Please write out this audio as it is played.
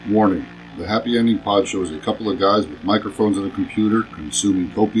Warning. The Happy Ending Pod Show is a couple of guys with microphones and a computer consuming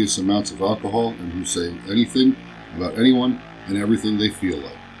copious amounts of alcohol and who say anything about anyone and everything they feel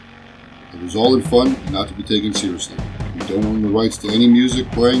like. It is all in fun and not to be taken seriously. We don't own the rights to any music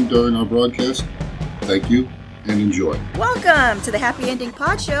playing during our broadcast. Thank you and enjoy. Welcome to the Happy Ending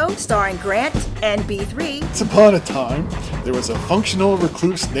Pod Show, starring Grant and B3. Once upon a time, there was a functional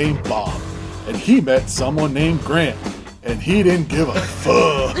recluse named Bob, and he met someone named Grant, and he didn't give a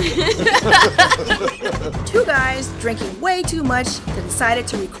fuck. Two guys drinking way too much decided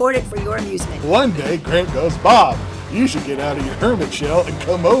to record it for your amusement. One day, Grant goes, Bob, you should get out of your hermit shell and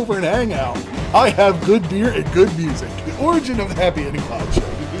come over and hang out. I have good beer and good music. The origin of the Happy Ending Pod Show.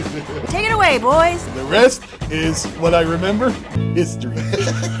 Take it away, boys. The rest is what I remember, history.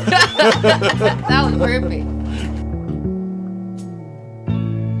 That was perfect.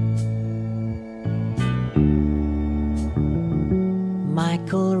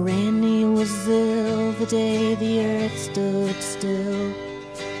 Michael Rennie was ill the day the earth stood still,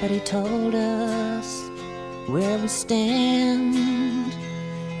 but he told us where we stand.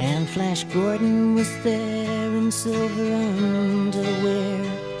 And Flash Gordon was there in silver underwear.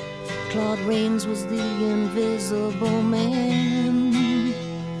 Claude Rains was the invisible man.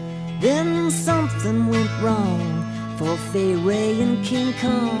 Then something went wrong for Fay Ray and King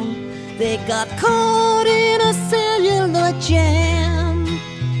Kong. They got caught in a cellular jam.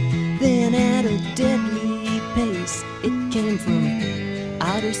 Then at a deadly pace, it came from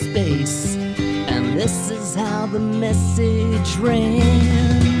outer space. And this is how the message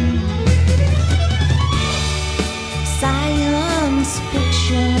ran. Science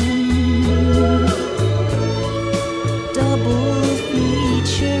fiction, double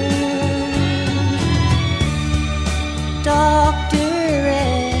feature. Dr.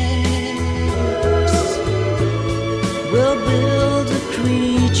 X will build a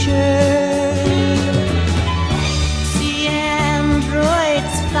creature. See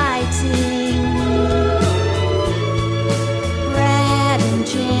androids fighting, Brad and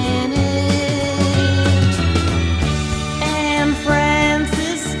Janet, and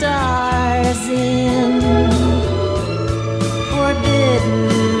Francis stars in Forbidden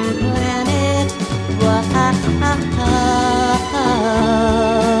Planet.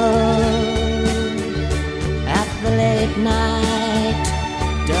 At the late night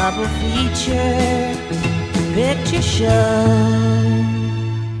double feature picture show.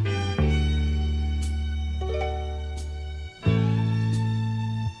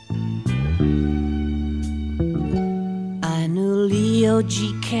 I knew Leo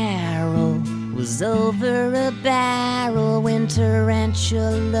G. Carroll was over a barrel when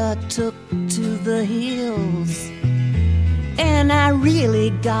Tarantula took to the hills. And I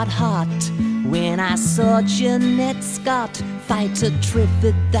really got hot when I saw Jeanette Scott fight a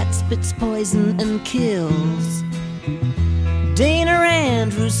triffid that spits poison and kills. Dana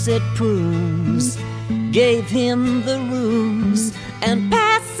Andrews said prunes gave him the runes, and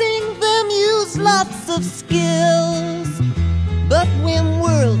passing them used lots of skills. But when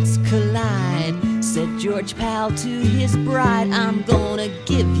worlds collide, said George Powell to his bride, I'm gonna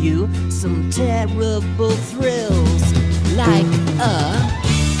give you some terrible thrills, like a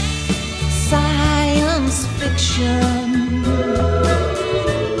science fiction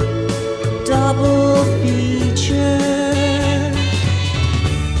double feature.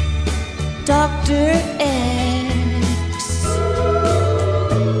 Dr. X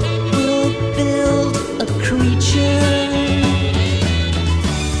will build a creature.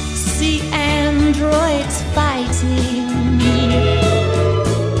 See androids fighting,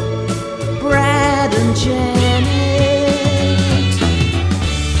 Brad and Janet,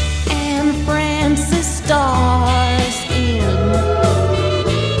 and Francis stars in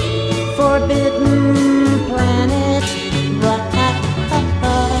Forbidden Planet.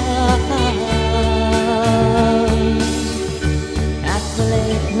 At the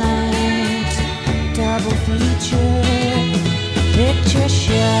late night double feature picture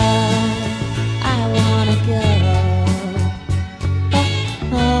show, I wanna go.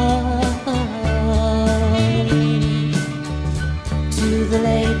 To the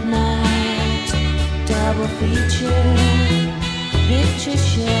late night double feature picture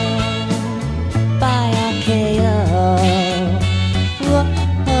show by RKO.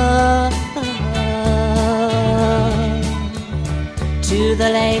 To the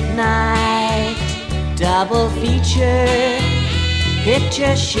late night double feature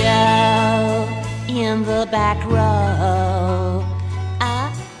picture show in the back row.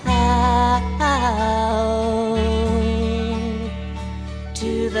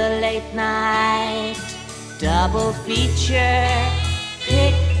 To the late night double feature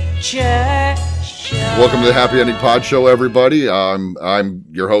picture church. Welcome to the Happy Ending Pod Show, everybody. I'm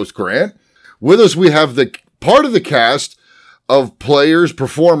your host, Grant. With us, we have the part of the cast of players,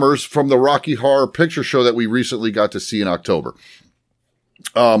 performers from the Rocky Horror Picture Show that we recently got to see in October.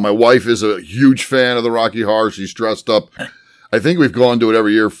 My wife is a huge fan of the Rocky Horror. She's dressed up. I think we've gone to it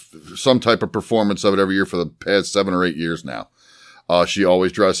every year, some type of performance of it every year for the past 7 or 8 years now. She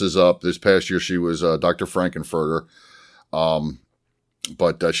always dresses up. This past year, she was Dr. Frankenfurter.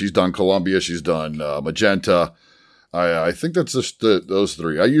 But she's done Columbia. She's done Magenta. I think that's just those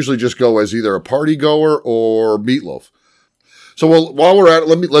three. I usually just go as either a party goer or Meatloaf. So while we're at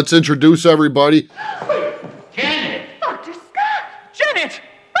it, let's introduce everybody. Janet! Dr. Scott! Janet!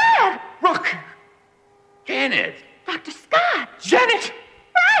 Brad! Rook! Janet! Dr. Scott! Janet!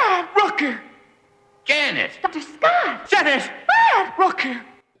 Brad! Rook! Janet! Dr. Scott! Janet! Brad! Rook!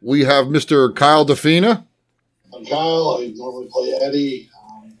 We have Mr. Kyle Defina. I'm Kyle. I normally play Eddie.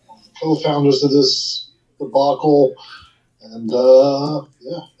 I'm one of the co-founders of this debacle. And, yeah,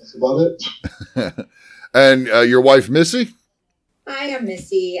 that's about it. And your wife, Missy. Hi, I'm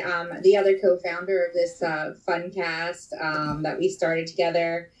Missy, the other co-founder of this fun cast that we started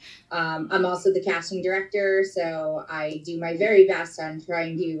together. I'm also the casting director, so I do my very best on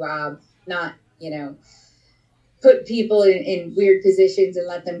trying to not, put people in weird positions and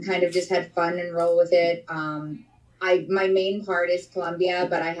let them kind of just have fun and roll with it. My main part is Columbia,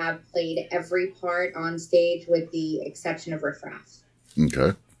 but I have played every part on stage with the exception of Riff Raff.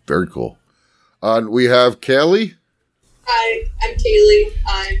 Okay, very cool. We have Kelly. Hi, I'm Kaylee.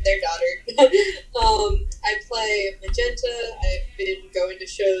 I'm their daughter. I play Magenta. I've been going to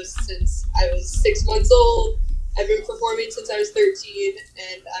shows since I was 6 months old. I've been performing since I was 13,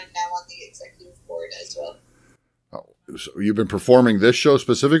 and I'm now on the executive board as well. Oh, so you've been performing this show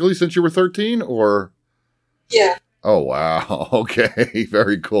specifically since you were 13, or? Yeah. Oh, wow. Okay,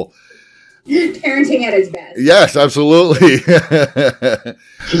 very cool. Parenting at its best. Yes, absolutely.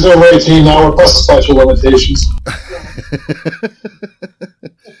 She's over 18 now. We're past the statute of limitations.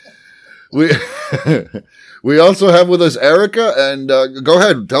 We also have with us Erica, and go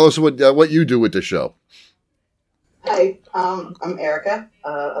ahead, tell us what you do with the show. Hi, I'm Erica,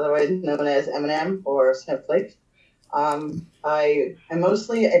 otherwise known as Eminem or Snowflake. I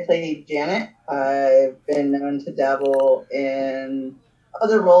play Janet. I've been known to dabble in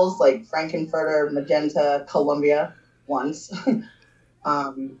other roles like Frankenfurter, Magenta, Columbia once.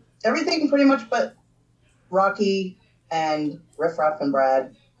 Everything pretty much but Rocky and Riff Raff and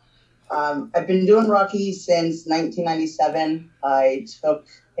Brad. I've been doing Rocky since 1997. I took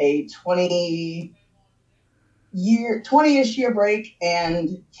a 20-ish year break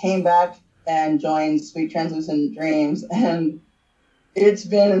and came back and joined Sweet Translucent Dreams, and it's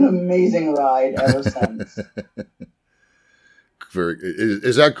been an amazing ride ever since.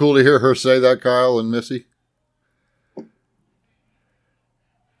 Is that cool to hear her say that, Kyle and Missy?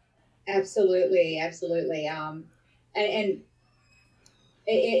 Absolutely. And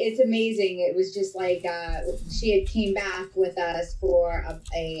it's amazing. It was just like she had came back with us for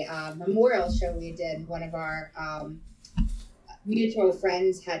a memorial show we did. One of our mutual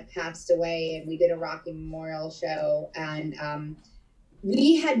friends had passed away, and we did a Rocky memorial show. And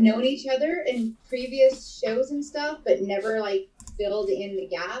we had known each other in previous shows and stuff, but never filled in the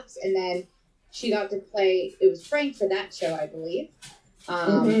gaps. And then she got to play. It was Frank for that show, I believe.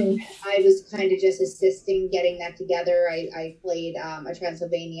 I was kind of just assisting getting that together. I played a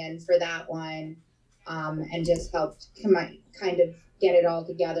Transylvanian for that one, and just helped kind of get it all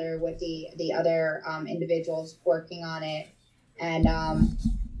together with the other individuals working on it, and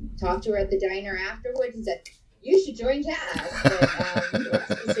talked to her at the diner afterwards and said, "You should join Jazz."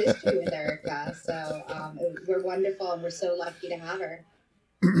 But it's history with Erica, so we're wonderful, and we're so lucky to have her.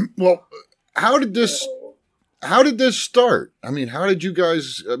 Well, how did this start? I mean, how did you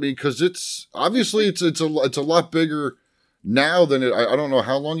guys? I mean, because it's obviously it's a lot bigger now than it. I don't know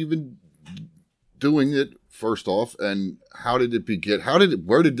how long you've been doing it. First off, and how did it begin?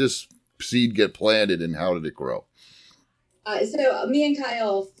 Where did this seed get planted, and how did it grow? So me and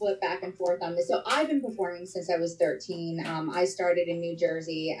Kyle flip back and forth on this. So I've been performing since I was 13. I started in New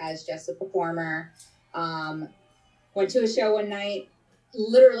Jersey as just a performer. Went to a show one night.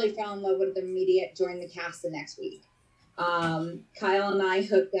 Literally fell in love with it immediate, joined the cast the next week. Kyle and I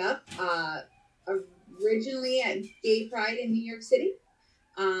hooked up originally at Gay Pride in New York City,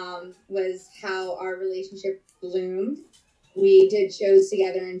 was how our relationship bloomed. We did shows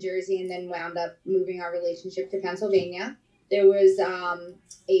together in Jersey and then wound up moving our relationship to Pennsylvania. There was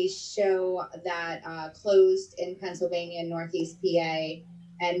a show that closed in Pennsylvania, Northeast PA,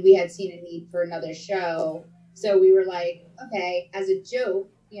 and we had seen a need for another show. So we were like, okay, as a joke,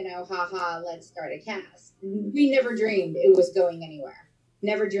 haha, let's start a cast. We never dreamed it was going anywhere.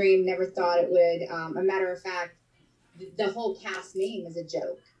 Never dreamed, never thought it would. A matter of fact, the whole cast name is a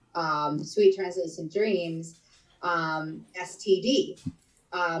joke. Sweet Translucent Dreams, STD.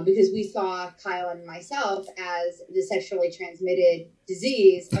 Because we saw Kyle and myself as the sexually transmitted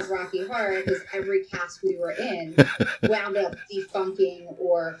disease of Rocky Horror, because every cast we were in wound up defunking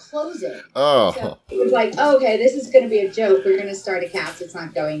or closing. Oh. So it was like, okay, this is going to be a joke. We're going to start a cast. It's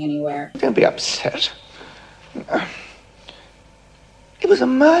not going anywhere. Don't be upset. It was a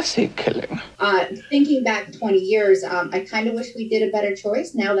mercy killing. Thinking back 20 years, I kind of wish we did a better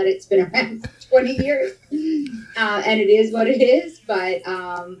choice now that it's been around for 20 years. And it is what it is. But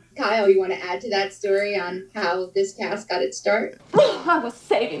Kyle, you want to add to that story on how this cast got its start? I was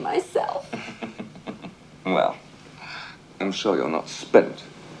saving myself. Well, I'm sure you're not spent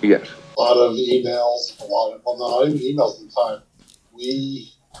yet. A lot of emails, not even emails at the time.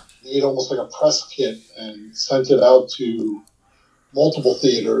 We made almost like a press kit and sent it out to multiple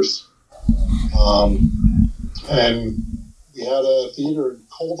theaters. And we had a theater in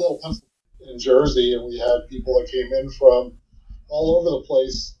Coaldale, Pennsylvania, in Jersey, and we had people that came in from all over the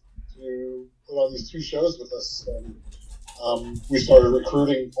place to put on these 2 shows with us. And we started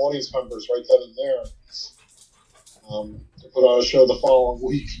recruiting audience members right then and there to put on a show the following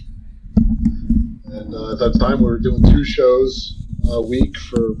week. And at that time, we were doing 2 shows a week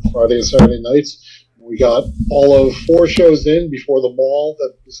for Friday and Saturday nights. We got all of 4 shows in before the mall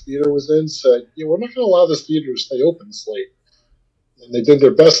that this theater was in said, we're not going to allow this theater to stay open this late. And they did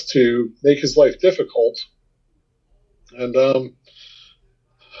their best to make his life difficult. And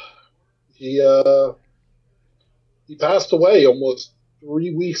he passed away almost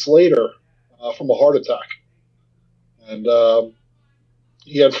 3 weeks later from a heart attack. And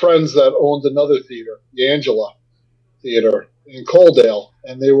he had friends that owned another theater, the Angela Theater in Coaldale,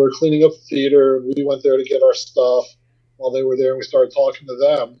 and they were cleaning up the theater, and we went there to get our stuff while they were there, and we started talking to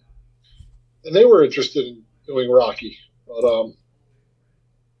them. And they were interested in doing Rocky, but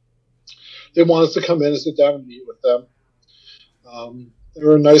they wanted us to come in and sit down and meet with them. They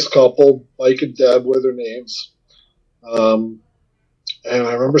were a nice couple. Mike and Deb were their names. And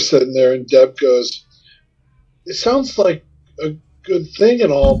I remember sitting there, and Deb goes, it sounds like a good thing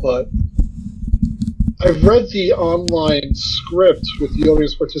and all, but I've read the online script with the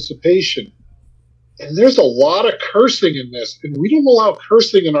audience participation, and there's a lot of cursing in this, and we don't allow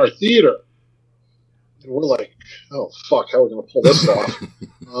cursing in our theater. And we're like, oh, fuck, how are we going to pull this off?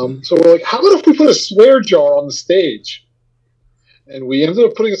 So we're like, how about if we put a swear jar on the stage? And we ended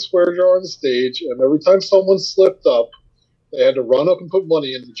up putting a swear jar on the stage, and every time someone slipped up, they had to run up and put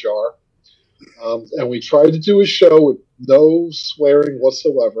money in the jar. And we tried to do a show with no swearing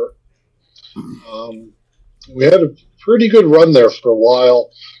whatsoever. We had a pretty good run there for a while.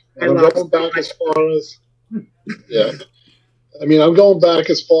 And I'm going back as far as, I'm going back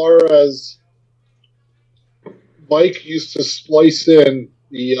as far as Mike used to splice in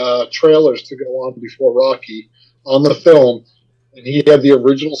the trailers to go on before Rocky on the film. And he had the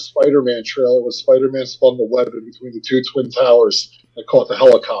original Spider-Man trailer where Spider-Man spun the web in between the 2 twin towers that caught the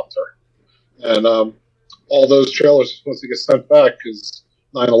helicopter. And all those trailers were supposed to get sent back because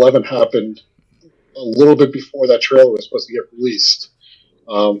 9/11 happened a little bit before that trailer was supposed to get released.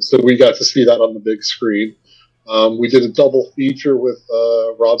 So we got to see that on the big screen. We did a double feature with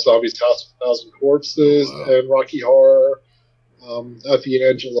Rob Zombie's House of 1,000 Corpses and Rocky Horror at the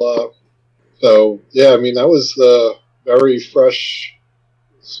Angela. So, that was very fresh,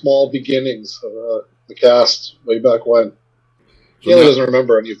 small beginnings of the cast way back when. Kayla doesn't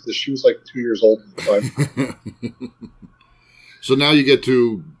remember any of this. She was like 2 years old at the time. So now you get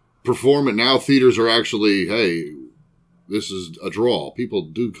to perform it. Now theaters are actually, hey, this is a draw. People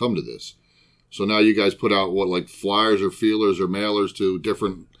do come to this. So now you guys put out like flyers or feelers or mailers to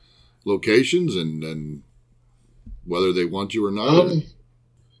different locations and whether they want you or not?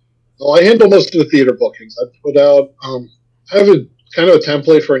 I handle most of the theater bookings. I put out, I have a kind of a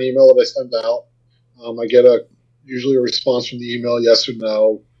template for an email that I send out. I get usually a response from the email, yes or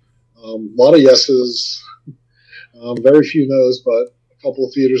no. A lot of yeses, very few no's, but a couple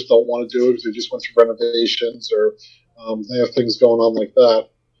of theaters don't want to do it because they just went through renovations or they have things going on like that.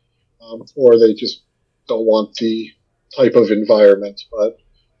 Or they just don't want the type of environment. But,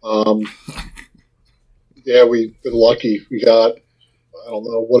 we've been lucky. We got, I don't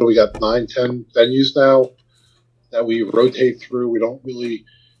know, what do we got, 9, 10 venues now that we rotate through. We don't really,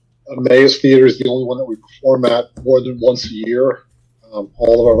 Emmaus Theater is the only one that we perform at more than once a year.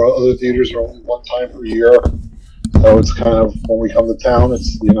 All of our other theaters are only one time per year. So it's kind of, when we come to town,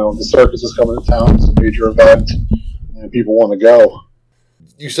 it's, the circus is coming to town. It's a major event, and people want to go.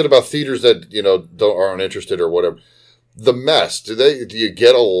 You said about theaters that aren't interested or whatever. The mess. Do you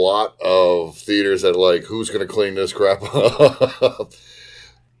get a lot of theaters that like, who's going to clean this crap up?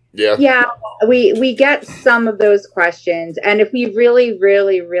 Yeah. Yeah, we get some of those questions, and if we really,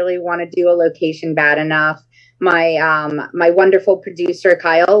 really, really want to do a location bad enough, my wonderful producer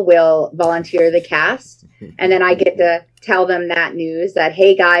Kyle will volunteer the cast, and then I get to tell them that news that,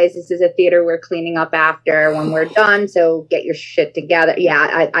 hey guys, this is a theater we're cleaning up after when we're done, so get your shit together.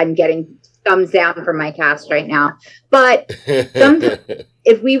 Yeah, I'm getting thumbs down from my cast right now, but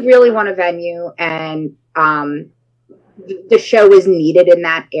if we really want a venue and the show is needed in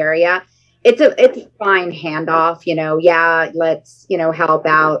that area, it's a fine handoff, let's, help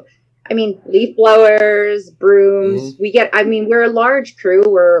out. I mean, leaf blowers, brooms, we're a large crew.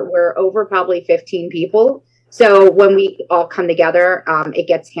 We're over probably 15 people. So when we all come together, it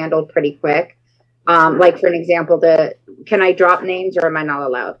gets handled pretty quick. Like for an example, can I drop names or am I not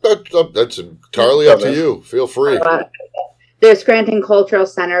allowed? That's entirely up to you. Feel free. The Scranton Cultural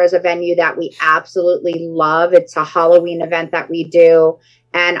Center is a venue that we absolutely love. It's a Halloween event that we do.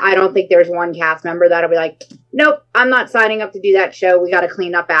 And I don't think there's one cast member that'll be like, nope, I'm not signing up to do that show. We got to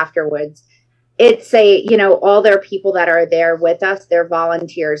clean up afterwards. It's all their people that are there with us, they're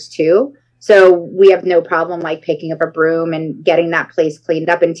volunteers too. So we have no problem like picking up a broom and getting that place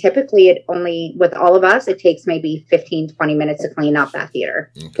cleaned up. And typically with all of us, it takes maybe 15, 20 minutes to clean up that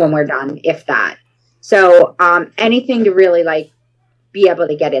theater when we're done, if that. So anything to really like be able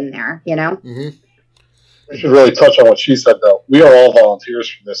to get in there, We should really touch on what she said, though. We are all volunteers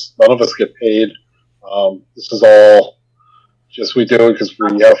for this. None of us get paid. This is all just we do it because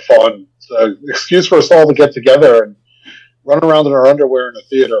we have fun. It's an excuse for us all to get together and run around in our underwear in a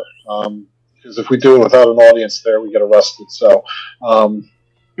theater. Because if we do it without an audience there, we get arrested. So,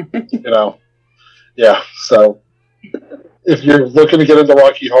 yeah. So if you're looking to get into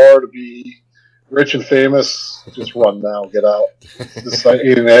Rocky Horror to be rich and famous, just run now. Get out. This ain't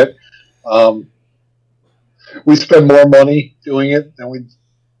it. We spend more money doing it than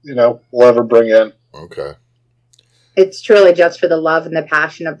we'll ever bring in. Okay. It's truly just for the love and the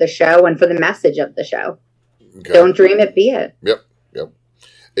passion of the show and for the message of the show. Okay. Don't dream it, be it. Yep.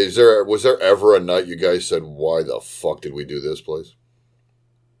 Was there ever a night you guys said, why the fuck did we do this place?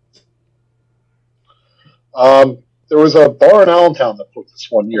 There was a bar in Allentown that booked this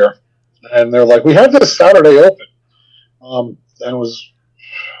one year. And they're like, we have this Saturday open. And it was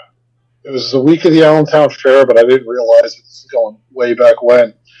the week of the Allentown Fair, but I didn't realize it was going way back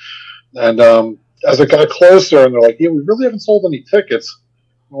when. And as it got closer, and they're like, yeah, we really haven't sold any tickets.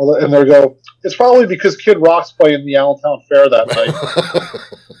 And they go, it's probably because Kid Rock's playing the Allentown Fair that night.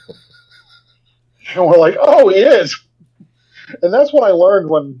 And we're like, oh, he is. And that's what I learned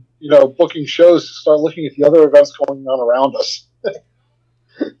when, booking shows, to start looking at the other events going on around us.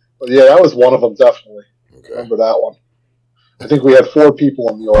 But yeah, that was one of them, definitely. Okay. Remember that one. I think we had 4 people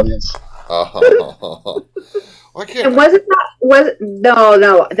in the audience. I can't. And that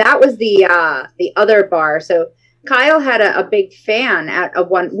was the other bar. So Kyle had a big fan at a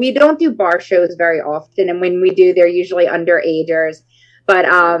one. We don't do bar shows very often, and when we do, they're usually underagers. But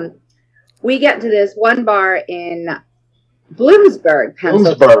we get to this one bar in Bloomsburg,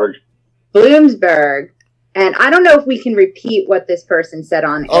 Pennsylvania. Bloomsburg. And I don't know if we can repeat what this person said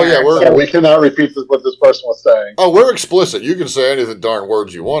on air. Oh, yeah, we cannot repeat what this person was saying. Oh, we're explicit. You can say any of the darn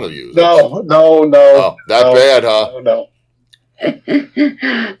words you want to use. No. Oh, bad, huh? No.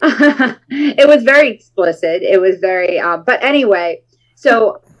 It was very explicit. It was very, but anyway,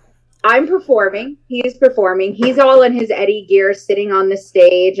 so I'm performing. He is performing. He's all in his Eddie gear sitting on the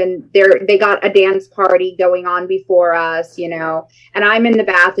stage, and they got a dance party going on before us, and I'm in the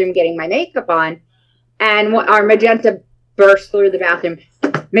bathroom getting my makeup on. And our Magenta burst through the bathroom.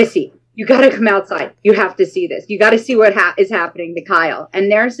 Missy, you got to come outside. You have to see this. You got to see what is happening to Kyle.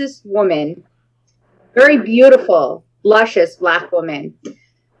 And there's this woman, very beautiful, luscious black woman,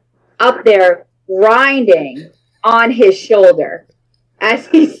 up there grinding on his shoulder as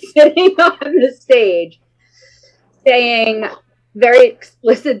he's sitting on the stage, saying very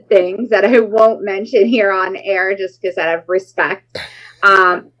explicit things that I won't mention here on air just because out of respect.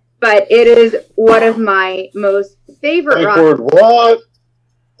 But it is one of my most favorite Blank word what?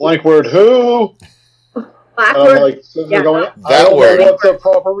 Blank word who? Black word. That word. What the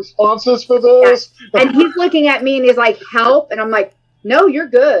proper response is for this? Yeah. And he's looking at me and he's like, help. And I'm like, no, you're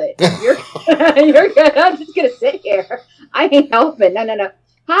good. You're good. I'm just going to sit here. I ain't helping. No.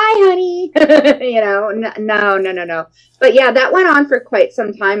 Hi, honey. No. But yeah, that went on for quite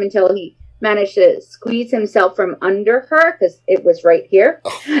some time until he managed to squeeze himself from under her because it was right here.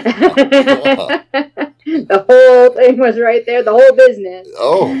 The whole thing was right there, the whole business.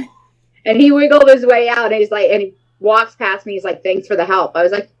 Oh. And he wiggled his way out, and he's like, and he walks past me. He's like, "Thanks for the help." I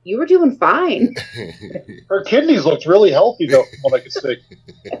was like, "You were doing fine." Her kidneys looked really healthy, though, from what I could see.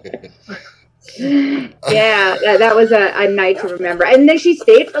 Yeah, that was a night to remember. And then she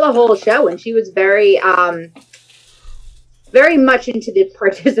stayed for the whole show, and she was very much into the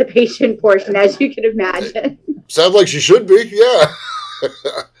participation portion, as you can imagine. Sounds like she should be, yeah.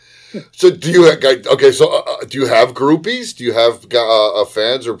 So do you have groupies? Do you have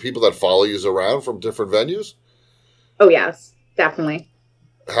fans or people that follow you around from different venues? Oh yes, definitely.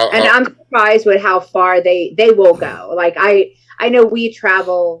 And I'm surprised with how far they will go. Like I know we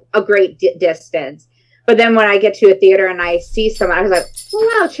travel a great distance, but then when I get to a theater and I see someone, I was like,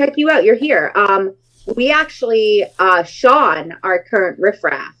 "Oh wow, check you out! You're here." We actually, Sean, our current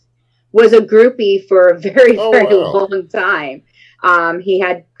riffraff, was a groupie for a very long time. He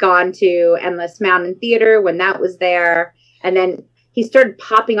had gone to Endless Mountain Theater when that was there, and then he started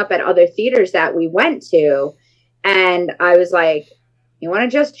popping up at other theaters that we went to, and I was like, "You want to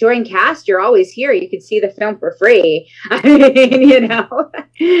just join cast? You're always here. You can see the film for free." I mean,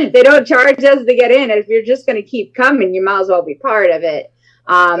 they don't charge us to get in. If you're just going to keep coming, you might as well be part of it.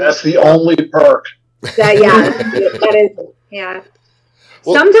 That's the only perk. That is, yeah.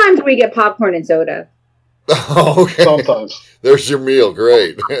 Well, sometimes we get popcorn and soda. Okay. Sometimes. There's your meal.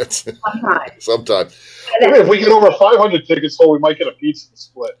 Great. Sometimes. If we get over 500 tickets, we might get a pizza to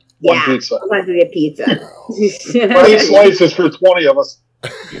split. One pizza. Sometimes we get pizza. 8 slices for 20 of us.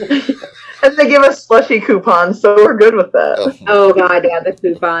 And they give us slushy coupons, so we're good with that. Oh, God, yeah, the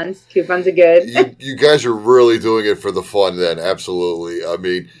coupons. Coupons are good. You guys are really doing it for the fun then, absolutely. I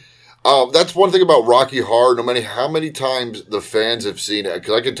mean, that's one thing about Rocky Horror, no matter how many times the fans have seen it,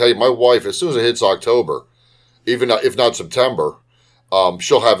 because I can tell you, my wife, as soon as it hits October, even if not September,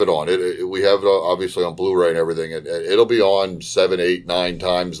 she'll have it on. We have it obviously on Blu-ray and everything, and it'll be on 7, 8, 9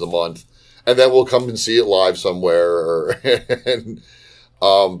 times a month, and then we'll come and see it live somewhere.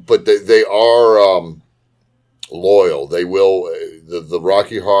 But they are loyal. They will. The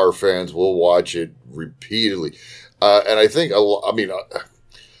Rocky Horror fans will watch it repeatedly, and I think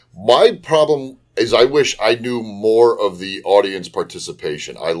my problem is I wish I knew more of the audience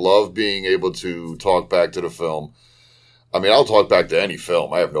participation. I love being able to talk back to the film. I mean, I'll talk back to any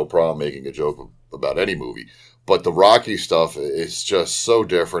film. I have no problem making a joke about any movie. But the Rocky stuff is just so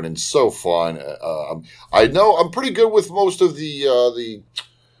different and so fun. I know I'm pretty good with most of the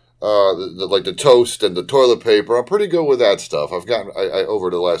like the toast and the toilet paper. I'm pretty good with that stuff. I've gotten over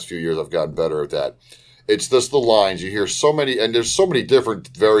the last few years, I've gotten better at that. It's just the lines. You hear so many, and there's so many different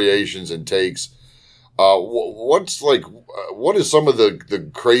variations and takes. What is some of the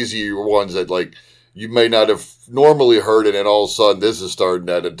crazy ones that like you may not have normally heard it, and all of a sudden this is starting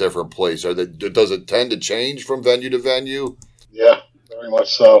at a different place? Does it tend to change from venue to venue? Yeah, very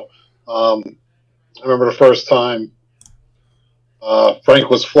much so. I remember the first time Frank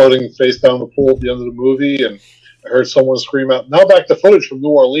was floating face down the pool at the end of the movie, and I heard someone scream out, "Now back to footage from New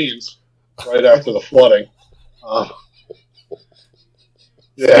Orleans," right after the flooding.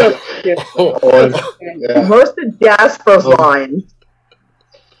 Yeah. Most of Jasper's lines.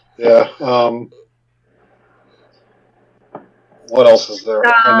 Yeah. What else is there?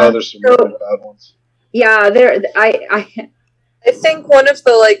 I know there's some really bad ones. Yeah, I think one of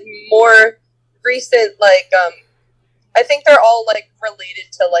the more recent I think they're all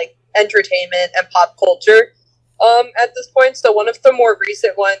related to entertainment and pop culture at this point. So one of the more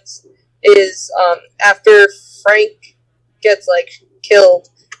recent ones is after Frank gets killed.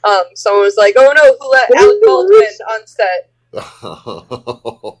 Someone was like, "Oh no, who let Alec Baldwin on set?"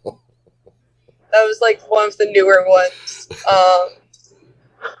 That was one of the newer ones.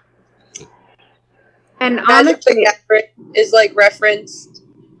 And Magic the Gathering is referenced.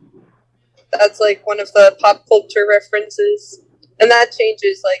 That's one of the pop culture references, and that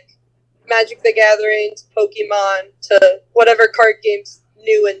changes Magic the Gathering to Pokemon to whatever card games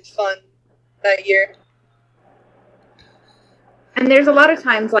new and fun that year. And there's a lot of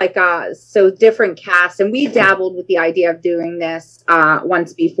times so different casts, and we dabbled with the idea of doing this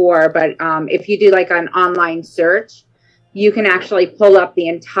once before, but if you do an online search, you can actually pull up the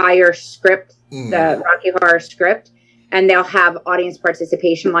entire script, the Rocky Horror script, and they'll have audience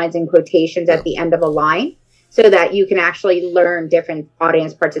participation lines and quotations at the end of a line so that you can actually learn different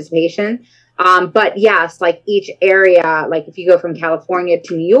audience participation. But yes, each area, if you go from California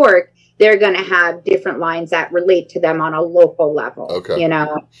to New York, they're going to have different lines that relate to them on a local level. Okay.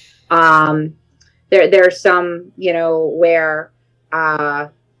 There's some, where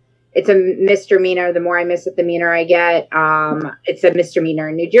it's a misdemeanor. The more I misdemeanor I get, it's a misdemeanor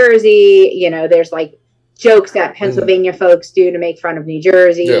in New Jersey. You know, there's like jokes that Pennsylvania folks do to make fun of New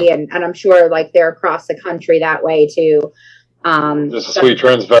Jersey, and I'm sure like they're across the country that way too. Just a sweet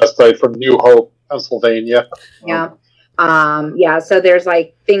transvestite from New Hope, Pennsylvania. Yeah. So there's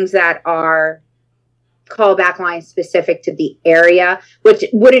like things that are callback lines specific to the area, which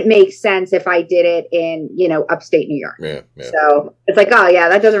wouldn't make sense if I did it in, you know, upstate New York. Yeah. So it's like, oh yeah,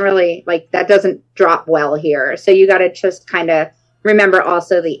 that doesn't really that doesn't drop well here. So you got to just kind of remember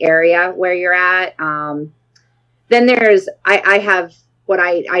also the area where you're at. Then there's, I have what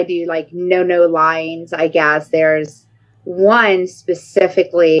I do, like no lines, I guess. There's one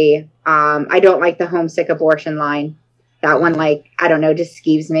specifically, I don't like the homesick abortion line. That one, like, I don't know, just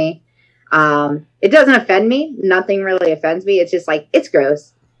skeeves me. It doesn't offend me. Nothing really offends me. It's just like, it's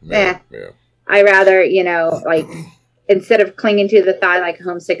gross. I rather, you know, like, instead of clinging to the thigh like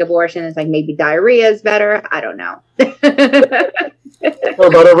homesick abortion, it's like maybe diarrhea is better. I don't know. For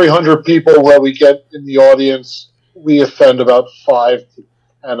about every 100 people that we get in the audience, we offend about 5 to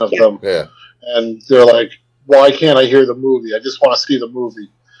 10 of them. Yeah. And they're like, why can't I hear the movie? I just want to see the movie.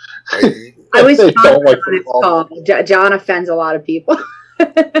 I was They John, don't like it's called. John offends a lot of people.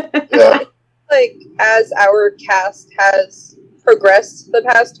 Like, as our cast has progressed the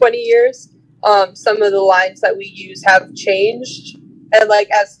past 20 years, some of the lines that we use have changed. And, like,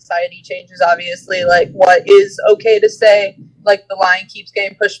 as society changes, obviously, like, what is okay to say, like, the line keeps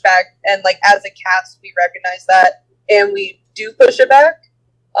getting pushed back. And, like, as a cast, we recognize that, and we do push it back.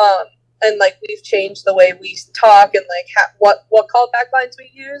 And, like, we've changed the way we talk and, like, what callback lines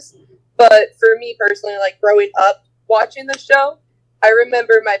we use. But for me personally, like, growing up watching the show, I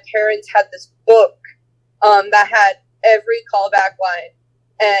remember my parents had this book that had every callback line,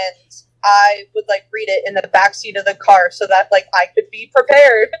 and I would like read it in the backseat of the car so that like I could be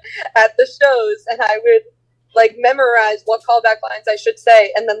prepared at the shows, and I would like memorize what callback lines I should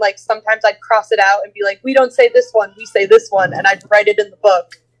say, and then like sometimes I'd cross it out and be like, we don't say this one, we say this one, and I'd write it in the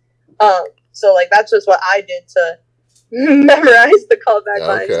book. So like that's just what I did to memorize the callback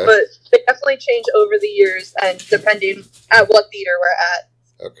lines, but they definitely change over the years and depending at what theater we're at.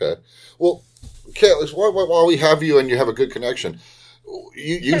 Okay. Well, Kayla, while we have you and you have a good connection,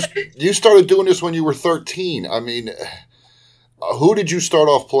 you started doing this when you were 13. I mean, who did you start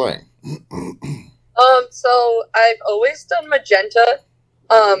off playing? So I've always done Magenta.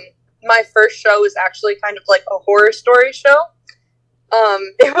 My first show was actually kind of like a horror story show.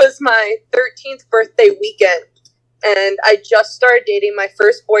 It was my 13th birthday weekend, and I just started dating my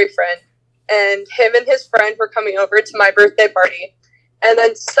first boyfriend, and him and his friend were coming over to my birthday party, and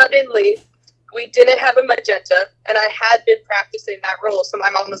then suddenly we didn't have a Magenta, and I had been practicing that role, so my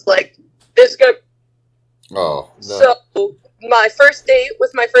mom was like, this is good. Oh, no. So my first date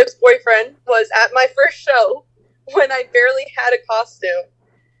with my first boyfriend was at my first show when I barely had a costume,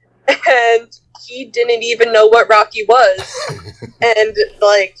 and he didn't even know what Rocky was. And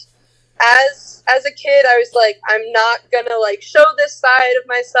like as a kid, I was like, I'm not gonna like show this side of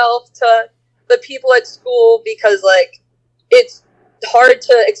myself to the people at school because like it's hard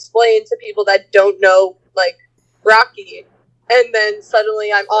to explain to people that don't know like Rocky. And then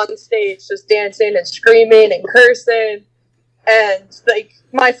suddenly I'm on stage just dancing and screaming and cursing, and like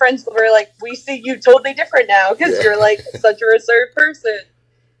my friends were like, we see you totally different now because you're like such a reserved person.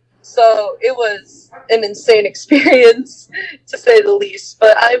 So it was an insane experience, to say the least.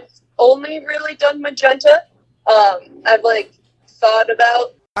 But I've only really done Magenta. I've like thought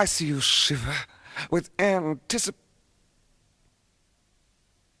about. I see you shiver with anticipation.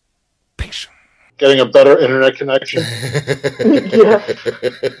 Getting a better internet connection.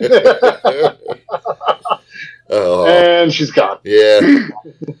 And she's gone. Yeah.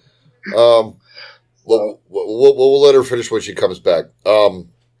 We'll let her finish when she comes back.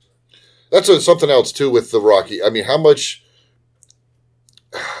 That's something else too with the Rocky. I mean, how much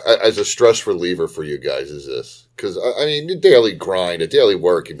as a stress reliever for you guys is this? Because I mean, a daily grind, a daily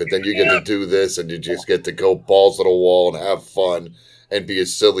working, but then you get to do this, and you just get to go balls to the wall and have fun and be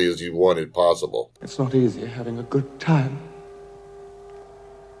as silly as you wanted possible. It's not easy having a good time.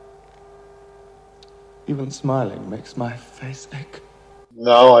 Even smiling makes my face ache.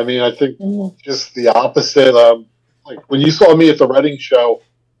 No, I mean, I think just the opposite. Like when you saw me at the Reading show,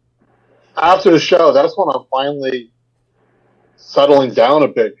 after the show, that's when I'm finally settling down a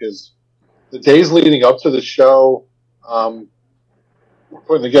bit, because the days leading up to the show, we're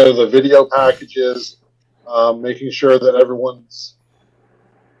putting together the video packages, making sure that everyone's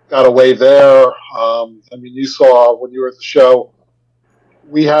got away there. I mean, you saw when you were at the show,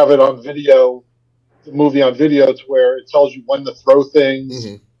 we have it on video, the movie on video, to where it tells you when to throw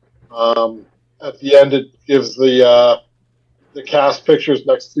things. At the end, it gives the cast pictures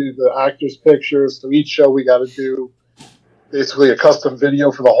next to the actors' pictures. So each show we got to do basically a custom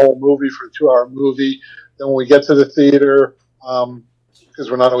video for the whole movie, for a 2-hour movie. Then when we get to the theater, because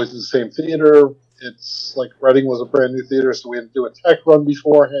we're not always in the same theater, it's like Reading was a brand new theater, so we had to do a tech run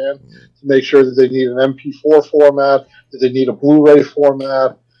beforehand to make sure that they need an MP4 format, that they need a Blu-ray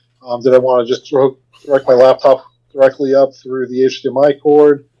format, that I want to just direct my laptop directly up through the HDMI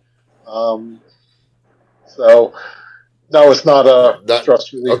cord. So, no, it's not a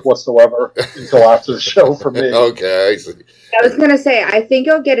stress relief whatsoever until after the show for me. Okay, I see. I was going to say, I think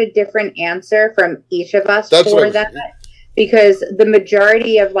you'll get a different answer from each of us for that, because the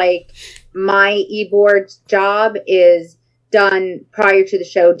majority of like my e-board's job is done prior to the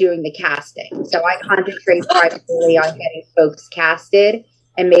show doing the casting. So I concentrate primarily on getting folks casted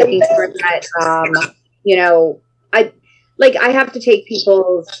and making sure that, you know, I have to take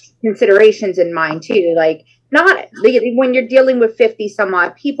people's considerations in mind too. Like, not when you're dealing with 50 some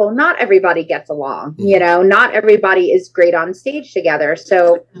odd people, not everybody gets along, you know, not everybody is great on stage together.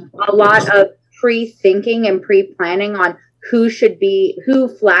 So a lot of pre-thinking and pre-planning on who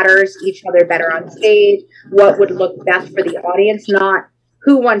flatters each other better on stage, what would look best for the audience, not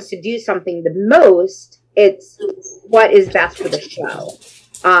who wants to do something the most. It's what is best for the show.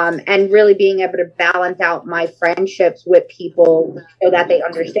 And really being able to balance out my friendships with people so that they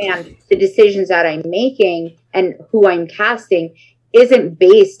understand the decisions that I'm making and who I'm casting isn't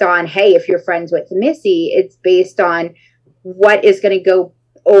based on, hey, if you're friends with Missy, it's based on what is going to go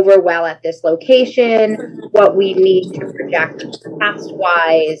over well at this location, what we need to project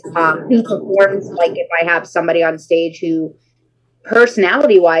cast-wise, who performs. Like if I have somebody on stage who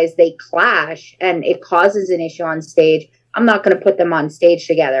personality-wise, they clash and it causes an issue on stage, I'm not going to put them on stage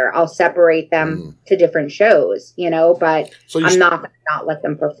together. I'll separate them to different shows, you know, but I'm not going to not let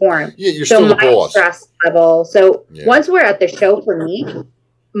them perform. Yeah, you're still the boss. Stress level. So once we're at the show, for me,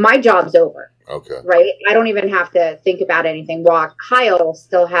 my job's over. Okay. Right? I don't even have to think about anything. While Kyle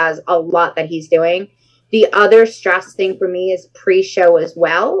still has a lot that he's doing. The other stress thing for me is pre-show as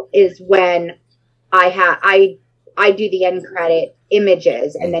well, is when I do the end credit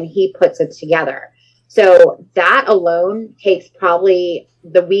images and then he puts it together. So that alone takes probably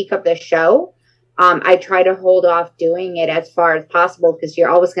the week of the show. I try to hold off doing it as far as possible because you're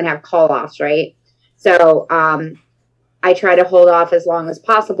always going to have call-offs, right? So I try to hold off as long as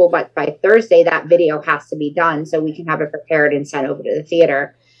possible, but by Thursday, that video has to be done so we can have it prepared and sent over to the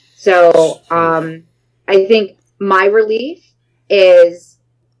theater. So I think my relief is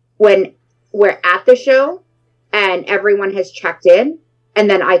when we're at the show and everyone has checked in, and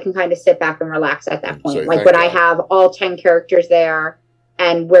then I can kind of sit back and relax at that point. Like when I have all 10 characters there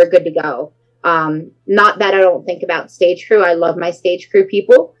and we're good to go. Not that I don't think about stage crew. I love my stage crew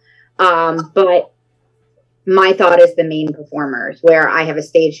people. But my thought is the main performers, where I have a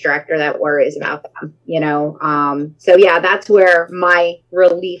stage director that worries about them, you know? So yeah, that's where my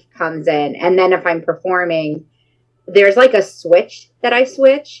relief comes in. And then if I'm performing, there's like a switch that I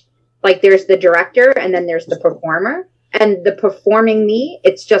switch. Like there's the director and then there's the performer. And the performing me,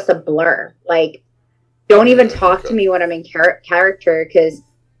 it's just a blur. Like, don't even talk to me when I'm in character, because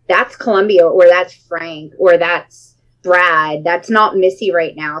that's Columbia or that's Frank or that's Brad. That's not Missy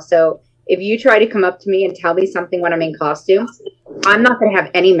right now. So if you try to come up to me and tell me something when I'm in costume, I'm not going to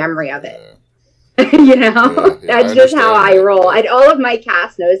have any memory of it. You know, that's just how I roll. And all of my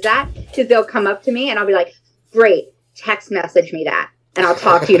cast knows that, because they'll come up to me and I'll be like, great, text message me that. And I'll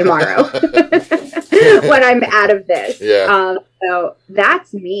talk to you tomorrow when I'm out of this. Yeah. So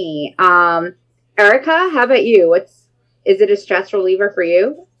that's me. Erica, how about you? Is it a stress reliever for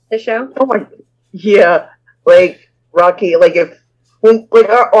you, the show? Oh my, yeah. Like Rocky, like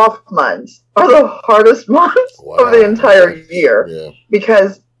our off months are the hardest months of the entire year. Yeah.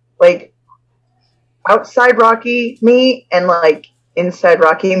 Because like outside Rocky me and like inside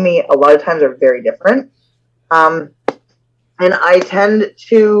Rocky me, a lot of times are very different. And I tend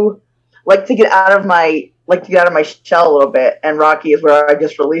to like to get out of my shell a little bit, and Rocky is where I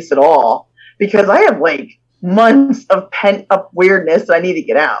just release it all, because I have like months of pent up weirdness that I need to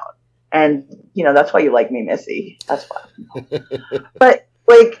get out. And you know, that's why you like me, Missy. That's why. But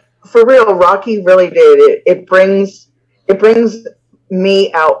like for real, Rocky really did it. It brings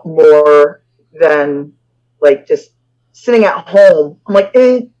me out more than like just sitting at home. I'm like,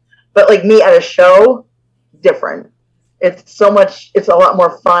 but like me at a show, different. It's a lot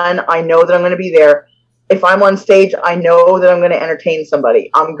more fun. I know that I'm going to be there. If I'm on stage, I know that I'm going to entertain somebody.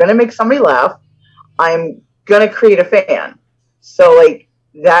 I'm going to make somebody laugh. I'm going to create a fan. So like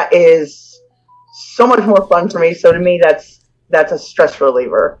that is so much more fun for me. So to me, that's a stress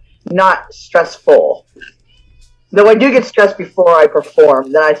reliever. not stressful. Though I do get stressed before I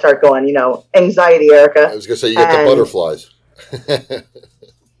perform, then I start going, anxiety, Erica. I was going to say, you get the butterflies.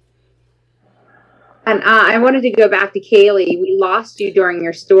 And I wanted to go back to Kaylee. We lost you during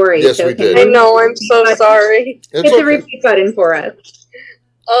your story. Yes, we did. I know. I'm so sorry. Hit the repeat button for us.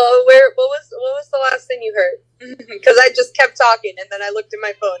 What was the last thing you heard? Because I just kept talking, and then I looked at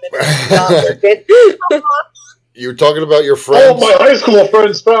my phone, and it was not working. You were talking about your friends? Oh, my high school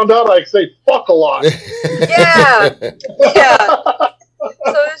friends found out I say fuck a lot. Yeah. So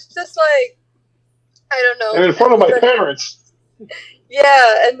it's just like, I don't know. And in front of my parents.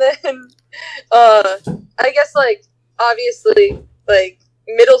 Yeah, and then I guess obviously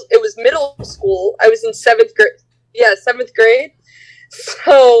it was middle school. I was in 7th grade. Yeah, 7th grade.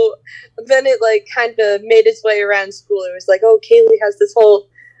 So then it kind of made its way around school. It was like, oh, Kaylee has this whole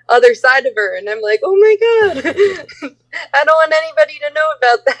other side of her, and I'm like, oh my god, I don't want anybody to know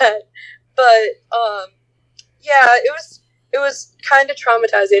about that. But yeah, it was kind of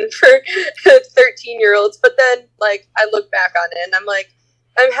traumatizing for 13-year-olds. But then I look back on it, and I'm like,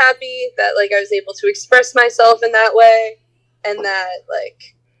 I'm happy that I was able to express myself in that way, and that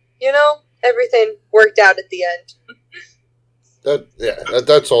everything worked out at the end.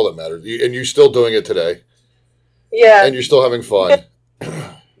 That's all that matters. And you're still doing it today. Yeah. And you're still having fun.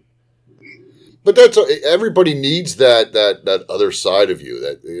 But everybody needs that other side of you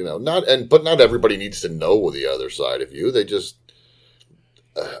that, but not everybody needs to know the other side of you. They just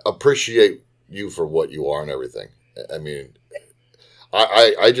appreciate you for what you are and everything. I mean,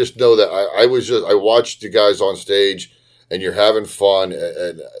 I just know that I watched you guys on stage and you're having fun,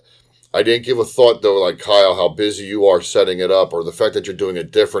 and I didn't give a thought though, like Kyle, how busy you are setting it up, or the fact that you're doing a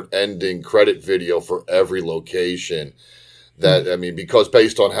different ending credit video for every location. That I mean, because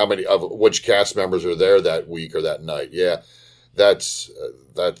based on how many of which cast members are there that week or that night, that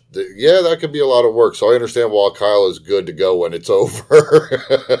could be a lot of work. So I understand why Kyle is good to go when it's over.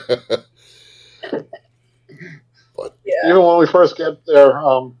 But even when we first get there,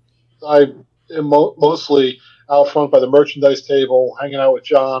 I am mostly out front by the merchandise table, hanging out with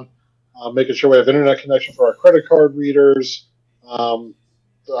John, making sure we have internet connection for our credit card readers.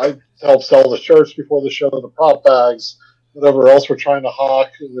 I help sell the shirts before the show, the prop bags, whatever else we're trying to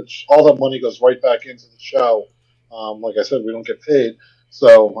hawk, which all that money goes right back into the show. Like I said, we don't get paid.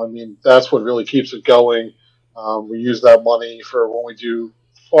 So, I mean, that's what really keeps it going. We use that money for when we do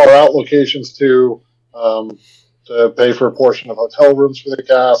far out locations too, to pay for a portion of hotel rooms for the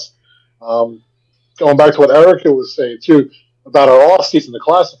cast. Going back to what Erica was saying too, about our off season, the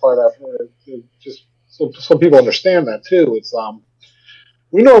classified after, just so some people understand that too. It's,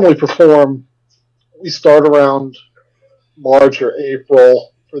 we normally perform, we start around March or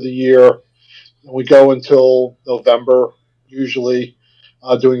April for the year, and we go until November usually,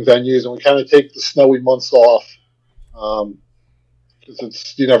 doing venues, and we kind of take the snowy months off,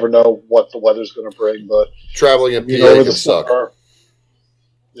 because you never know what the weather's going to bring. But traveling in PA can suck.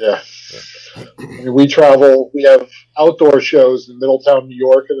 Yeah. I mean, we travel. We have outdoor shows in Middletown, New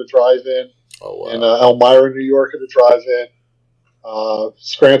York at a drive-in, in Elmira, New York at a drive-in,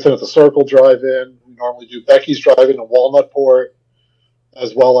 Scranton at the Circle Drive-In. We normally do Becky's Drive-In in Walnutport,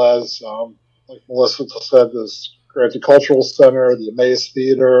 as well as, like Melissa said, the Scranton Cultural Center, the Emmaus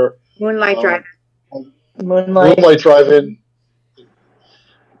Theater. Moonlight Drive-In. Moonlight Drive-In,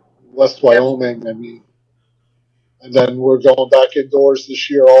 West Wyoming, I mean. And then we're going back indoors this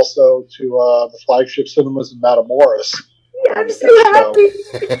year also to the flagship cinemas in Matamoros. Yeah, I'm so happy.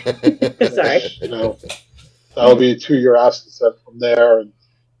 Sorry. That'll be a 2-year absence from there. And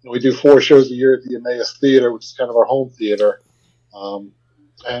we do 4 shows a year at the Emmaus Theater, which is kind of our home theater.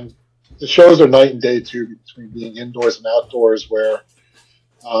 And the shows are night and day, too, between being indoors and outdoors, where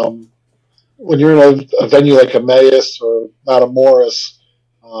when you're in a venue like Emmaus or Matamoros,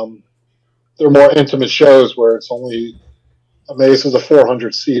 they're more intimate shows where it's only Emmaus is a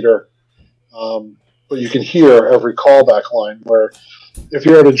 400-seater, but you can hear every callback line. Where if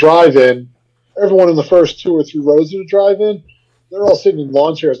you're at a drive-in, everyone in the first 2 or 3 rows of the drive-in, they're all sitting in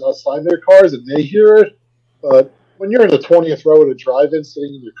lawn chairs outside their cars and they hear it. But when you're in the 20th row at a drive-in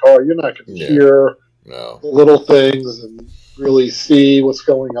sitting in your car, you're not going to hear the little things and really see what's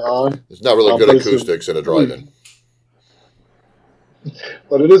going on. It's not really good acoustics in a drive-in.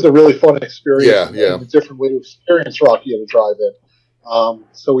 But it is a really fun experience. Yeah. And a different way to experience Rocky at a drive-in.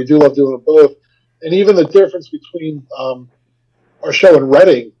 So we do love doing it both. And even the difference between our show in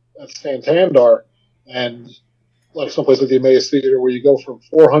Reading at Santander and like someplace like the Emmaus Theater, where you go from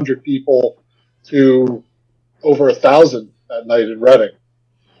 400 people to over 1,000 that night in Reading.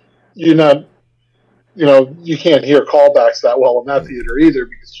 You're not you can't hear callbacks that well in that theater either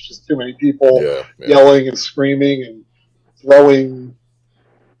because there's just too many people yelling and screaming and throwing.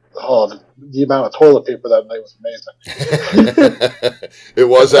 Oh, the amount of toilet paper that night was amazing. It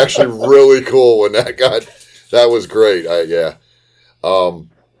was actually really cool when that was great.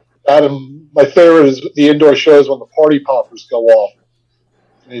 Adam, my favorite is the indoor shows when the party poppers go off.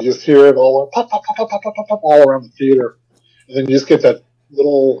 And you just hear it all pop, pop, pop, pop, pop, pop, pop, all around the theater. And then you just get that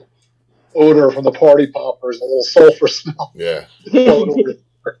little odor from the party poppers, a little sulfur smell. Yeah.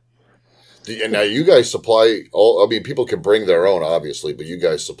 And now you guys supply all. I mean, people can bring their own, obviously, but you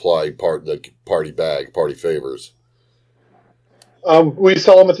guys supply the party bag, party favors. We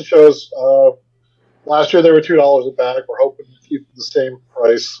sell them at the shows. Last year they were $2 a bag. We're hoping to keep the same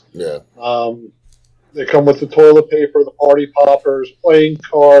price. Yeah. They come with the toilet paper, the party poppers, playing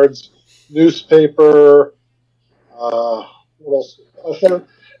cards, newspaper. What else?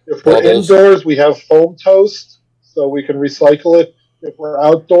 If we're indoors, we have foam toast, so we can recycle it. If we're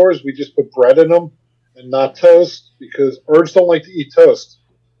outdoors, we just put bread in them and not toast because birds don't like to eat toast.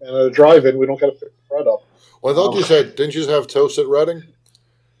 And at a drive-in, we don't got to pick the bread up. Well, I thought you said, didn't you have toast at Reading?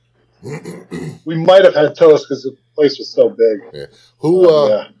 We might have had toast because the place was so big. Yeah.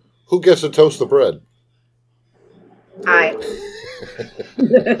 Who gets to toast the bread?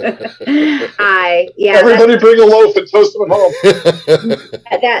 Everybody bring a loaf and toast them at home.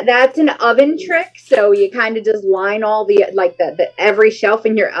 That's an oven trick. So you kind of just line all the every shelf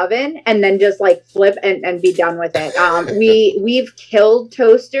in your oven and then just like flip and be done with it. We've killed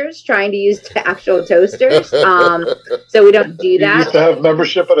toasters trying to use the actual toasters. So we don't do that. We used to have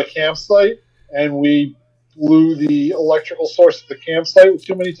membership at a campsite and we blew the electrical source of the campsite with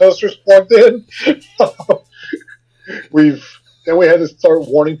too many toasters plugged in. Then we had to start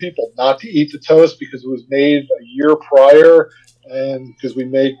warning people not to eat the toast because it was made a year prior, and because we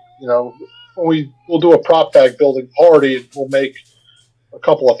make, we'll do a prop bag building party, and we'll make a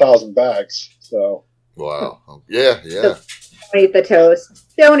couple of thousand bags. So wow, yeah. Don't eat the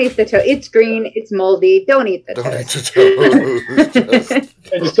toast. Don't eat the toast. It's green. It's moldy. Don't eat the toast.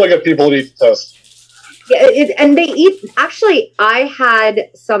 And you still get people that eat the toast. Yeah, and they eat. Actually, I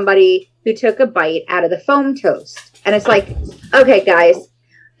had somebody who took a bite out of the foam toast. And it's like, okay, guys,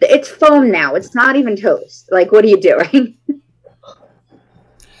 it's foam now. It's not even toast. Like, what are you doing?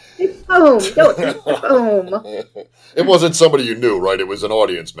 It's foam. Don't eat the foam. It wasn't somebody you knew, right? It was an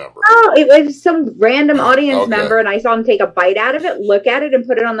audience member. Oh, it was some random audience member, and I saw him take a bite out of it, look at it, and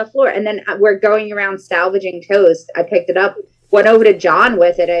put it on the floor. And then we're going around salvaging toast. I picked it up, went over to John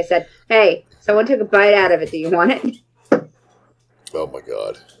with it. I said, hey, someone took a bite out of it. Do you want it? Oh, my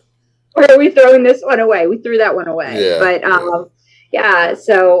God. Or are we throwing this one away? We threw that one away. Yeah, but,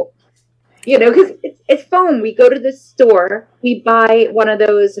 so, because it's foam. We go to the store, we buy one of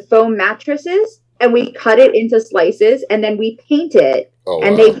those foam mattresses, and we cut it into slices, and then we paint it.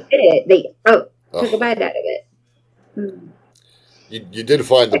 And they did it. They took a bite out of it. You did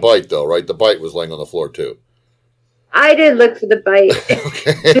find the bite, though, right? The bite was laying on the floor, too. I did look for the bite.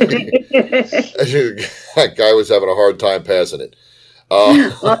 That guy was having a hard time passing it.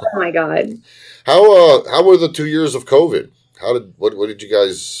 Oh my God! How were the 2 years of COVID? What did you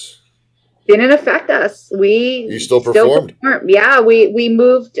guys? Didn't affect us. You still performed? Yeah, we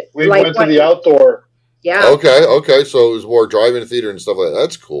moved. We went to the outdoor. Yeah. Okay. So it was more drive-in theater and stuff like that.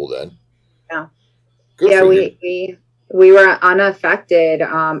 That's cool then. Yeah. Good for you. We were unaffected.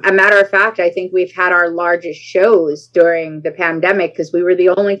 A matter of fact, I think we've had our largest shows during the pandemic because we were the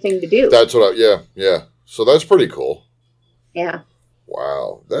only thing to do. That's what. Yeah. So that's pretty cool. Yeah.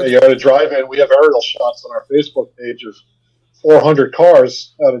 Wow. At a drive-in, we have aerial shots on our Facebook page of 400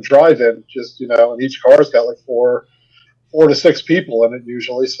 cars at a drive-in. Just, and each car's got like four to six people in it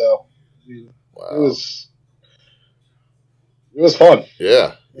usually. So wow. It was fun.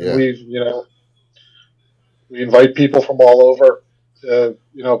 Yeah. We invite people from all over to,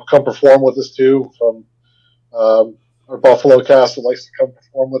 come perform with us too. From our Buffalo cast that likes to come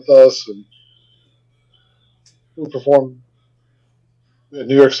perform with us, and we perform. The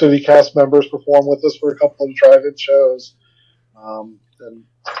New York City cast members perform with us for a couple of drive-in shows, and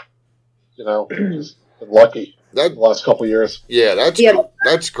just been lucky the last couple of years. Yeah,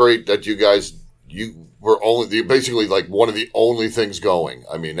 that's great that you were basically like one of the only things going.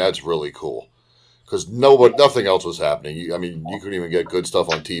 I mean, that's really cool because nothing else was happening. You couldn't even get good stuff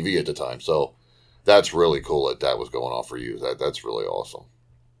on TV at the time, so that's really cool that was going on for you. That's really awesome.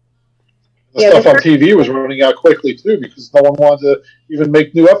 The stuff on TV was running out quickly too because no one wanted to even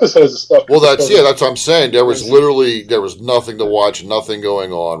make new episodes of stuff. Well, that's what I'm saying. There was nothing to watch, nothing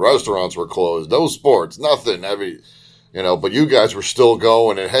going on. Restaurants were closed, no sports, nothing. But you guys were still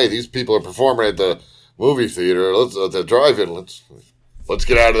going, and hey, these people are performing at the movie theater. Let's the drive-in. Let's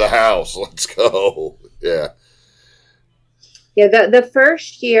get out of the house. Let's go. Yeah. Yeah, the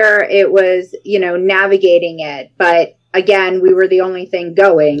first year it was, navigating it, but again, we were the only thing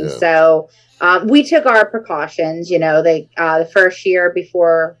going. Yeah. So we took our precautions, the first year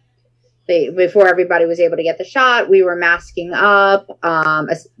before everybody was able to get the shot, we were masking up.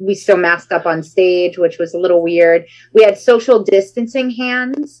 We still masked up on stage, which was a little weird. We had social distancing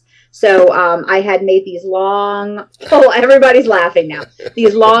hands. So I had made these long pole. Everybody's laughing now.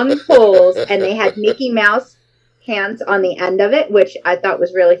 These long poles, and they had Mickey Mouse hands on the end of it, which I thought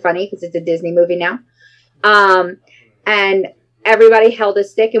was really funny because it's a Disney movie now. And everybody held a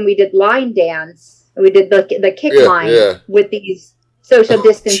stick, and we did line dance. We did the kick line with these social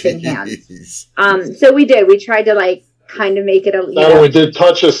distancing hands. So we did. We tried to kind of make it a. We did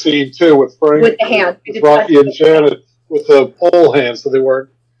touch a scene too with Frank, with the hands, with Rocky and Janet with the pole hands, so they weren't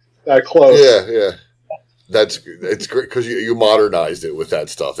that close. Yeah. It's great because you modernized it with that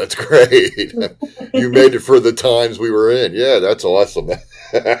stuff. That's great. You made it for the times we were in. Yeah, that's awesome.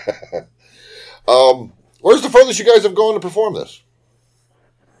 Where's the furthest you guys have gone to perform this?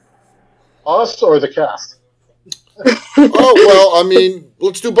 Us or the cast?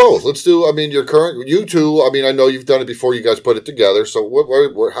 Let's do both. You two, I know you've done it before you guys put it together.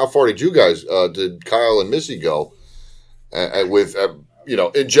 So how far did you guys, did Kyle and Missy go with,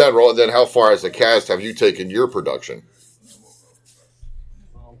 in general, and then how far as the cast have you taken your production?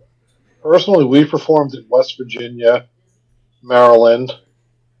 Personally, we performed in West Virginia, Maryland,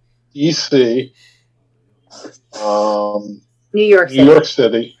 DC, New York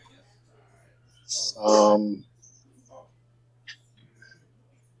City.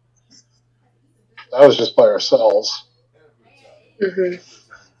 That was just by ourselves. Mm-hmm.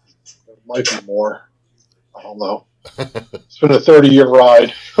 There might be more. I don't know. It's been a 30-year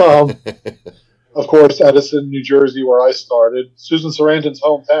ride. Of course, Edison, New Jersey, where I started. Susan Sarandon's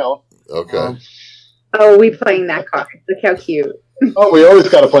hometown. Okay. We playing that card. Look how cute. We always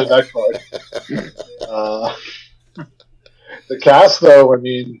got to play that card. The cast, though,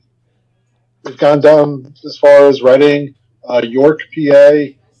 we've gone down as far as Reading, York, PA.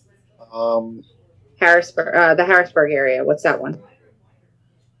 Harrisburg, the Harrisburg area. What's that one?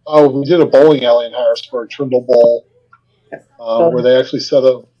 We did a bowling alley in Harrisburg, Trindle Bowl, where they actually set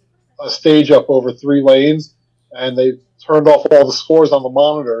a stage up over 3 lanes, and they turned off all the scores on the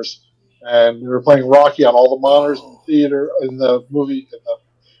monitors, and we were playing Rocky on all the monitors in the theater, in the movie, in the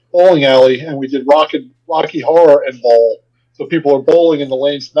bowling alley, and we did Rocky Horror and Bowl, so people are bowling in the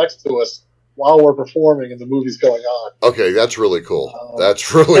lanes next to us while we're performing and the movie's going on. Okay, that's really cool.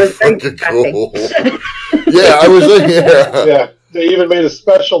 That's really fucking cool. Yeah, I was thinking. Yeah, they even made a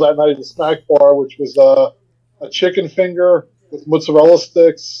special that night at the snack bar, which was a chicken finger with mozzarella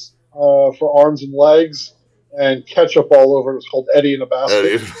sticks for arms and legs and ketchup all over. It was called Eddie in a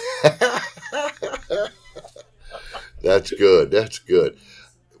Basket. That's good.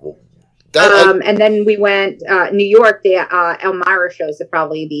 And then we went New York. The Elmira shows are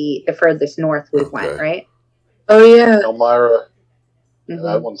probably the furthest north we went, right? Oh yeah, Elmira.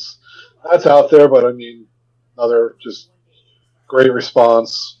 Mm-hmm. That's out there, but another just great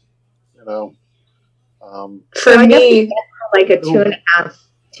response. For me, like a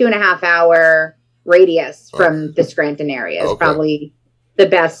 2.5 hour radius from the Scranton area is probably the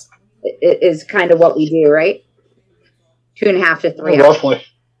best. Is kind of what we do, right? 2.5 to 3 hours. Roughly.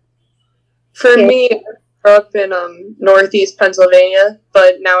 For me, I grew up in Northeast Pennsylvania,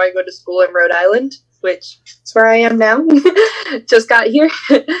 but now I go to school in Rhode Island, which is where I am now. Just got here.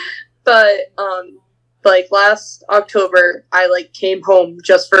 But last October, I came home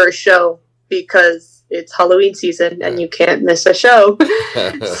just for a show because it's Halloween season and you can't miss a show.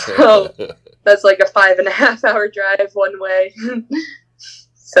 So that's like a 5.5 hour drive one way.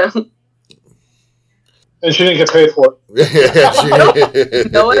 So. And she didn't get paid for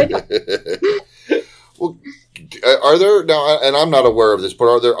it. No idea. Well, are there now? And I'm not aware of this, but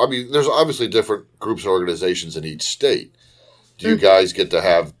are there? There's obviously different groups and organizations in each state. Do you guys get to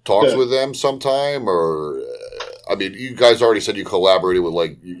have talks with them sometime, or? You guys already said you collaborated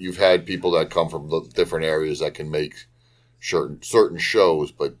with you've had people that come from the different areas that can make certain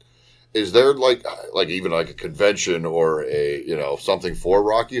shows, but is there even a convention or a something for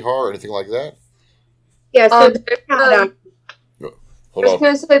Rocky Horror or anything like that? Yeah, so I was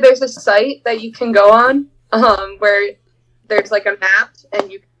going to say there's a site that you can go on where there's a map and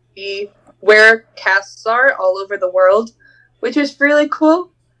you can see where casts are all over the world, which is really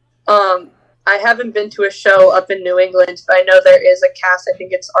cool. I haven't been to a show up in New England, but I know there is a cast. I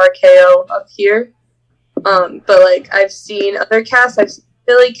think it's RKO up here. But I've seen other casts. I've seen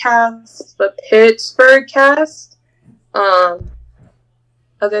Philly cast, the Pittsburgh cast. Other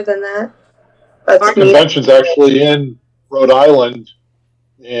than that, the convention's actually in Rhode Island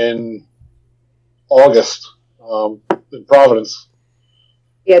in August, in Providence.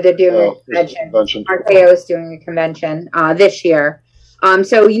 Yeah, they're doing a convention. RKO is doing a convention this year.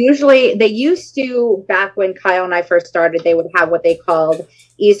 So usually they used to, back when Kyle and I first started, they would have what they called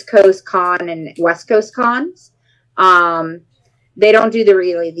East Coast Con and West Coast Cons. They don't do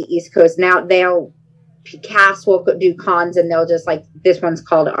the East Coast now. Cast will do cons, and they'll just like, this one's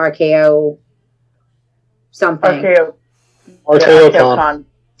called RKO something. RKO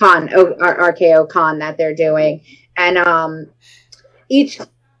Con. RKO Con that they're doing, and each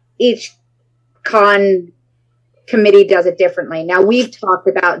con committee does it differently. Now, we've talked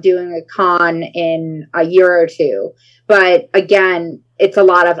about doing a con in a year or two, but again, it's a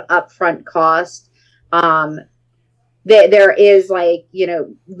lot of upfront cost. There is, like, you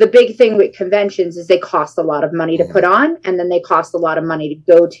know, the big thing with conventions is they cost a lot of money to put on, and then they cost a lot of money to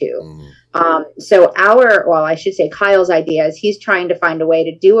go to. So I should say Kyle's idea is he's trying to find a way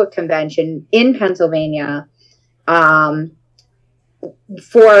to do a convention in Pennsylvania for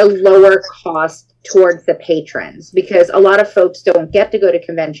a lower cost towards the patrons, because a lot of folks don't get to go to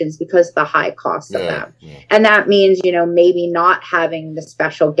conventions because of the high cost of them. And that means, you know, maybe not having the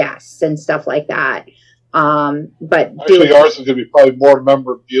special guests and stuff like that. But actually, ours is going to be probably more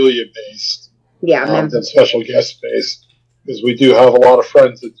memorabilia based, than special guest based, because we do have a lot of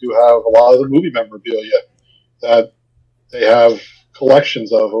friends that do have a lot of the movie memorabilia that they have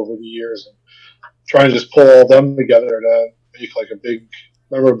collections of over the years, and trying to just pull all them together to make like a big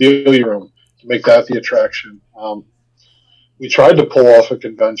memorabilia room to make that the attraction. We tried to pull off a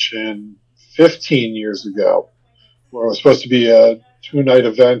convention 15 years ago where it was supposed to be a 2-night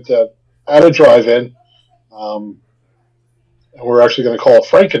event at a drive-in. And we're actually going to call it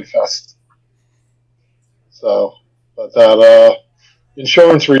Frankenfest. So, but that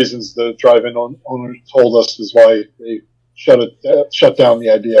insurance reasons the drive-in owner told us is why they shut down the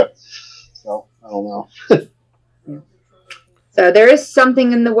idea. So I don't know. So there is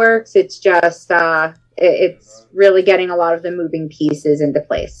something in the works. It's just it's really getting a lot of the moving pieces into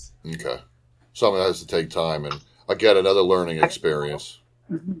place. Okay, something that has to take time, and again, another learning experience.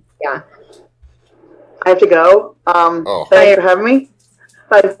 Yeah. I have to go. Thanks for having me.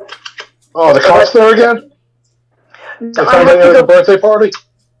 Bye. Oh, the cops there again? They found out at the birthday party?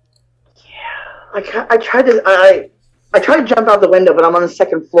 I tried to jump out the window, but I'm on the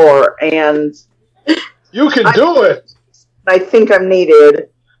second floor, and you can do it. I think I'm needed.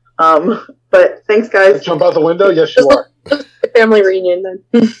 But thanks, guys. Jump out the window? Yes, you are. Family reunion then.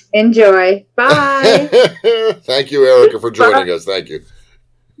 Enjoy. Bye. Thank you, Erica, for joining us. Thank you.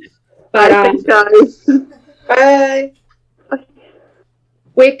 But thanks, guys. Bye.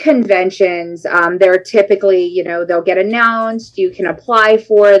 With conventions, they're typically, you know, they'll get announced. You can apply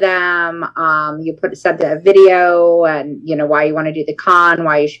for them. You send a video and, you know, why you want to do the con,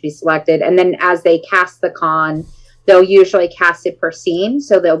 why you should be selected. And then as they cast the con, they'll usually cast it per scene.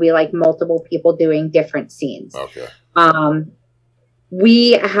 So there'll be like multiple people doing different scenes. Okay.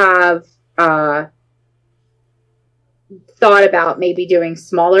 We have thought about maybe doing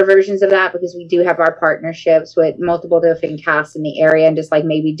smaller versions of that, because we do have our partnerships with multiple different casts in the area, and just like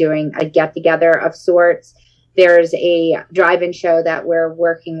maybe doing a get together of sorts. There's a drive-in show that we're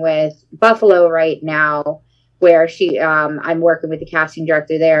working with Buffalo right now, where I'm working with the casting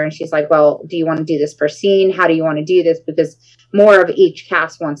director there, and she's like, well, do you want to do this per scene? How do you want to do this? Because more of each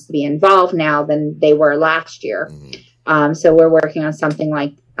cast wants to be involved now than they were last year. So we're working on something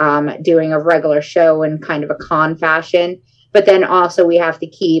like doing a regular show in kind of a con fashion. But then also we have to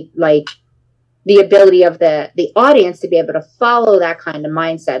keep like the ability of the audience to be able to follow that kind of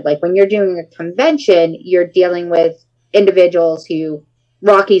mindset. Like when you're doing a convention, you're dealing with individuals who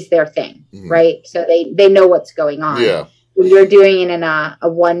Rocky's their thing, right? So they know what's going on. Yeah. When you're doing it in a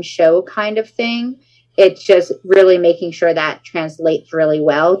one show kind of thing, it's just really making sure that translates really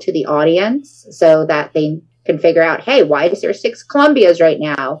well to the audience so that they can figure out, hey, why is there 6 Columbias right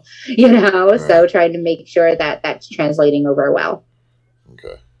now? You know, right. So trying to make sure that that's translating over well.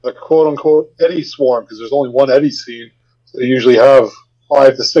 Okay. The quote unquote Eddie swarm, because there's only one Eddie scene. So they usually have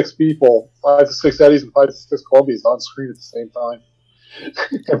 5 to 6 people, 5 to 6 Eddies and 5 to 6 Columbias on screen at the same time.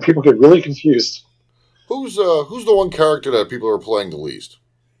 And people get really confused. Who's the one character that people are playing the least?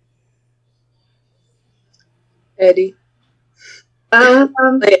 Eddie.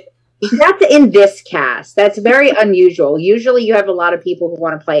 That's in this cast. That's very unusual. Usually you have a lot of people who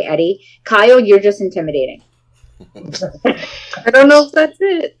want to play Eddie. Kyle, you're just intimidating. I don't know if that's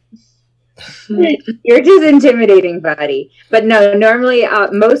it. You're just intimidating, buddy. But no, normally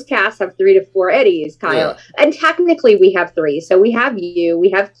most casts have 3 to 4 Eddies, Kyle. Yeah. And technically we have 3. So we have you, we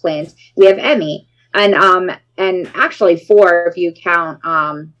have Clint, we have Emmy, and actually 4 if you count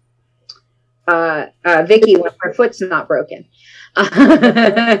Vicky when her foot's not broken. But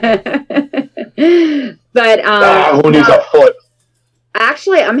who needs a foot?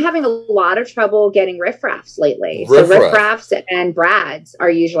 Actually, I'm having a lot of trouble getting riffraffs lately. Riff-raff. So riffraffs and Brads are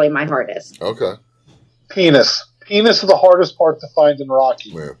usually my hardest. Okay. Penis is the hardest part to find in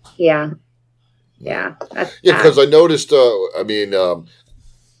Rocky. Yeah. That's Yeah, because I noticed, in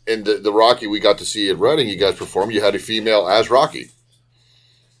the Rocky we got to see at Reading, you guys perform, you had a female as Rocky.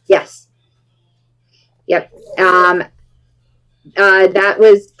 Yes. Yep. That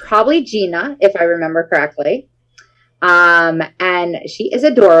was probably Gina, if I remember correctly. And she is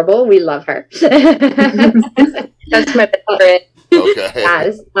adorable. We love her. That's my favorite. Okay.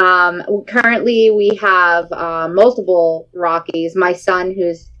 Yes. Currently we have multiple Rockies. My son,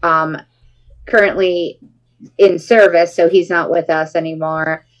 who's currently in service, so he's not with us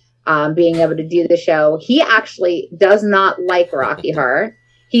anymore, being able to do the show. He actually does not like Rocky Horror.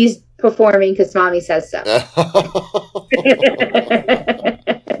 He's performing because mommy says so.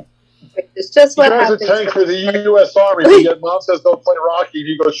 It's just He what drives a happens. tank for the U.S. Army. And yet mom says don't play Rocky, and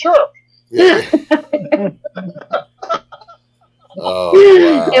he goes, sure. Yeah. Oh,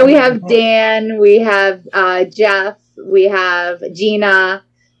 wow. And we have Dan, we have Jeff, we have Gina.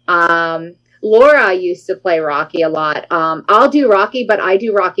 Laura used to play Rocky a lot. I'll do Rocky, but I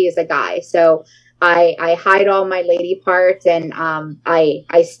do Rocky as a guy. So I hide all my lady parts, and I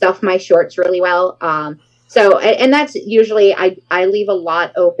stuff my shorts really well. So, and that's usually, I leave a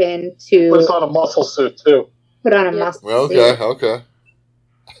lot open to Puts on a muscle suit, too. put on a muscle Okay, suit. okay.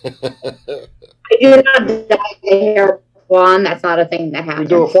 I do not dye the hair blonde. That's not a thing that We happens.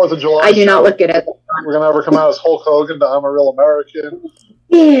 do a 4th of July I do not show. look good at it. We're going to have her come out as Hulk Hogan to I'm a Real American.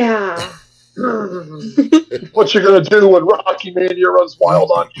 Yeah. What you going to do when Rocky Mania runs wild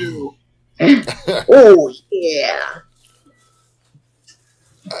on you? Oh, yeah.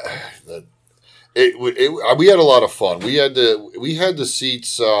 We had a lot of fun. We had the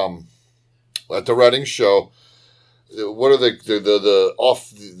seats at the Reading show. What are the off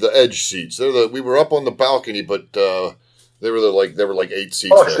the edge seats? We were up on the balcony, but they were like 8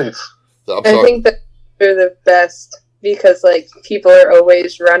 seats. Park there. seats. I think that they're the best because like people are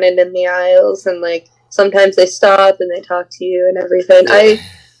always running in the aisles, and like sometimes they stop and they talk to you and everything. Yeah.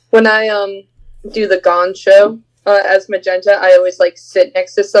 When I do the Gone show as Magenta, I always like sit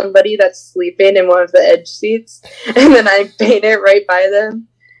next to somebody that's sleeping in one of the edge seats, and then I paint it right by them.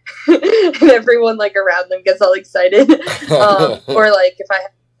 And everyone like around them gets all excited. Or like if I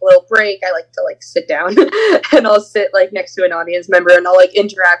have a little break, I like to like sit down and I'll sit like next to an audience member and I'll like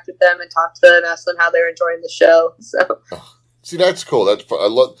interact with them and talk to them, ask them how they're enjoying the show. So See, that's cool. I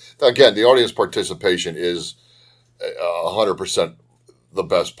love, again, the audience participation is 100% the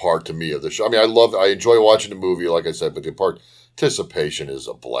best part to me of the show. I mean, I enjoy watching the movie, like I said, but the participation is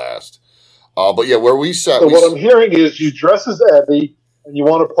a blast. But yeah, where we sat. So what I'm hearing is you dress as Abby and you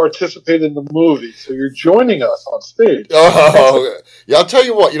want to participate in the movie, so you're joining us on stage. Oh, yeah, I'll tell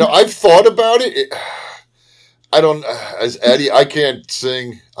you what, I've thought about it. I don't, as Eddie, I can't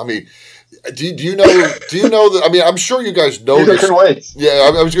sing. I mean, do you know that? I mean, I'm sure you guys know this. Can wait.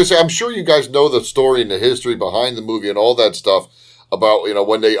 Yeah, I was going to say, I'm sure you guys know the story and the history behind the movie and all that stuff about,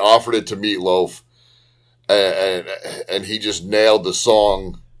 when they offered it to Meatloaf and he just nailed the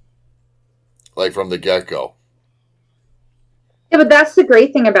song like from the get-go. Yeah, but that's the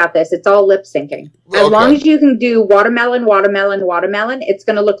great thing about this. It's all lip syncing. As long as you can do watermelon, watermelon, watermelon, it's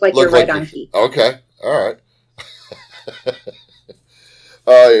going to look like you're right on key. Okay. All right.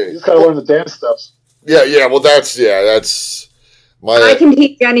 You just got to learn the dance steps. Yeah. Well, that's my. I can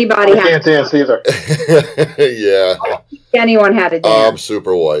teach anybody I how can't to dance either. Yeah. teach anyone how to dance. I'm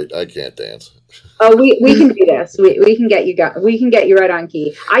super white. I can't dance. Oh, we can do this. We can get you we can get you right on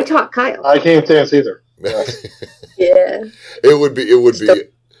key. I taught Kyle. I can't dance either. yeah. It would be.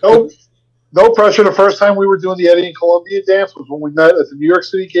 No pressure. The first time we were doing the Eddie and Columbia dance was when we met at the New York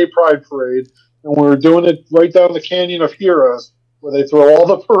City Gay Pride Parade, and we were doing it right down the Canyon of Heroes, where they throw all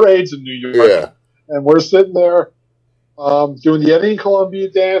the parades in New York. Yeah. And we're sitting there doing the Eddie and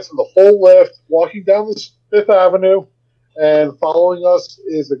Columbia dance and the whole lift, walking down the Fifth Avenue, and following us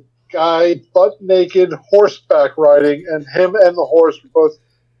is a guy butt naked, horseback riding, and him and the horse were both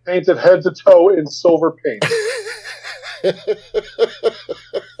painted head to toe in silver paint.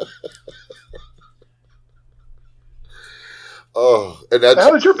 Oh, and that's how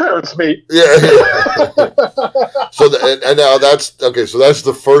did your parents meet? Yeah. So and now that's okay. So that's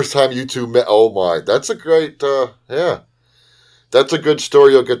the first time you two met. Oh my, that's a great. Yeah, that's a good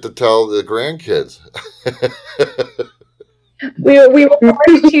story. You'll get to tell the grandkids. We were part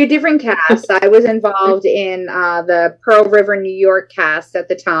of two different casts. I was involved in the Pearl River, New York cast at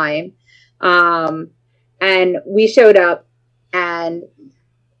the time. And we showed up and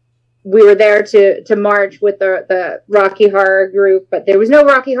we were there to march with the Rocky Horror group, but there was no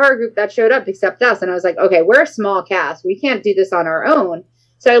Rocky Horror group that showed up except us. And I was like, okay, we're a small cast. We can't do this on our own.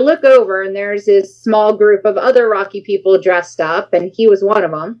 So I look over and there's this small group of other Rocky people dressed up, and he was one of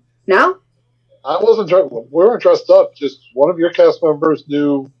them. No? I wasn't dressed. We weren't dressed up. Just one of your cast members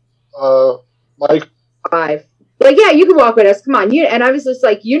knew Mike. 5. Like, yeah, you can walk with us. Come on. And I was just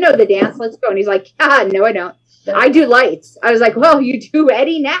like, you know the dance. Let's go. And he's like, no, I don't. I do lights. I was like, well, you do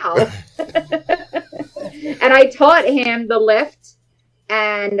Eddie now. And I taught him the lift.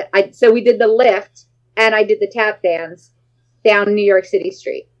 And so we did the lift and I did the tap dance down New York City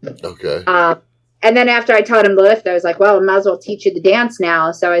street. Okay. And then after I taught him the lift, I was like, well, I might as well teach you the dance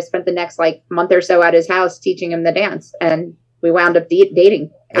now. So I spent the next month or so at his house teaching him the dance. And we wound up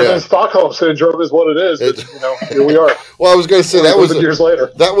dating. And then Stockholm Syndrome is what it is. Here we are. Well, I was going to say that was years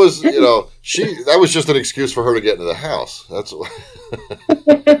later. That was, that was just an excuse for her to get into the house. That's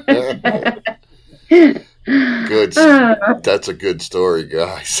good. That's a good story,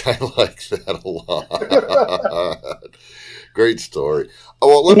 guys. I like that a lot. Great story.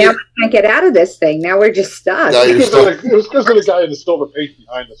 Oh, well, now we can't get out of this thing. Now we're just stuck. It was because of the guy in the silver paint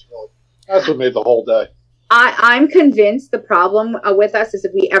behind us, really. That's what made the whole day. I'm convinced the problem with us is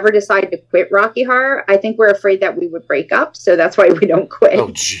if we ever decide to quit Rocky Horror, I think we're afraid that we would break up. So that's why we don't quit. Oh,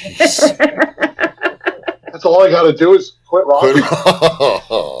 jeez. That's all I got to do is quit Rocky.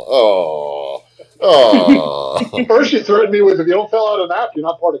 Oh. First, you threatened me with, if you don't fill out an app, you're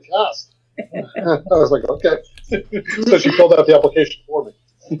not part of cast. I was like, okay. So she filled out the application for me.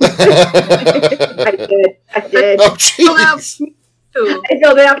 I did. Oh, jeez. I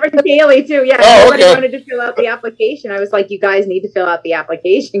filled it out for Kaylee too. Yeah, everybody wanted to fill out the application. I was like, you guys need to fill out the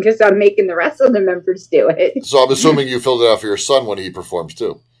application because I'm making the rest of the members do it. So I'm assuming you filled it out for your son when he performs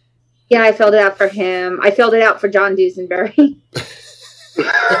too. Yeah, I filled it out for him. I filled it out for John Duesenberry.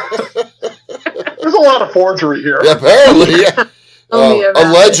 There's a lot of forgery here. Yeah, apparently, yeah.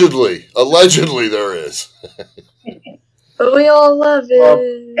 Allegedly there is. But we all love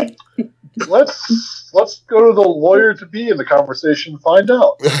it. Let's go to the lawyer to be in the conversation and find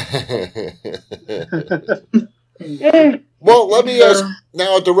out. Well, let me ask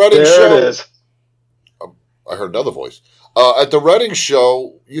now at the Reading show. There it is. I heard another voice. At the Reading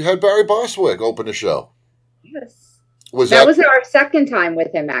show, you had Barry Bostwick open the show. Yes. That was our second time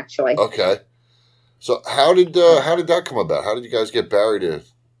with him, actually. Okay. So how did that come about? How did you guys get Barry to?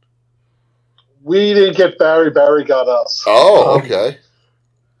 We didn't get Barry. Barry got us. Oh, okay.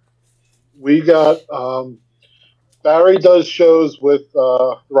 We got Barry does shows with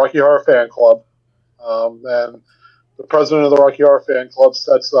the Rocky Horror Fan Club, and the president of the Rocky Horror Fan Club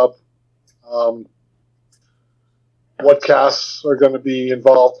sets up what casts are going to be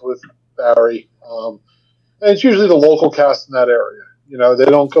involved with Barry, and it's usually the local cast in that area. They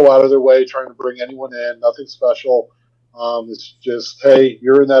don't go out of their way trying to bring anyone in. Nothing special. It's just, hey,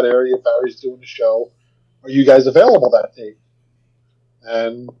 you're in that area. Barry's doing a show. Are you guys available that day?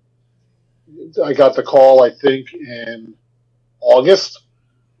 And I got the call, I think, in August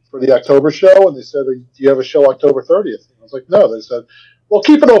for the October show, and they said, do you have a show October 30th? And I was like, no. They said, well,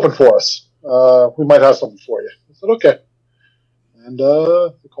 keep it open for us. We might have something for you. I said, okay. And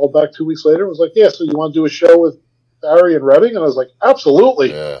they called back 2 weeks later and was like, yeah, so you want to do a show with Barry and Reading? And I was like,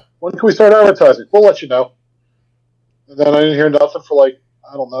 absolutely. Yeah. When can we start advertising? We'll let you know. And then I didn't hear nothing for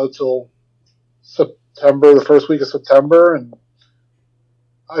till September, the first week of September, and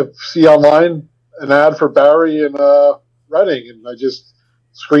I see online an ad for Barry and Reading, and I just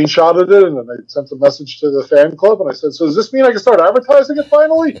screenshotted it, and then I sent a message to the fan club, and I said, so does this mean I can start advertising it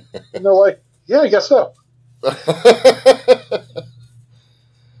finally? And they're like, yeah, I guess so.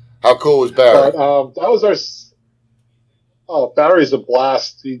 How cool was Barry? That was our... Oh, Barry's a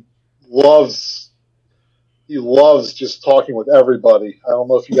blast. He loves just talking with everybody. I don't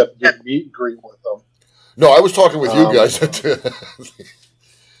know if you got to do meet and greet with them. No, I was talking with you guys.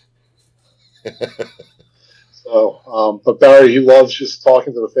 But Barry, he loves just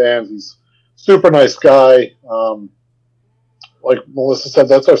talking to the fans. He's a super nice guy. Like Melissa said,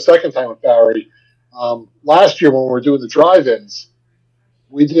 that's our second time with Barry. Last year when we were doing the drive-ins,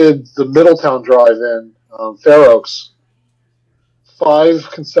 we did the Middletown drive-in, Fair Oaks.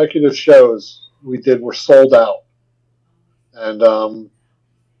 5 consecutive shows we did were sold out. And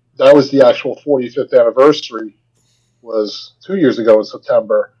that was the actual 45th anniversary was 2 years ago in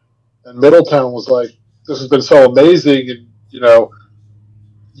September, and Middletown was like, "This has been so amazing, and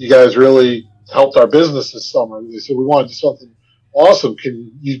you guys really helped our business this summer." They said, "We want to do something awesome.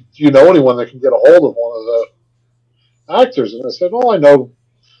 Do you know anyone that can get a hold of one of the actors?" And I said, "Oh, I know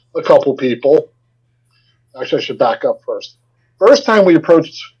a couple people." Actually, I should back up first. First time we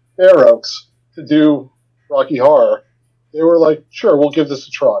approached Fair Oaks to do Rocky Horror, they were like, "Sure, we'll give this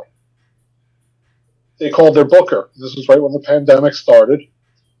a try." They called their booker. This was right when the pandemic started.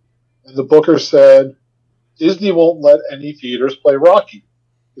 And the booker said, "Disney won't let any theaters play Rocky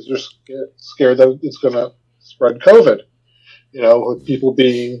because they're scared that it's going to spread COVID, with people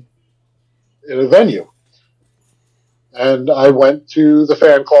being in a venue." And I went to the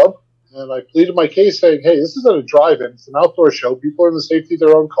fan club and I pleaded my case saying, "Hey, this isn't a drive-in. It's an outdoor show. People are in the safety of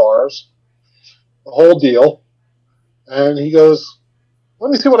their own cars. The whole deal." And he goes,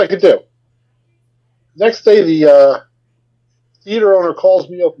 "Let me see what I can do." Next day, the theater owner calls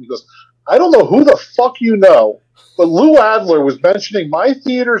me up and he goes, "I don't know who the fuck you know, but Lou Adler was mentioning my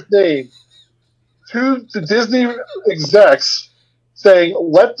theater's name to the Disney execs saying,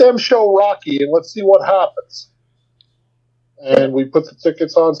 'Let them show Rocky and let's see what happens.'" And we put the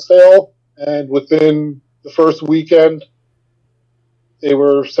tickets on sale, and within the first weekend, they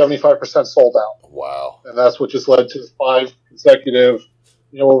were 75% sold out. Wow. And that's what just led to 5 consecutive,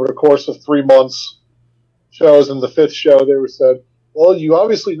 over the course of 3 months, shows. And the 5th show, they were said, "Well, you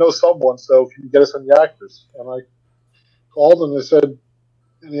obviously know someone, so can you get us any actors?" And I called and they said,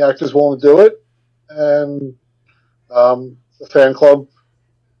 "Any actors willing to do it?" And the fan club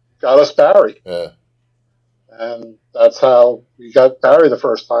got us Barry. Yeah. And that's how we got Barry the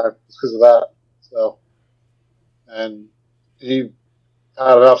first time, because of that. So, and he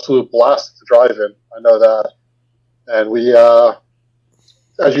had an absolute blast at the drive-in. I know that. And we,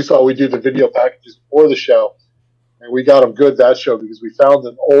 as you saw, we do the video packages before the show, and we got him good that show because we found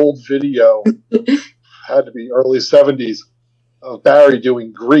an old video, had to be early 70s, of Barry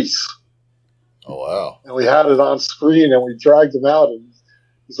doing Grease. Oh, wow. And we had it on screen, and we dragged him out, and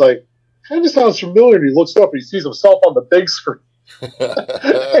he's like, "Kind of sounds familiar." And he looks up and he sees himself on the big screen.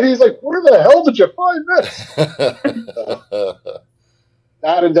 And he's like, "Where the hell did you find this?"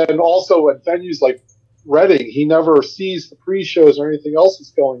 That, and then also at venues like Reading, he never sees the pre-shows or anything else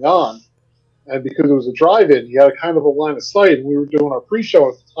that's going on. And because it was a drive-in, he had a kind of a line of sight. And we were doing our pre-show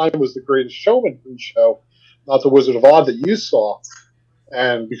at the time was the Greatest Showman pre-show, not the Wizard of Oz that you saw.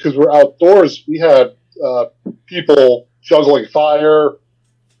 And because we're outdoors, we had people juggling fire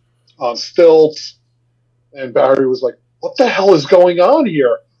on stilts. And Barry was like, "What the hell is going on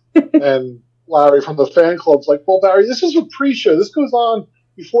here?" And Larry from the fan club's like, "Well, Barry, this is a pre-show. This goes on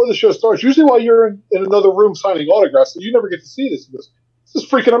before the show starts. Usually while you're in another room signing autographs, so you never get to see this. This is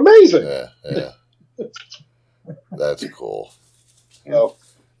freaking amazing." Yeah. That's cool. So,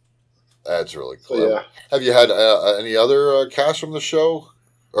 that's really cool. So, yeah. Have you had any other cast from the show,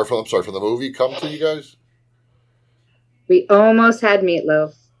 or from the movie, come to you guys? We almost had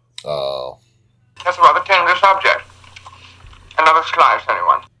Meatloaf. Oh. That's a rather tender subject. Another slice,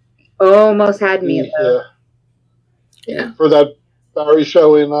 anyone? Almost had Meatloaf. Yeah. For that Barry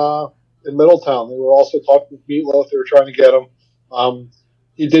show in Middletown, they were also talking with Meatloaf. They were trying to get him.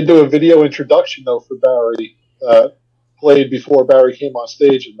 He did do a video introduction, though, for Barry, played before Barry came on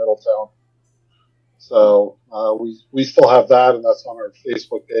stage in Middletown. So we still have that, and that's on our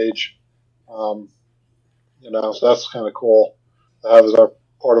Facebook page. So that's kind of cool to have as our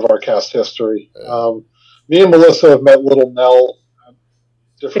part of our cast history. Me and Melissa have met Little Nell at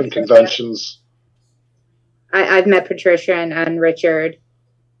different conventions. I've met Patricia and Richard.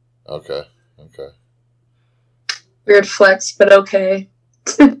 Okay. Weird flex, but okay.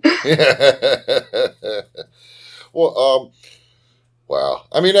 Well, wow.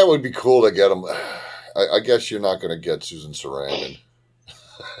 I mean, that would be cool to get them. I guess you're not going to get Susan Sarandon.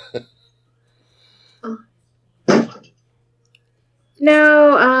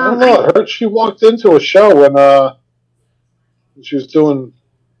 No, I don't know. I heard she walked into a show when she was doing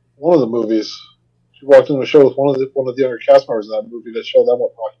one of the movies. She walked into a show with one of the other cast members in that movie to show them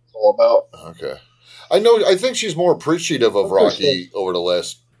what Rocky's all about. Okay, I think she's more appreciative of Rocky over the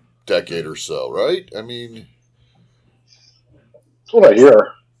last decade or so, right? I mean, that's what I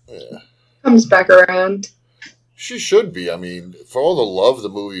hear. Yeah, comes back around. She should be. I mean, for all the love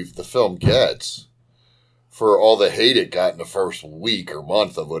the film gets, for all the hate it got in the first week or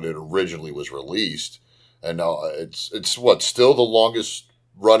month of when it originally was released, and now it's still the longest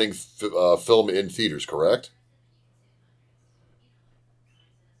running film in theaters, correct?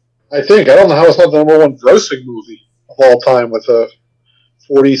 I think. I don't know how it's not the number one grossing movie of all time with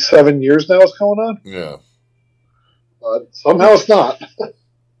 47 years now it's going on. Yeah. but somehow it's not.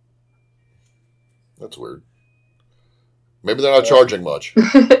 That's weird. Maybe they're not charging much. I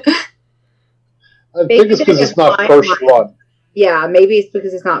think it's because it's not first run. Yeah, maybe it's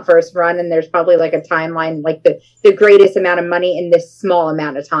because it's not first run, and there's probably like a timeline, like the greatest amount of money in this small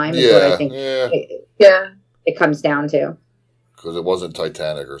amount of time. Is what I think. It comes down to. Because it wasn't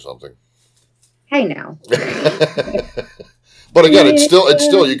Titanic or something. Hey, now. But again, it's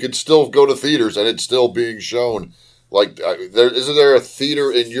still you could still go to theaters and it's still being shown. Like, isn't there a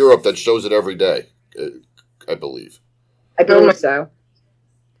theater in Europe that shows it every day? I believe. I believe so.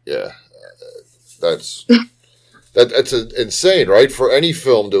 Yeah, that's insane, right? For any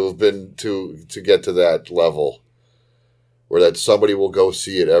film to have been to get to that level, where that somebody will go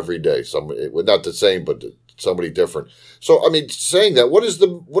see it every day. Somebody, not the same, but somebody different. So, I mean, saying that, what is the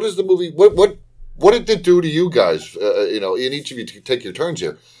movie? What did it do to you guys? And each of you take your turns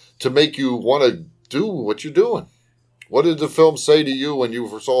here to make you want to do what you're doing. What did the film say to you when you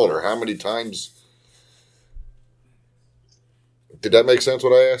first saw it, or how many times? Did that make sense?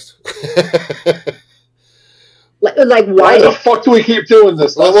 What I asked? Like why the fuck do we keep doing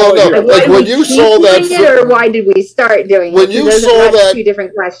this? Well, no. Like when you saw that film, or why did we start doing it? When you saw that, two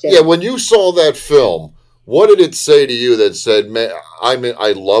different questions. Yeah, when you saw that film, what did it say to you that said, "Man,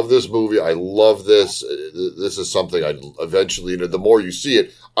 I love this movie. I love this. This is something I eventually, the more you see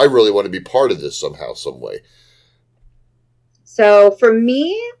it, I really want to be part of this somehow, some way." So for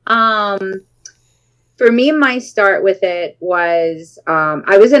me, my start with it was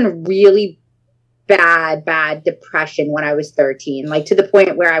I was in a really bad depression when I was 13, like to the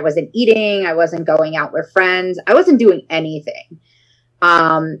point where I wasn't eating, I wasn't going out with friends, I wasn't doing anything.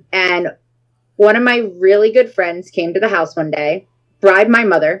 And one of my really good friends came to the house one day, bribed my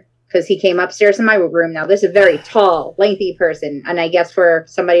mother, because he came upstairs in my room. Now, this is a very tall, lengthy person, and I guess for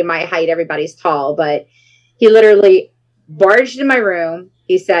somebody my height, everybody's tall, but he literally barged in my room.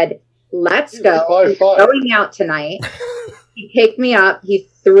 He said, "Let's go. We're going out tonight." He picked me up. He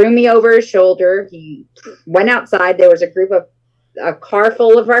threw me over his shoulder. He went outside. There was a car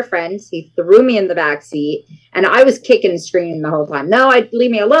full of our friends. He threw me in the back seat, and I was kicking and screaming the whole time. No,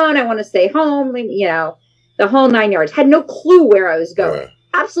 leave me alone. I want to stay home. The whole 9 yards. Had no clue where I was going.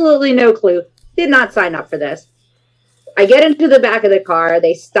 Absolutely no clue. Did not sign up for this. I get into the back of the car.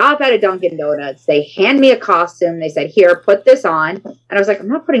 They stop at a Dunkin' Donuts. They hand me a costume. They said, "Here, put this on." And I was like, "I'm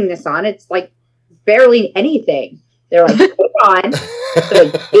not putting this on. It's like barely anything." They're like, "Put it on." So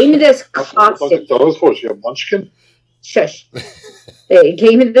they gave me this costume. Those was your munchkin? Shush. They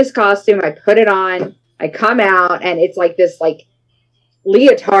gave me this costume. I put it on. I come out, and it's like this like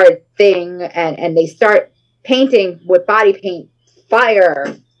leotard thing. And they start painting with body paint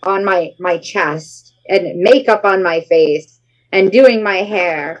fire on my chest and makeup on my face and doing my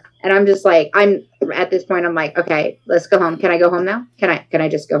hair. And I'm just like, at this point, I'm like, okay, let's go home. Can I go home now? Can I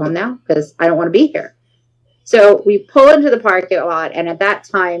just go home now? Because I don't want to be here. So we pull into the parking lot. And at that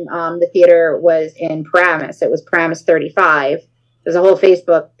time, the theater was in Paramus. It was Paramus 35. There's a whole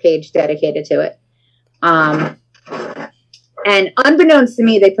Facebook page dedicated to it. And unbeknownst to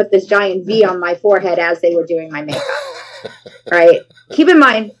me, they put this giant V on my forehead as they were doing my makeup. Right? Keep in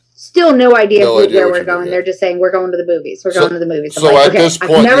mind, still no idea where we're going. They're just saying, "We're going to the movies. We're going to the movies." I'm like, this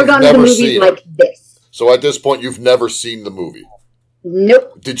point, I've never gone to the movies like this. So at this point, you've never seen the movie?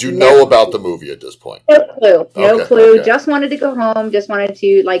 Nope. Did you know about the movie at this point? No clue. No clue. Okay. Just wanted to go home. Just wanted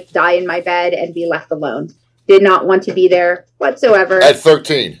to die in my bed and be left alone. Did not want to be there whatsoever. At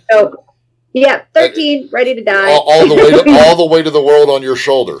 13. So, yeah, 13, ready to die. All the way to the world on your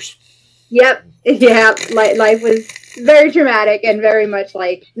shoulders. Yep. Yeah. Life was very traumatic and very much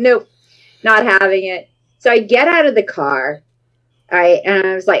like, nope, not having it. So I get out of the car. And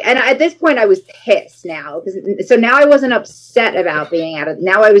I was like, and at this point I was pissed now. So now I wasn't upset about being out of,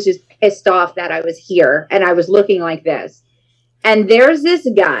 now I was just pissed off that I was here and I was looking like this. And there's this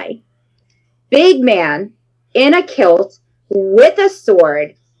guy, big man in a kilt with a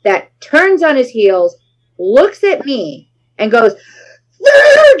sword that turns on his heels, looks at me and goes,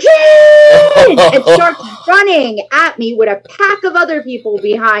 "Virgin!" and starts running at me with a pack of other people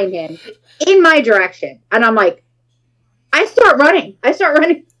behind him in my direction. And I'm like, I start running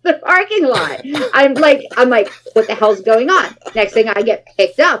the parking lot. I'm like, what the hell's going on? Next thing I get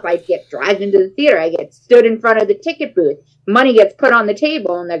picked up, I get dragged into the theater. I get stood in front of the ticket booth. Money gets put on the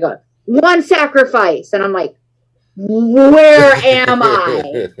table and they go, "One sacrifice." And I'm like, where am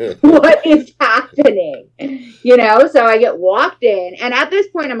I? What is happening? So I get walked in, and at this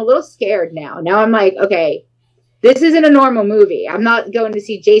point I'm a little scared now. Now I'm like, okay, this isn't a normal movie. I'm not going to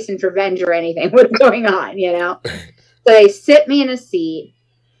see Jason's Revenge or anything. What's going on, So they sit me in a seat,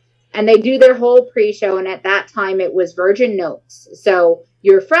 And they do their whole pre-show, and at that time it was Virgin Notes. So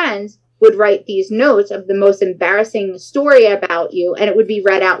your friends would write these notes of the most embarrassing story about you, and it would be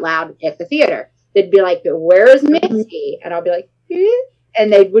read out loud at the theater. They'd be like, "Where is Missy?" And I'll be like, "Eh?"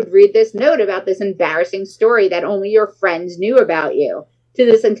 And they would read this note about this embarrassing story that only your friends knew about you to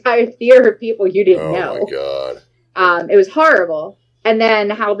this entire theater of people you didn't know. Oh, my God. It was horrible. And then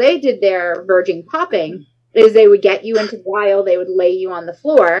how they did their Virgin popping is they would get you into the aisle, they would lay you on the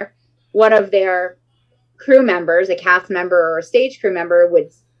floor. One of their crew members, a cast member or a stage crew member,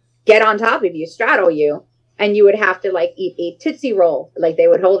 would get on top of you, straddle you, and you would have to like eat a Tootsie Roll. Like they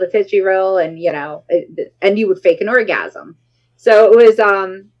would hold a Tootsie Roll and, and you would fake an orgasm. So it was,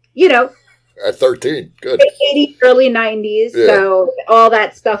 At 13, good. 80s, early 90s, Yeah. so all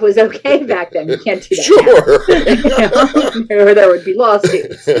that stuff was okay back then. You can't do that now. Or there would be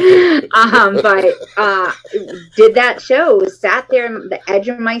lawsuits. But did that show, sat there on the edge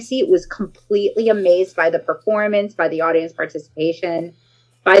of my seat, was completely amazed by the performance, by the audience participation.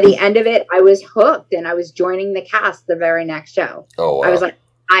 By the end of it, I was hooked, and I was joining the cast the very next show. Oh, wow. I was like,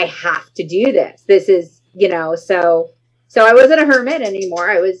 I have to do this. This is, so I wasn't a hermit anymore.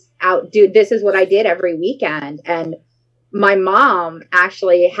 I was out, dude, this is what I did every weekend. And my mom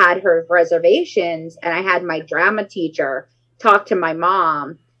actually had her reservations, and I had my drama teacher talk to my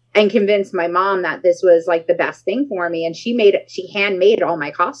mom and convince my mom that this was like the best thing for me. And she handmade all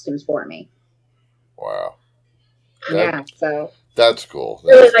my costumes for me. Wow. So that's cool.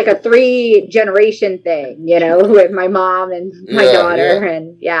 It was like a 3-generation thing, with my mom and my daughter.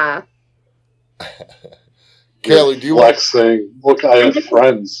 And Kaylee, do you like saying, "Look, I have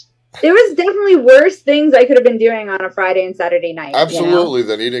friends"? There was definitely worse things I could have been doing on a Friday and Saturday night. Absolutely,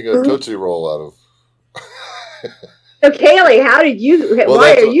 than eating a Tootsie Roll out of. So, Kaylee, how did you?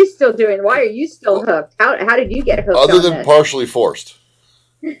 Why are you still hooked? How did you get hooked? Other on than this? partially forced.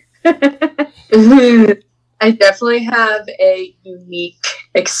 I definitely have a unique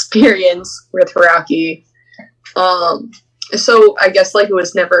experience with Rocky. So I guess like it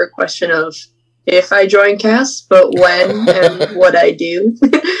was never a question of if I join cast, but when and what I do.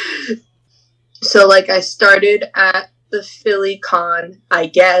 So like I started at the Philly Con, I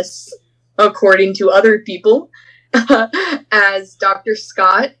guess, according to other people, as Dr.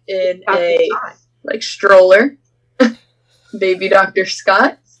 Scott in like stroller, baby Dr.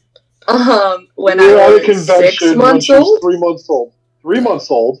 Scott. When we were I at a was convention 6 months when she was old. 3 months old. 3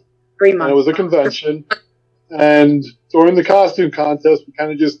 months old. 3 months. And it was a convention. And during the costume contest, we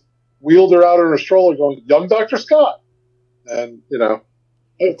kind of just wheeled her out in her stroller going, "Young Dr. Scott." And,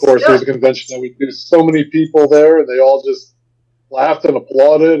 of course, there was a convention that we knew so many people there, and they all just laughed and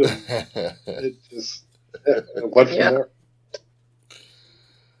applauded. And it just it went from there.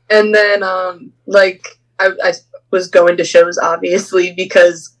 And then, I was going to shows, obviously,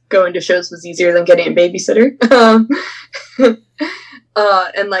 because going to shows was easier than getting a babysitter.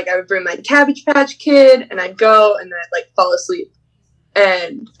 And, I would bring my Cabbage Patch Kid, and I'd go, and then I'd, fall asleep.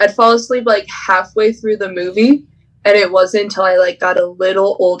 And I'd fall asleep, halfway through the movie, and it wasn't until I, got a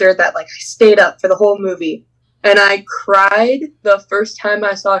little older that, I stayed up for the whole movie. And I cried the first time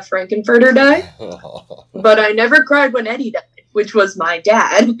I saw Frankenfurter die, but I never cried when Eddie died, which was my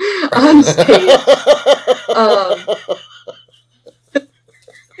dad on stage.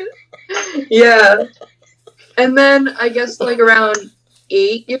 Yeah. And then I guess around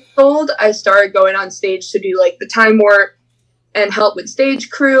 8 years old, I started going on stage to do the time warp and help with stage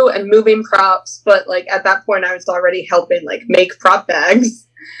crew and moving props. But at that point, I was already helping make prop bags.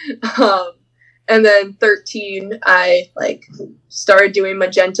 And then 13, I started doing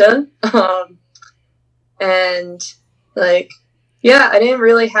Magenta. And I didn't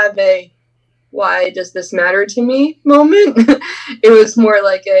really have a "why does this matter to me" moment. It was more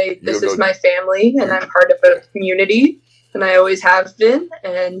this is my family and I'm part of a community and I always have been,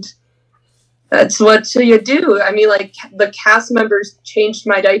 and that's what you do. I mean, the cast members changed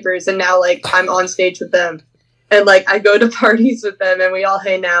my diapers and now I'm on stage with them, and I go to parties with them and we all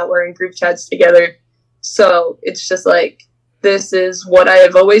hang out, we're in group chats together. So it's just this is what I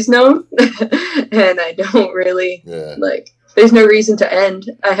have always known. And I don't really there's no reason to end.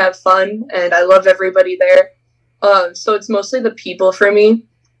 I have fun and I love everybody there. So it's mostly the people for me,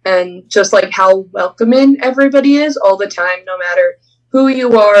 and just how welcoming everybody is all the time, no matter who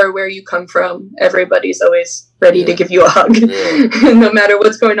you are or where you come from. Everybody's always ready to give you a hug, no matter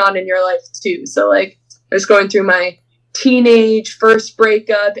what's going on in your life too. So I was going through my teenage first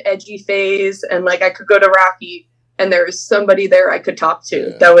breakup, edgy phase, and I could go to Rocky and there was somebody there I could talk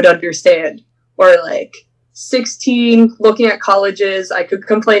to that would understand. Or 16, looking at colleges, I could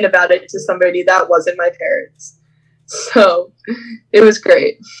complain about it to somebody that wasn't my parents. So it was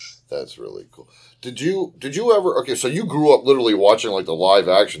great. That's really cool. Did you ever? Okay, so you grew up literally watching like the live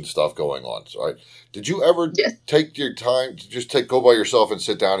action stuff going on, right? Did you ever take your time to just go by yourself and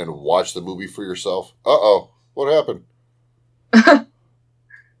sit down and watch the movie for yourself? What happened?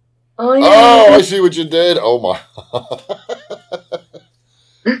 Oh yeah. Oh, I see what you did. Oh my.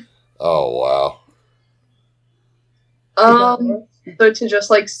 Oh wow. So to just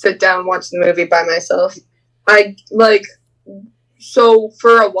like sit down and watch the movie by myself, so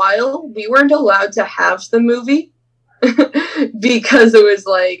for a while we weren't allowed to have the movie because it was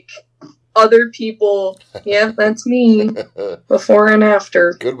like other people. Yeah, that's me. Before and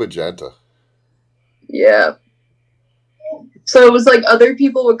after. Good magenta. Yeah. So it was like other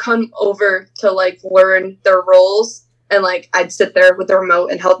people would come over to like learn their roles, and like I'd sit there with the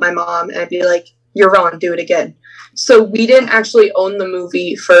remote and help my mom, and I'd be like, "You're wrong, do it again." So we didn't actually own the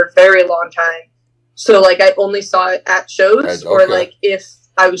movie for a very long time. So like I only saw it at shows or like if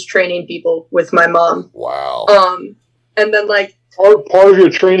I was training people with my mom. Wow. And then like part of your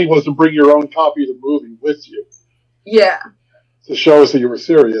training was to bring your own copy of the movie with you. Yeah. To show us that you were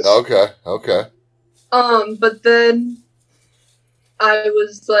serious. Okay. But then I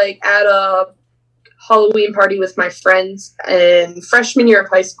was like at a Halloween party with my friends in freshman year of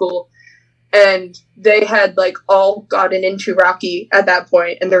high school, and they had like all gotten into Rocky at that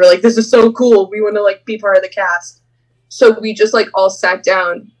point, and they were like, "This is so cool. We want to like be part of the cast." So we just like all sat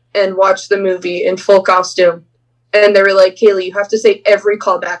down and watched the movie in full costume, and they were like, "Kaylee, you have to say every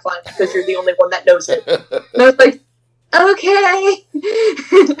callback line because you're the only one that knows it." And I was like, "Okay,"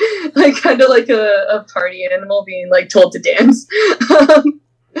 like kind of like a party animal being like told to dance.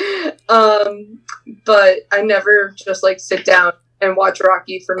 But I never just like sit down and watch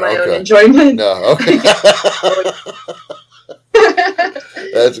Rocky for my own enjoyment. No, okay.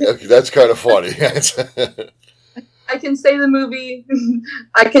 That's kind of funny. I can say the movie.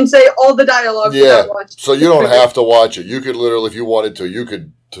 I can say all the dialogue without watching. So you don't have to watch it. You could literally, if you wanted to, you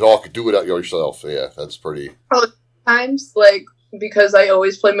could do it yourself. Yeah, that's pretty. Times, like, because I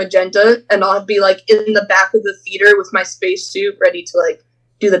always play magenta, and I'll be like in the back of the theater with my spacesuit ready to like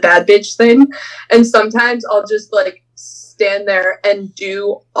do the bad bitch thing, and sometimes I'll just like stand there and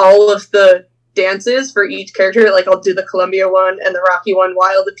do all of the dances for each character. Like I'll do the Columbia one and the Rocky one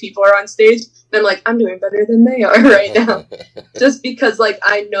while the people are on stage, and I'm like, I'm doing better than they are right now. Just because like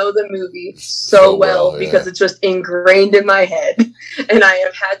I know the movie so well because it's just ingrained in my head, and I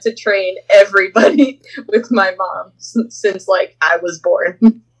have had to train everybody with my mom since like I was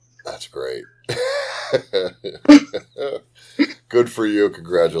born. That's great. Good for you.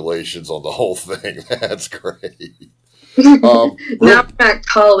 Congratulations on the whole thing. That's great. Now I'm at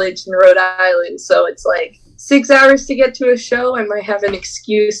college in Rhode Island, so it's like 6 hours to get to a show. I might have an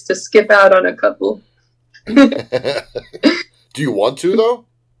excuse to skip out on a couple. Do you want to, though?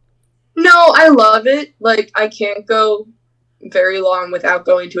 No, I love it. Like, I can't go very long without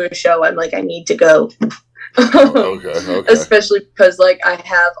going to a show. I'm like, I need to go. Okay. Especially because, like, I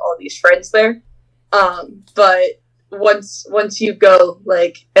have all these friends there. But once you go,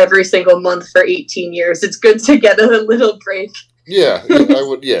 like, every single month for 18 years, it's good to get a little break. Yeah, I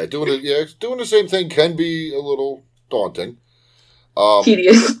would. Yeah, doing the same thing can be a little daunting.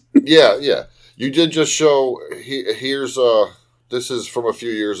 Tedious. Yeah. You did just show. Here's this is from a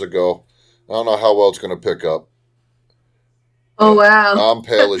few years ago. I don't know how well it's going to pick up. Oh wow! I'm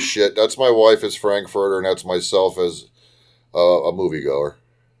pale as shit. That's my wife as Frankfurter, and that's myself as a moviegoer,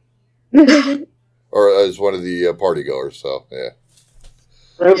 or as one of the partygoers. So yeah,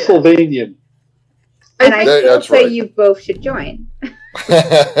 Transylvanian. And I still say you both should join. Go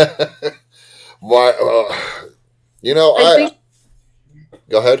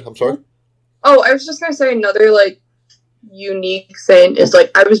ahead. I'm sorry. Oh, I was just gonna say another like unique thing is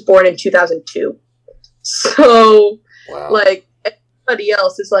like I was born in 2002, so like everybody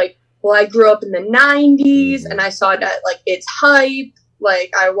else is like, well, I grew up in the 90s and I saw that like it's hype.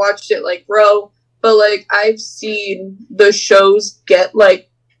 Like I watched it like grow, but like I've seen the shows get like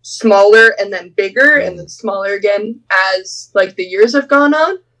smaller and then bigger and then smaller again as like the years have gone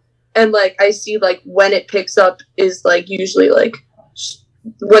on, and like I see like when it picks up is like usually like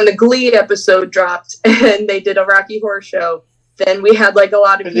when the Glee episode dropped and they did a Rocky Horror Show, then we had like a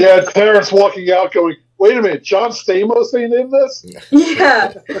lot of people. Yeah, parents walking out going, wait a minute, John Stamos ain't in this?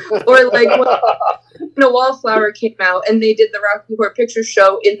 Yeah. Or like when A Wallflower came out and they did the Rocky Horror Picture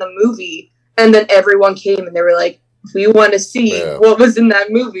Show in the movie, and then everyone came and they were like, we want to see what was in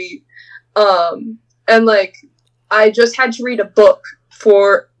that movie. And like I just had to read a book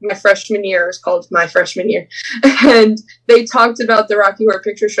for my freshman year. It's called My Freshman Year, and they talked about the Rocky Horror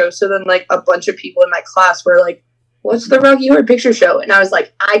Picture Show. So then like a bunch of people in my class were like what's the Rocky Horror Picture Show? And I was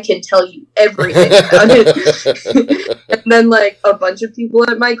like, I can tell you everything about it. And then, like, a bunch of people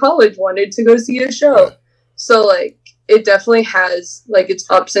at my college wanted to go see a show. So, like, it definitely has, like, its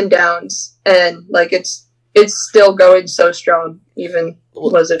ups and downs. And, like, it's still going so strong, even,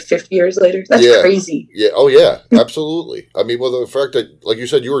 was it 50 years later? That's crazy. Yeah. Oh, yeah. Absolutely. I mean, well, the fact that, like you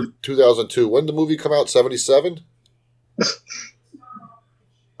said, you were 2002. When did the movie come out? 77?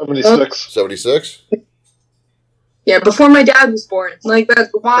 76. 76? Yeah, before my dad was born. Like,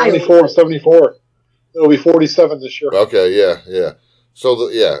 that's wild. 74. It'll be 47 this year. Okay, yeah. So,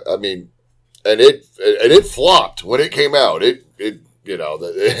 I mean, and it flopped when it came out. It you know,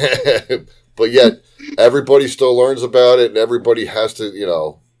 but yet everybody still learns about it, and everybody has to, you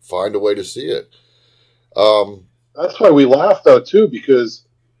know, find a way to see it. That's why we laughed, though, too, because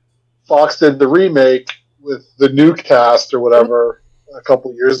Fox did the remake with the new cast or whatever a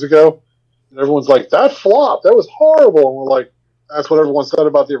couple years ago. And everyone's like, that flopped. That was horrible. And we're like, that's what everyone said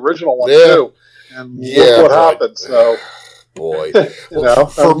about the original one, too. And look what happened. So, boy. you know,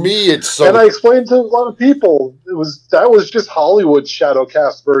 for me, it's so... And I explained to a lot of people, that was just Hollywood's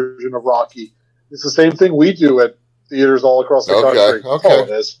shadowcast version of Rocky. It's the same thing we do at theaters all across the country. Okay. That's all it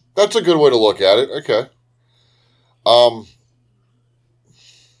is. That's a good way to look at it. Okay.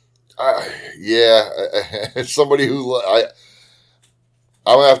 As somebody who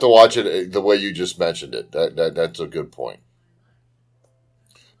I'm gonna have to watch it the way you just mentioned it. That's a good point.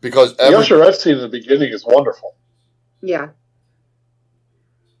 Because the usherette scene in the beginning is wonderful. Yeah.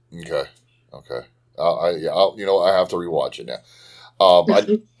 Okay. I have to rewatch it now.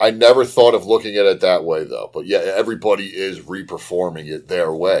 I never thought of looking at it that way though. But yeah, everybody is reperforming it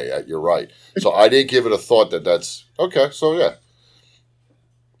their way. You're right. So I didn't give it a thought that's okay. So yeah.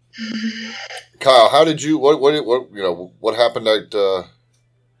 Kyle, how did you? What happened that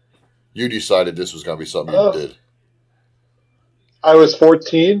you decided this was going to be something you did? I was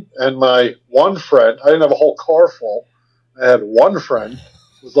 14, and my one friend, I didn't have a whole car full. I had one friend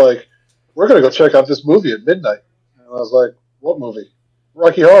was like, "We're going to go check out this movie at midnight." And I was like, "What movie?"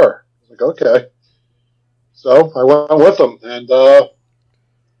 Rocky Horror. I was like, "Okay." So I went with them, and it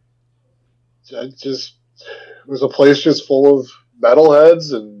was a place just full of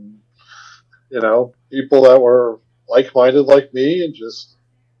metalheads and, you know, people that were like-minded like me, and just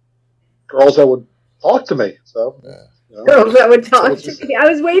girls that would talk to me. So, you know, girls that would talk to me. I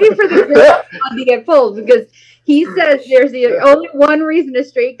was waiting for the girl to get pulled, because he says there's the only one reason a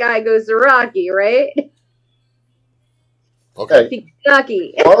straight guy goes to Rocky, right? Okay.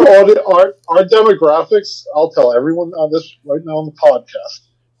 Rocky. Our demographics, I'll tell everyone on this right now on the podcast,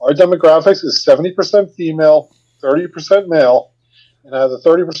 our demographics is 70% female, 30% male, and out of the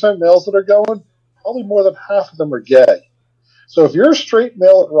 30% males that are going, probably more than half of them are gay. So if you're a straight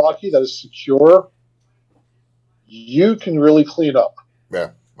male at Rocky that is secure, you can really clean up.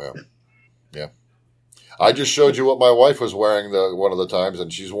 Yeah. I just showed you what my wife was wearing one of the times,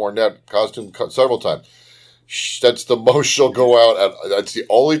 and she's worn that costume several times. That's the most she'll go out. That's the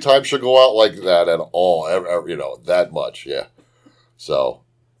only time she'll go out like that at all. Ever, you know, that much. Yeah. So,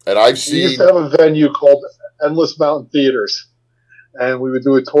 and I've seen. We used to have a venue called Endless Mountain Theaters, and we would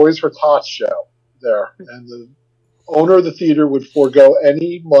do a Toys for Tots show there, and the owner of the theater would forego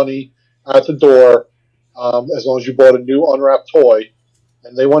any money at the door as long as you bought a new unwrapped toy.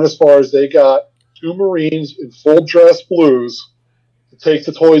 And they went as far as they got 2 Marines in full dress blues to take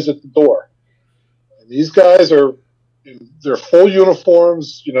the toys at the door. And these guys are in their full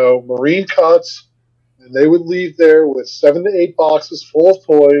uniforms, you know, Marine cuts, and they would leave there with 7 to 8 boxes full of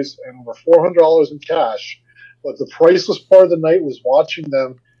toys and over $400 in cash. But the priceless part of the night was watching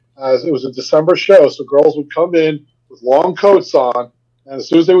them, as it was a December show, so girls would come in with long coats on, and as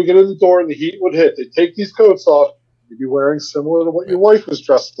soon as they would get in the door and the heat would hit, they'd take these coats off. You'd be wearing similar to what your wife was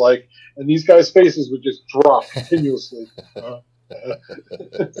dressed like, and these guys' faces would just drop continuously. By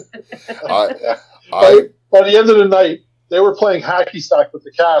the end of the night, they were playing hacky sack with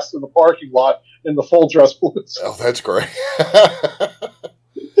the cast in the parking lot in the full dress blues. Oh, that's great.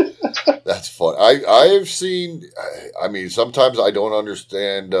 That's fun. I've seen, I mean, sometimes I don't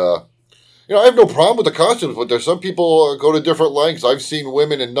understand, you know, I have no problem with the costumes, but there's some people go to different lengths. I've seen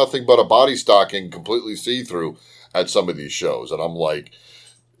women in nothing but a body stocking, completely see-through at some of these shows, and I'm like,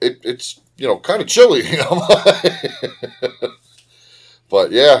 it's, you know, kind of chilly, you know.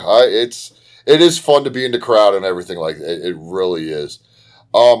 But yeah, it is fun to be in the crowd and everything like that. It really is.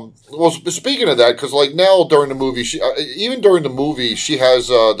 Well, speaking of that, because like now during the movie, she has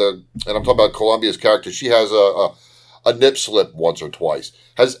and I'm talking about Columbia's character. She has a nip slip once or twice.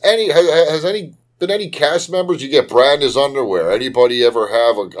 Has been any cast members? You get Brad in his underwear. Anybody ever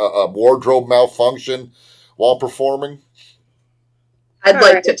have a wardrobe malfunction while performing? I'd All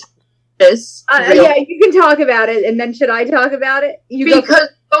like right. to talk this. Yeah, you can talk about it, and then should I talk about it? Because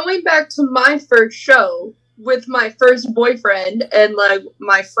going back to my first show with my first boyfriend and like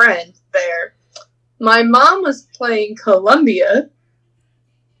my friend there, my mom was playing Columbia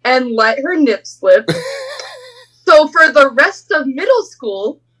and let her nip slip. So for the rest of middle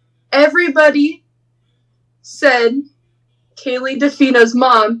school, everybody said Kaylee DeFina's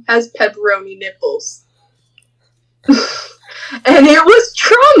mom has pepperoni nipples. And it was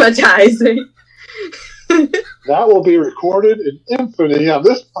traumatizing. That will be recorded in infamy on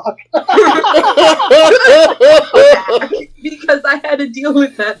this podcast. Because I had to deal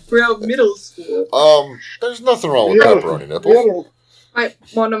with that throughout middle school. There's nothing wrong with pepperoni nipples.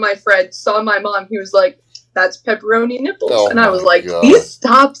 One of my friends saw my mom. He was like, "That's pepperoni nipples," Oh and I was my like, God. "Please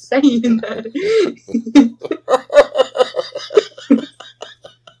stop saying that."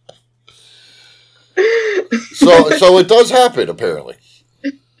 So it does happen, apparently.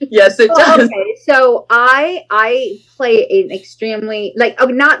 Yes, it does. Okay, so I play an extremely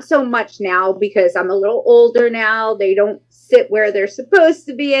not so much now because I'm a little older now. They don't sit where they're supposed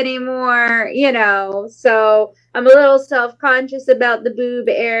to be anymore, So I'm a little self-conscious about the boob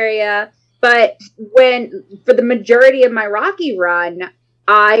area. But for the majority of my Rocky run,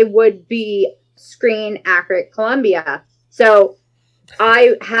 I would be screen accurate Columbia. So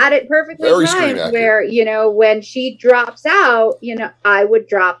I had it perfectly Very screen timed accurate. where, when she drops out, I would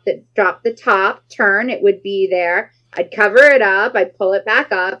drop the top, turn, it would be there. I'd cover it up, I'd pull it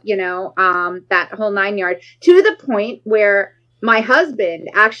back up, that whole 9 yards, to the point where my husband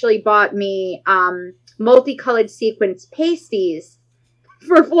actually bought me multicolored sequence pasties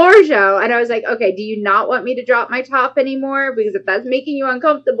for floor show. And I was like, okay, do you not want me to drop my top anymore? Because if that's making you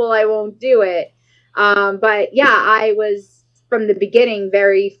uncomfortable, I won't do it. But yeah, I was from the beginning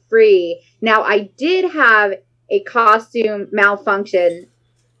very free. Now, I did have a costume malfunction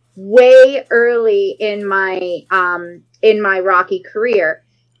way early in my Rocky career.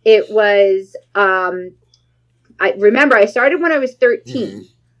 It was I remember I started when I was 13. Mm-hmm.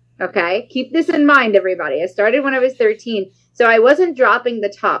 Okay, keep this in mind, everybody. I started when I was 13, so I wasn't dropping the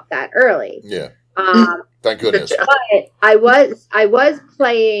top that early. Yeah. Thank goodness. But I was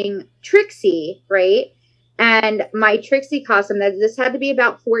playing Trixie, right? And my Trixie costume, this had to be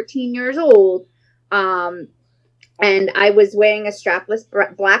about 14 years old. And I was wearing a strapless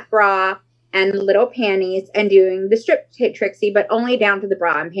black bra and little panties and doing the strip Trixie, but only down to the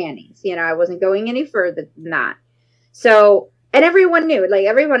bra and panties. I wasn't going any further than that. So, and everyone knew,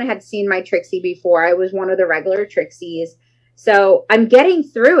 everyone had seen my Trixie before. I was one of the regular Trixies. So I'm getting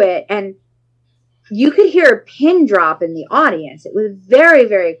through it, and you could hear a pin drop in the audience. It was very,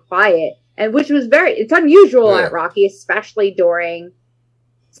 very quiet. And which was it's unusual at Rocky, especially during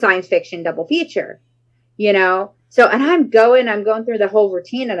science fiction double feature, So, and I'm going through the whole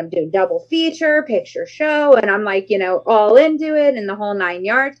routine, and I'm doing double feature, picture show, and I'm all into it and the whole 9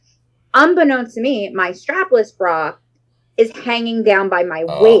 yards. Unbeknownst to me, my strapless bra is hanging down by my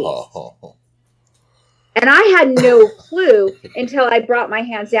waist. And I had no clue until I brought my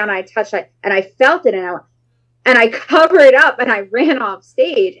hands down, and I touched it, and I felt it, and I covered it up, and I ran off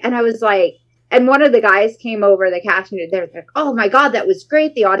stage, and I was like, and one of the guys came over, the cashier, they were like, "Oh my God, that was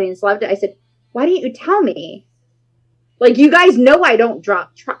great. The audience loved it." I said, "Why didn't you tell me? You guys know I don't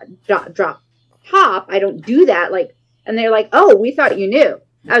drop top. I don't do that." And they're like, "Oh, we thought you knew."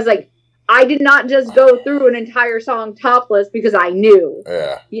 I was like, I did not just go through an entire song topless because I knew.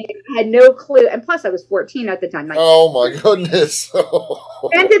 Yeah. I had no clue. And plus, I was 14 at the time. Oh, my goodness.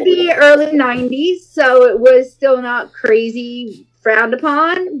 And to be early 90s, so it was still not crazy frowned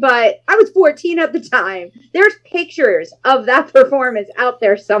upon, but I was 14 at the time. There's pictures of that performance out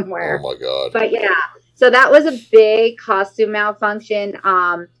there somewhere. Oh, my God. But yeah, so that was a big costume malfunction.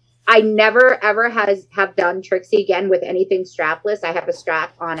 I never ever have done Trixie again with anything strapless. I have a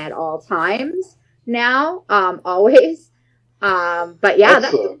strap on at all times now, always. But yeah,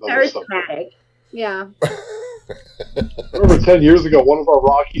 that's very traumatic. Yeah. I remember 10 years ago, one of our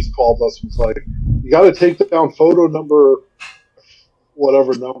Rockies called us and was like, "You got to take down photo number,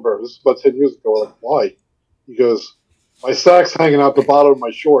 whatever number." This is about 10 years ago. We're like, "Why?" He goes, "My sack's hanging out the bottom of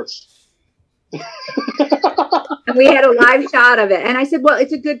my shorts." And we had a live shot of it. And I said, "Well,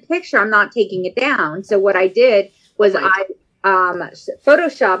 it's a good picture. I'm not taking it down." So what I did was I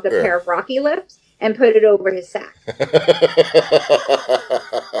photoshopped a pair of Rocky lips and put it over his sack.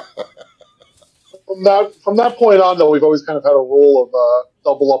 From that point on, though, we've always kind of had a rule of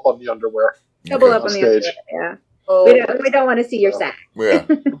double up on the underwear. Double up on the underwear, yeah. Oh. We don't want to see your sack. Yeah.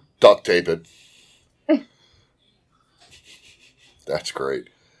 Duct tape it. That's great.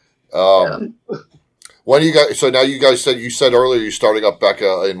 When you guys? So now you guys said earlier you're starting up back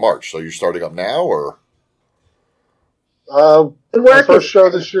in March. So you're starting up now, or? The first show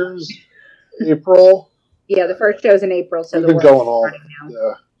this year is April. Yeah, the first show's in April, so We've the been work going is on. starting now.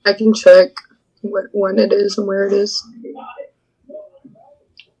 Yeah. I can check when it is and where it is.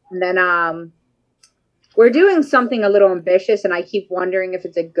 And then we're doing something a little ambitious, and I keep wondering if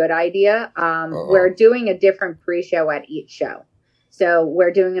it's a good idea. We're doing a different pre-show at each show. So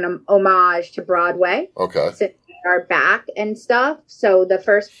we're doing an homage to Broadway. Okay. Since we are back and stuff. So the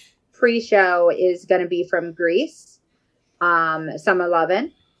first pre-show is going to be from Grease, Summer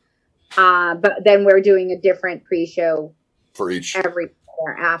Lovin'. But then we're doing a different pre-show for each every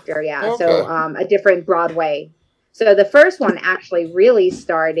year after. Yeah. Okay. So a different Broadway. So the first one actually really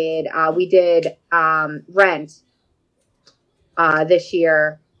started. We did Rent this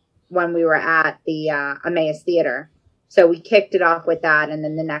year when we were at the Emmaus Theater. So we kicked it off with that, and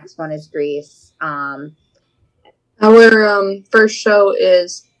then the next one is Grease. Our first show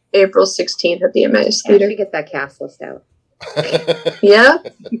is April 16th at the Emmaus Theater. We get that cast list out. Yeah.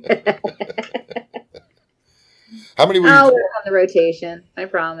 How many will I'll you? work on the rotation. I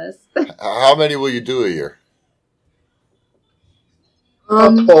promise. How many will you do a year?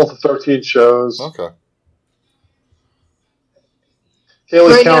 About 12 to 13 shows. Okay.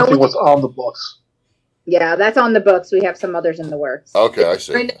 Haley's Right now counting we- what's on the books. Yeah, that's on the books. We have some others in the works. Okay, I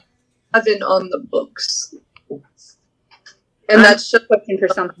see. Right now, I've been on the books. And And that's that's pushing for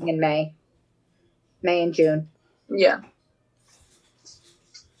something in May and June. yeah.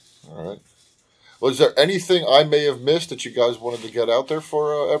 All right. Was there anything I may have missed that you guys wanted to get out there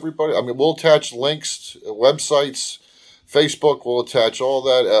for everybody? I mean, we'll attach links, websites, Facebook. We'll attach all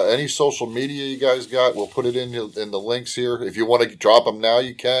that. Any social media you guys got, we'll put it in the links here. If you want to drop them now,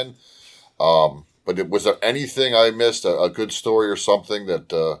 you can. But was there anything I missed? A good story or something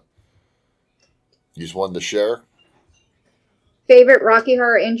that you just wanted to share? Favorite Rocky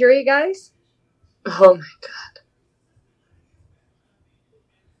Horror injury, guys? Oh my god.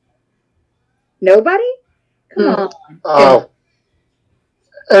 Nobody? Come on.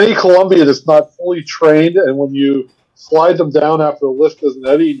 Any Columbia that's not fully trained, and when you slide them down after the lift as an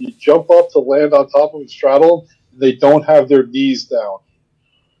Eddie, you jump up to land on top of them and straddle them, and they don't have their knees down.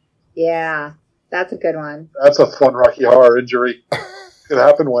 Yeah, that's a good one. That's a fun Rocky Horror injury. Could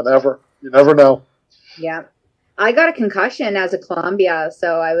happen whenever. You never know. Yeah. I got a concussion as a Columbia,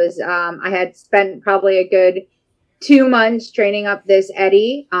 so I was I had spent probably a good 2 months training up this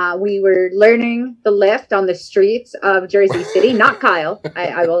Eddie. We were learning the lift on the streets of Jersey City. Not Kyle.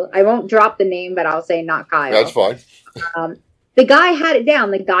 I won't drop the name, but I'll say not Kyle. That's fine. The guy had it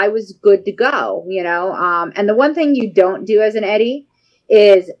down. The guy was good to go, you know. And the one thing you don't do as an Eddie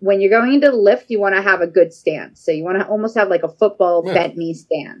is when you're going into the lift, you want to have a good stance. So you want to almost have like a football bent knee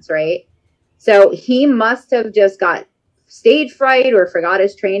stance, right? So he must have just got stage fright or forgot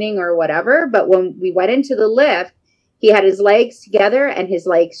his training or whatever. But when we went into the lift, he had his legs together and his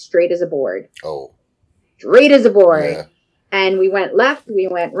legs straight as a board. Oh. Straight as a board. Yeah. And we went left, we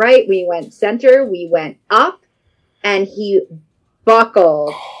went right, we went center, we went up, and he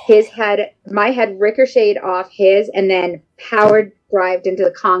buckled his head. My head ricocheted off his and then powered drived into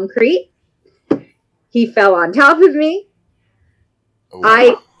the concrete. He fell on top of me. Oh.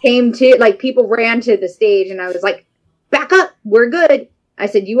 I came to, like, people ran to the stage and I was like, back up, we're good. I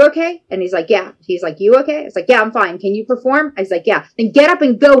said, you okay? And he's like, yeah. He's like, you okay? I was like, yeah, I'm fine. Can you perform? I was like, yeah. Then get up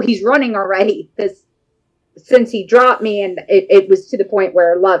and go. He's running already. Because since he dropped me and it was to the point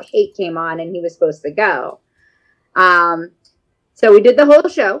where Love Hate came on and he was supposed to go. So we did the whole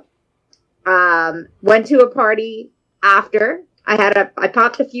show. Went to a party after. I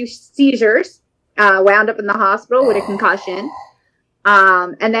popped a few seizures, wound up in the hospital with a concussion.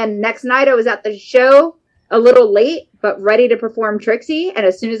 And then next night I was at the show a little late, but ready to perform Trixie. And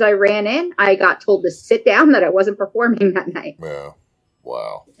as soon as I ran in, I got told to sit down that I wasn't performing that night. Yeah.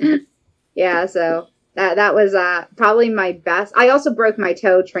 Wow. Yeah. So that was probably my best. I also broke my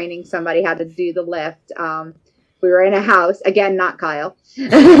toe training somebody how to do the lift. We were in a house, again, not Kyle.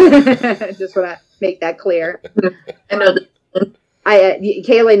 Just want to make that clear. I know that.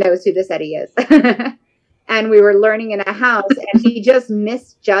 Kaylee knows who this Eddie is. And we were learning in a house, and he just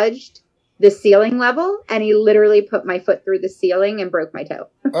misjudged the ceiling level, and he literally put my foot through the ceiling and broke my toe.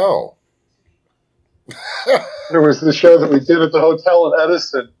 Oh. There was the show that we did at the hotel in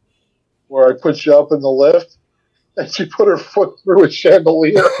Edison where I put you up in the lift, and she put her foot through a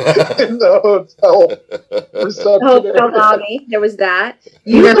chandelier in the hotel reception Hotel area. lobby. There was that.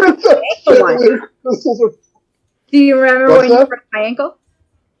 You remember The the ankle one? chandelier crystals are- Do you remember What's when you that? broke my ankle?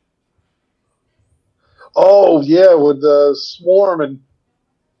 Oh, yeah, with the Swarm and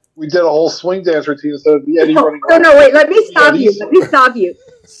We did a whole swing dance routine instead of the Eddie running. No, wait. Let me stop you. Let me stop you.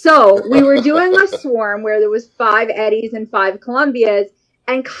 So we were doing a swarm where there was 5 Eddies and 5 Columbias,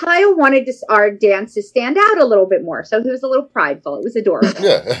 and Kyle wanted our dance to stand out a little bit more. So he was a little prideful. It was adorable.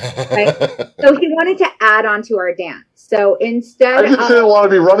 Yeah. Right? So he wanted to add on to our dance. So instead, I didn't want to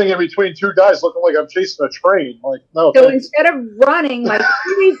be running in between 2 guys looking like I'm chasing a train. Like, no. So instead of running like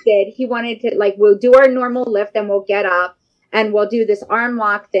he always did, he wanted to, like, we'll do our normal lift and we'll get up and we'll do this arm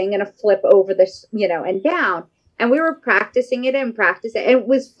lock thing and a flip over this, and down. And we were practicing it and it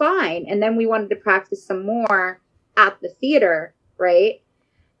was fine. And then we wanted to practice some more at the theater, right?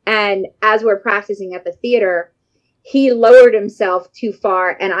 And as we're practicing at the theater, he lowered himself too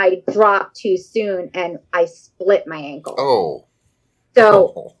far and I dropped too soon and I split my ankle. Oh.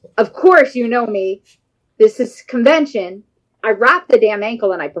 So, of course, you know me. This is convention. I wrapped the damn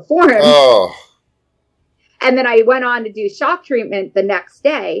ankle and I performed. Oh. And then I went on to do shock treatment the next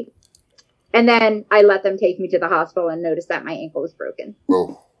day. And then I let them take me to the hospital and noticed that my ankle was broken.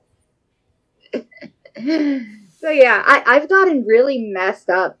 Oh. So, yeah, I've gotten really messed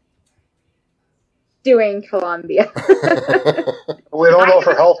up doing Columbia. We don't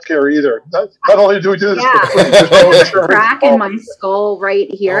offer healthcare either. Not only do we do this, Yeah. Crack in my skull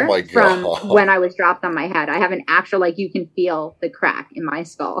right here Oh my from God. when I was dropped on my head. I have an actual, like, you can feel the crack in my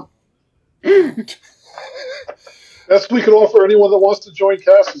skull. Best we can offer anyone that wants to join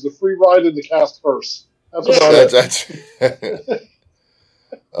cast is a free ride in the cast first. That's about it. That's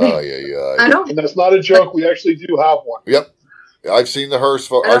oh, yeah. I know. And that's not a joke. We actually do have one. Yep. I've seen the hearse.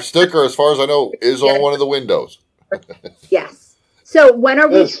 Our sticker, as far as I know, is on one of the windows. Yes. So when are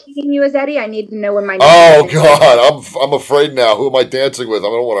we seeing you as Eddie? I need to know when my name Oh, is. God. I'm afraid now. Who am I dancing with? I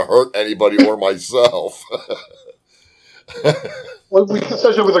don't want to hurt anybody or myself. Well, we can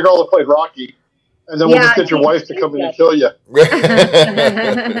send you with a girl that played Rocky, and then we'll just get your wife to come in and kill you.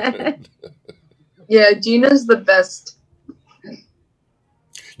 Yeah, Gina's the best.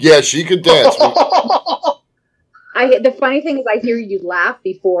 Yeah, she could dance. The funny thing is I hear you laugh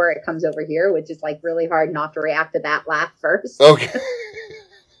before it comes over here, which is like really hard not to react to that laugh first. Okay.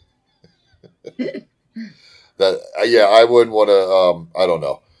 I wouldn't want to. I don't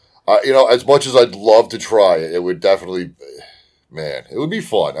know. As much as I'd love to try it, it would definitely, man, it would be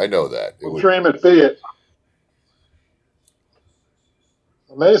fun. I know that. It would. Dream it, be it.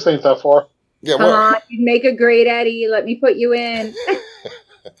 Maze ain't that far. Yeah, Come on, you'd make a great Eddie. Let me put you in.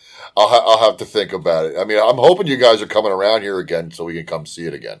 I'll have to think about it. I mean, I'm hoping you guys are coming around here again so we can come see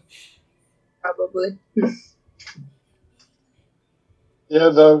it again. Probably. Yeah,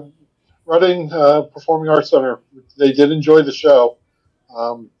 the Reading Performing Arts Center, they did enjoy the show.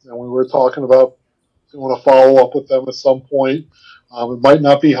 And we were talking about doing a follow-up with them at some point. It might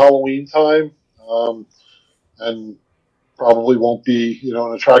not be Halloween time, and probably won't be,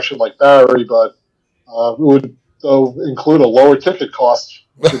 an attraction like Barry, but it would include a lower ticket cost,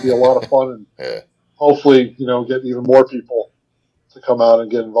 which would be a lot of fun, and hopefully, get even more people to come out and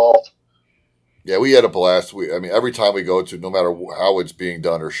get involved. Yeah, we had a blast. Every time we go to, no matter how it's being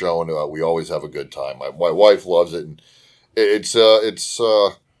done or shown, we always have a good time. My wife loves it, and it's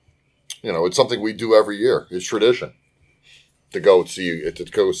something we do every year. It's tradition to go see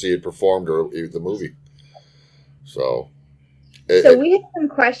it performed or the movie. So we have some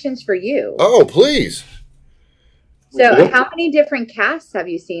questions for you. Oh, please. So how many different casts have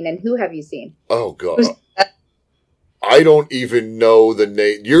you seen and who have you seen? Oh, God. I don't even know the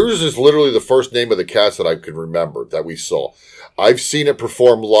name. Yours is literally the first name of the cast that I can remember that we saw. I've seen it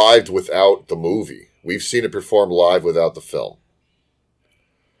perform live without the movie. We've seen it perform live without the film.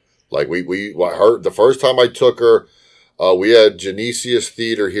 Like we heard the first time I took her, we had Genesius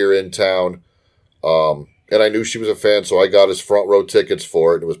Theater here in town. And I knew she was a fan, so I got us front row tickets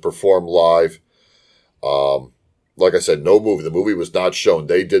for it. It was performed live. Like I said, no movie. The movie was not shown.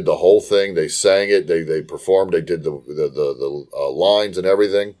 They did the whole thing. They sang it. They performed. They did the lines and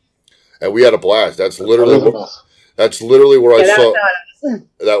everything. And we had a blast. That's literally where I saw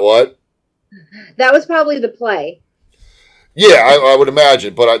that. What? That was probably the play. Yeah, I would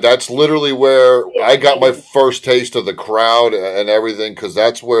imagine. But that's literally where I got my first taste of the crowd and everything, because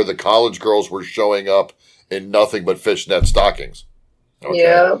that's where the college girls were showing up in nothing but fishnet stockings. Okay?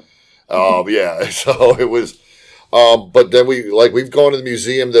 Yeah. Yeah. So it was. But then we've gone to the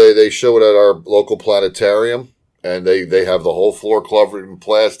museum. They show it at our local planetarium, and they have the whole floor covered in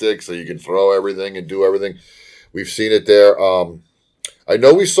plastic, so you can throw everything and do everything. We've seen it there. I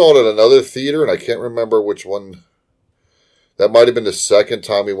know we saw it at another theater, and I can't remember which one. That might have been the second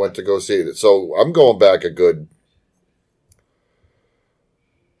time we went to go see it. So I'm going back a good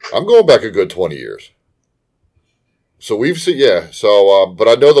 20 years. So we've seen, but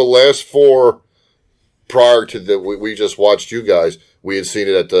I know the last 4 prior to the, we just watched you guys, we had seen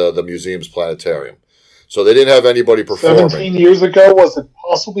it at the museum's planetarium. So they didn't have anybody performing. 17 years ago, was it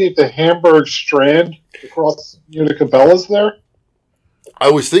possibly at the Hamburg Strand across near the Cabela's there?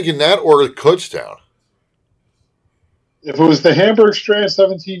 I was thinking that or at Kutztown. If it was the Hamburg Strand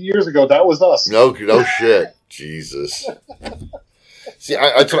 17 years ago, that was us. No shit. Jesus. See,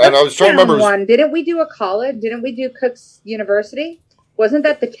 I was trying to remember. One. Didn't we do a college? Didn't we do Cook's University? Wasn't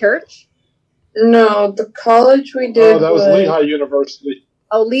that the church? No, the college we did. Oh, that was Lehigh University.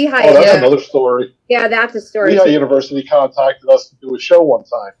 Oh, Lehigh. Oh, that's another story. Yeah, that's a story. Lehigh University contacted us to do a show one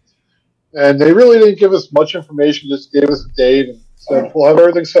time. And they really didn't give us much information, just gave us a date and said, we'll have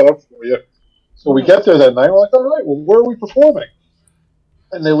everything set up for you. So we get there that night, we're like, all right, well, where are we performing?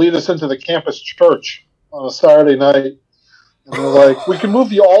 And they lead us into the campus church on a Saturday night. And they're like, we can move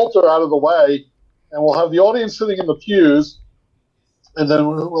the altar out of the way, and we'll have the audience sitting in the pews. And then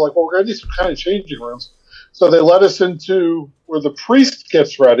we're like, well, we're going to need some kind of changing rooms. So they led us into where the priest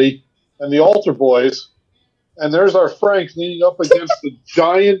gets ready and the altar boys. And there's our Frank leaning up against the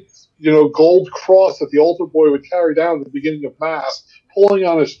giant, gold cross that the altar boy would carry down at the beginning of Mass, pulling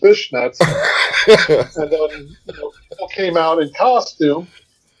on his fishnets. And then people came out in costume,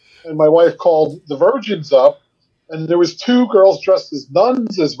 and my wife called the virgins up. And there was 2 girls dressed as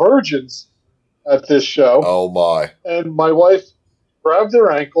nuns as virgins at this show. Oh, my. And my wife grabbed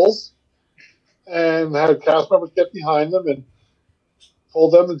their ankles and had cast members get behind them and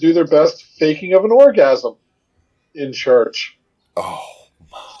told them to do their best faking of an orgasm in church. Oh,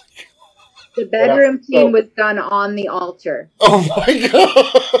 my God. The bedroom scene was done on the altar. Oh, my God.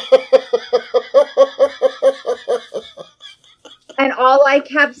 And all I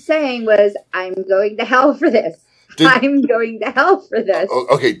kept saying was, I'm going to hell for this. I'm going to hell for this.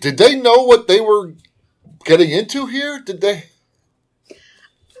 Okay, did they know what they were getting into here? Did they?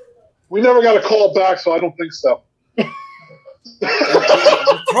 We never got a call back, so I don't think so.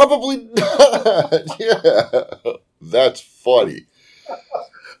 Probably not. Yeah. That's funny.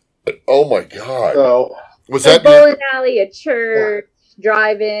 Oh, my God. So, was a that bowling alley, a church,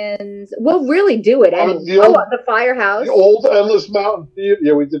 drive-ins? We'll really do it. The Firehouse. The old Endless Mountain Theater.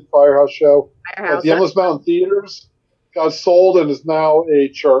 Yeah, we did Firehouse show. Firehouse. The Endless Mountain Theaters got sold and is now a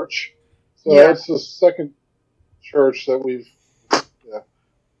church. So that's the second church that we've.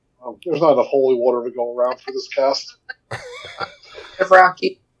 There's not enough holy water to go around for this cast.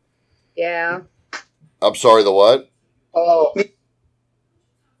 Rocky. Yeah. I'm sorry, the what? Oh.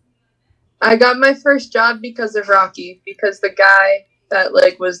 I got my first job because of Rocky, because the guy that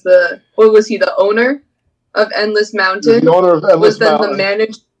was the owner of Endless Mountain? The owner of Endless was then Mountain. the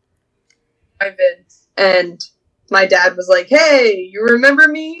manager of it. And my dad was like, hey, you remember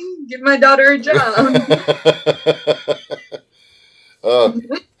me? Give my daughter a job.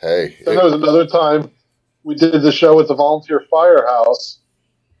 Hey. Then there was another time we did the show at the volunteer firehouse,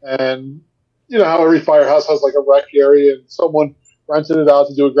 and you know how every firehouse has like a rec area, and someone rented it out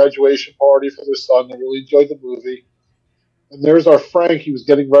to do a graduation party for their son. They really enjoyed the movie. And there's our Frank. He was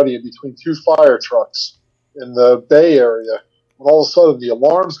getting ready in between 2 fire trucks in the Bay Area, when all of a sudden the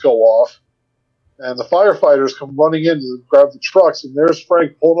alarms go off, and the firefighters come running in to grab the trucks, and there's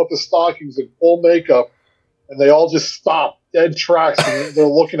Frank pulling up his stockings in full makeup, and they all just stop dead tracks, and they're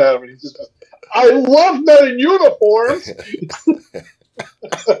looking at him, and he just goes, I love men in uniforms!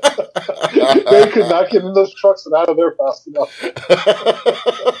 They could not get in those trucks and out of there fast enough.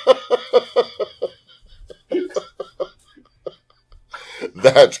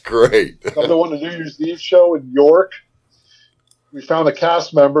 That's great. Another one, the New Year's Eve show in York. We found a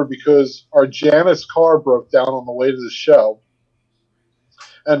cast member because our Janet's car broke down on the way to the show.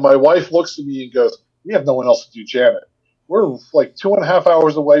 And my wife looks at me and goes, we have no one else to do Janet. We're like 2.5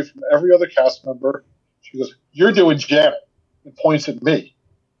 hours away from every other cast member. She goes, you're doing Janet, and points at me.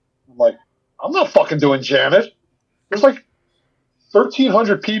 I'm like, I'm not fucking doing Janet. There's like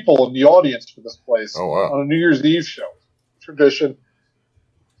 1,300 people in the audience for this place on a New Year's Eve show. Tradition.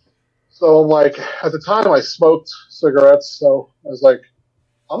 So I'm like, at the time I smoked cigarettes, so I was like,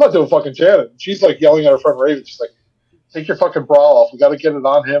 I'm not doing fucking Janet. And she's like yelling at her friend Raven. She's like, take your fucking bra off. We got to get it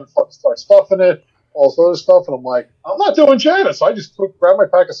on him and fucking start stuffing it, all this other stuff. And I'm like, I'm not doing Janet. So I just grabbed my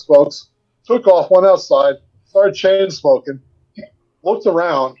pack of smokes, took off, went outside, started chain smoking, looked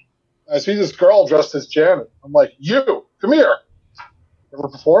around. I see this girl dressed as Janet. I'm like, you, come here. You ever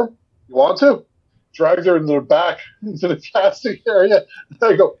perform? You want to? Dragged her into the back, into the casting area. And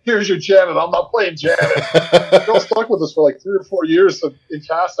I go, here's your Janet. I'm not playing Janet. The girl stuck with us for like 3 or 4 years in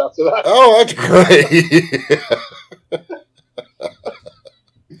cast after that. Oh, that's great.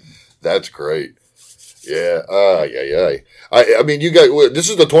 That's great. Yeah. Yeah. I mean, you guys, this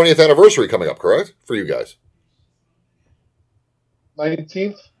is the 20th anniversary coming up, correct? For you guys.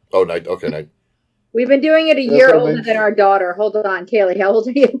 19th? Oh, okay. We've been doing it a year older than our daughter. Hold on, Kaylee, how old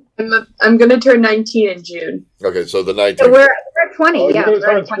are you? I'm going to turn 19 in June. Okay, so the 19th. So we're 20. Oh, yeah, you're we're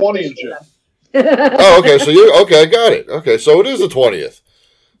going to turn 20 in June. Oh, okay. So I got it. Okay, so it is the 20th.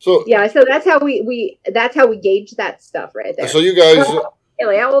 So yeah, so that's how we gauge that stuff right there. So you guys,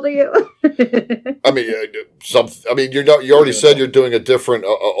 Kaylee, how old are you? I mean, you already said you're doing a different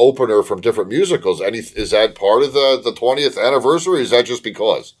opener from different musicals. Is that part of the 20th anniversary? Or is that just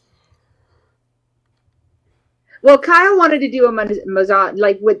because? Well, Kyle wanted to do a Mozart,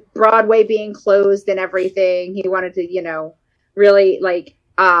 like with Broadway being closed and everything. He wanted to, really like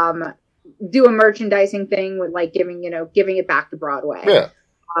do a merchandising thing with like giving it back to Broadway. Yeah.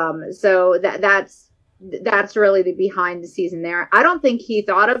 So that's really the behind the season there. I don't think he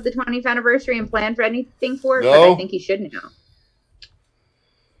thought of the 20th anniversary and planned for anything for it, but I think he should now.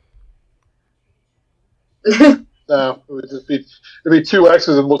 No, it would just be it'd be two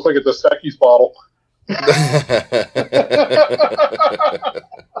X's and look like a Dos Equis bottle.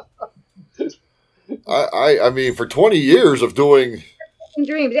 I mean, for 20 years of doing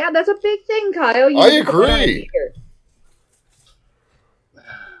dreams, yeah, that's a big thing, Kyle. I agree.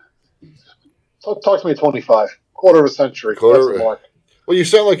 Talk to me at 25, quarter of a century. Well, you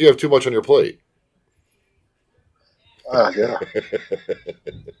sound like you have too much on your plate. Yeah.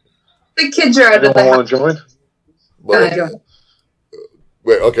 The kids are out of the house. Join? Wait,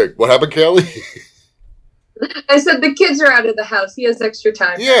 okay. What happened, Kelly? I said the kids are out of the house. He has extra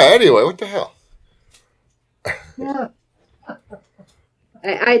time. Yeah, anyway, what the hell?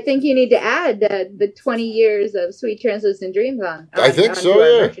 I think you need to add the 20 years of Sweet Translucent Dreams on. I think so,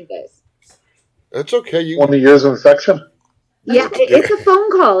 yeah. Merchandise. That's okay. 20 years of infection? Yeah, it's a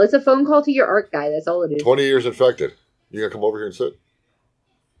phone call. It's a phone call to your art guy. That's all it is. 20 years infected. You going to come over here and sit?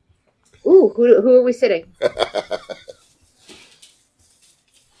 Ooh, who are we sitting?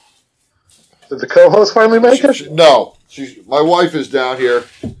 Did the co-host finally make it? No. My wife is down here.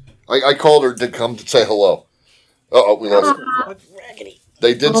 I called her to come to say hello. Uh-oh, we lost her.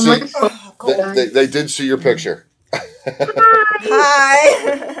 They did they did see your picture. Hi.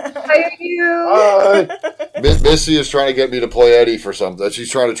 How are you? Hi. Missy is trying to get me to play Eddie for something. She's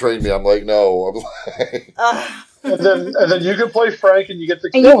trying to train me. I'm like, no. I'm like, and then you can play Frank and you get to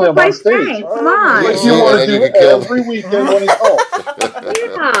kill him on stage. Frank. Come on. Like you want to do every weekend when he's home.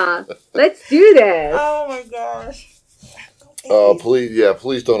 Yeah. Let's do this. Oh my gosh. Oh,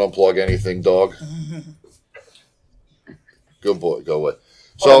 please don't unplug anything, dog. Good boy, go away.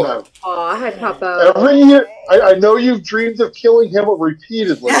 So, hi, Papa. Every year, I know you've dreamed of killing him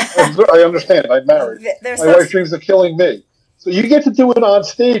repeatedly. I understand. I'm married. My wife dreams of killing me. So you get to do it on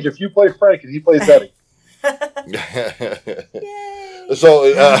stage if you play Frank and he plays Eddie.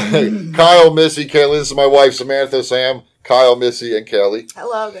 So, Kyle, Missy, Kelly, this is my wife, Samantha, Sam, Kyle, Missy, and Kelly.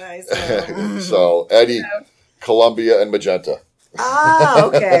 Hello, guys. So, Eddie, Columbia, and Magenta. Ah,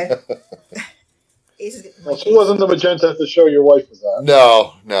 okay. Well, she wasn't the Magenta at the show your wife was at.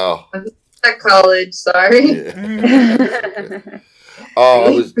 No. At college, sorry.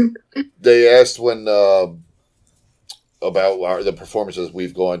 They asked when about the performances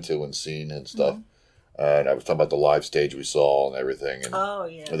we've gone to and seen and stuff. And I was talking about the live stage we saw and everything.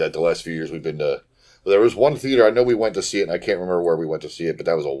 And that the last few years we've been to. There was one theater, I know we went to see it, and I can't remember where we went to see it, but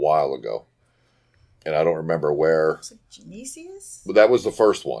that was a while ago. And I don't remember where. Was it Genesius? But that was the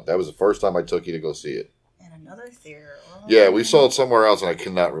first one. That was the first time I took you to go see it. And another theater. Oh. Yeah, we saw it somewhere else, and I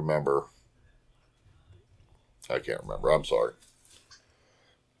cannot remember. I can't remember. I'm sorry.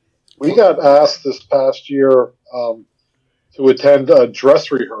 We got asked this past year to attend a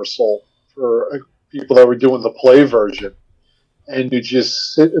dress rehearsal for people that were doing the play version. And you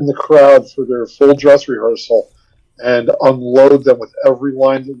just sit in the crowd for their full dress rehearsal and unload them with every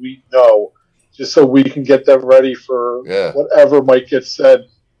line that we know, just so we can get them ready for whatever might get said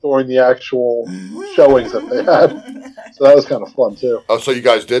during the actual showings that they had. So that was kind of fun, too. Oh, so you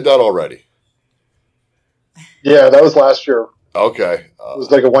guys did that already? Yeah, that was last year. Okay. It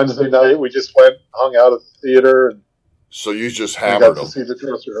was like a Wednesday night. We just went, hung out at the theater. And so you just hammered them. to see the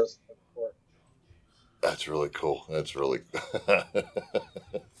dress rehearsal. That's really cool. That's really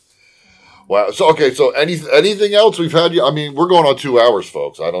wow. So so anything else we've had? I mean, we're going on 2 hours,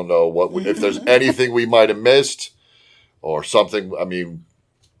 folks. I don't know if there's anything we might have missed or something. I mean,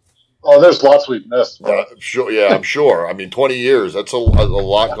 there's lots we've missed. Sure. Yeah, I'm sure. I mean, 20 years. That's a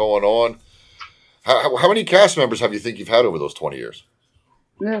lot going on. How many cast members have you think you've had over those 20 years?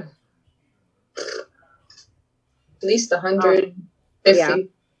 Yeah. At least 150. Yeah.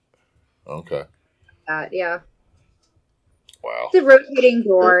 Okay. that. Yeah. Wow. It's a rotating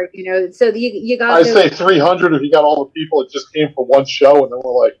door, so you got I say 300 if you got all the people that just came for one show, and then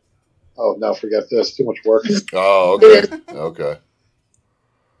we're like, oh, now forget this. Too much work. Oh, okay. Okay.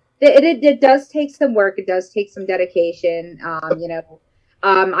 It does take some work. It does take some dedication.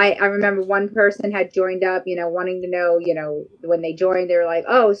 I remember one person had joined up, wanting to know, when they joined, they were like,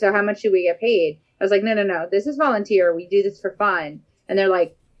 oh, so how much do we get paid? I was like, no, this is volunteer. We do this for fun. And they're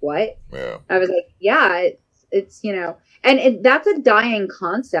like, what? Yeah. I was like, yeah, it's and that's a dying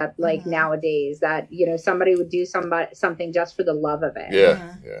concept, like nowadays, that, somebody would do something just for the love of it.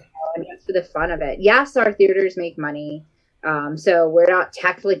 Yeah. And just for the fun of it. Yes, our theaters make money. So we're not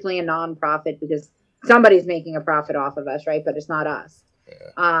technically a nonprofit because somebody's making a profit off of us, right? But it's not us.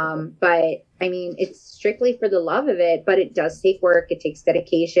 Yeah. But I mean, it's strictly for the love of it, but it does take work. It takes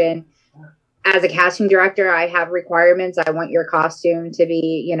dedication. As a casting director, I have requirements. I want your costume to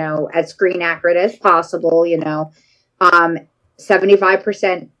be, as screen accurate as possible,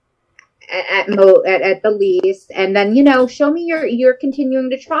 75% at the least. And then, show me you're continuing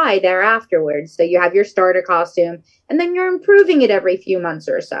to try there afterwards. So you have your starter costume and then you're improving it every few months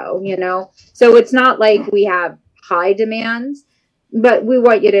or so, So it's not like we have high demands, but we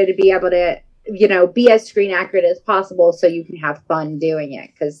want you to be able to, be as screen accurate as possible so you can have fun doing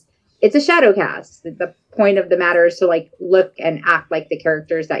it. Because it's a shadow cast. The point of the matter is to look and act like the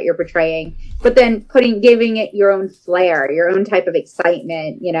characters that you're portraying, but then giving it your own flair, your own type of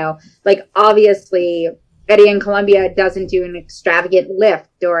excitement, obviously Eddie and Columbia doesn't do an extravagant lift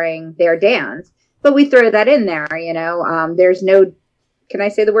during their dance, but we throw that in there, there's no, can I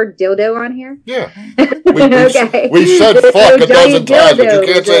say the word dildo on here? Yeah. Okay. We said fuck a dozen times, but you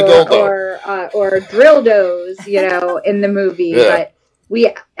can't say dildo. Or drildos, in the movie, yeah. But we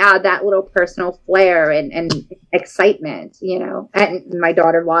add that little personal flair and excitement, and my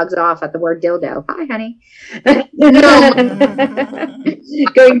daughter logs off at the word dildo. Hi, honey.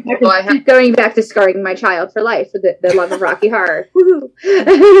 Going back to scarring my child for life for the love of Rocky Horror.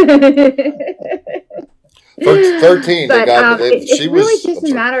 13. But it's really just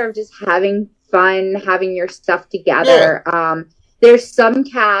a matter of just having fun, having your stuff together. Yeah. There's some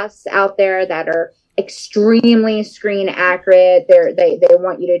casts out there that are extremely screen accurate. They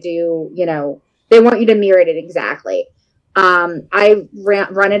want you to do, they want you to mirror it exactly. I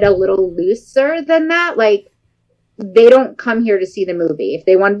run it a little looser than that. They don't come here to see the movie. If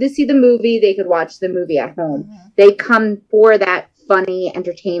they wanted to see the movie, they could watch the movie at home. Mm-hmm. They come for that funny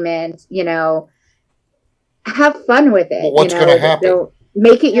entertainment, have fun with it. Well, what's going to happen? They'll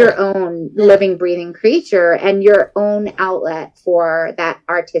make it your own living, breathing creature and your own outlet for that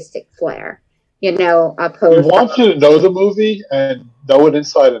artistic flair. Opposed. We want you to know the movie and know it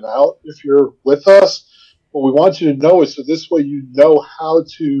inside and out if you're with us. What we want you to know is so this way you know how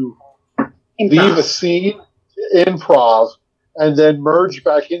to leave a scene, improv, and then merge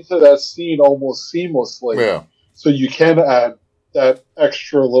back into that scene almost seamlessly. Yeah. So you can add that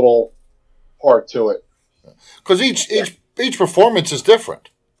extra little part to it. Because each performance is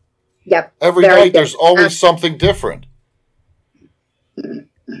different. Yep. Every night there's always something different.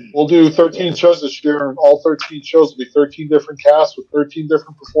 We'll do 13 shows this year, and all 13 shows will be 13 different casts with 13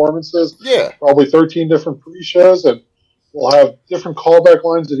 different performances. Yeah. Probably 13 different pre-shows, and we'll have different callback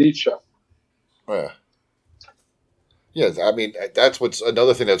lines at each show. Yeah. Yes, I mean, that's what's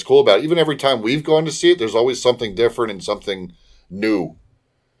another thing that's cool about it. Even every time we've gone to see it, there's always something different and something new.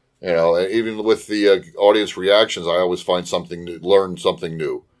 And even with the audience reactions, I always find something new, learn something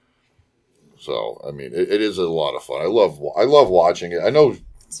new. So, I mean, it is a lot of fun. I love watching it. I know,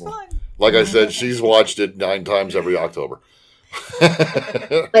 it's fun. Like I said, she's watched it 9 times every October.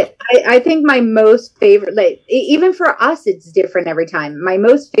 I think my most favorite, even for us, it's different every time. My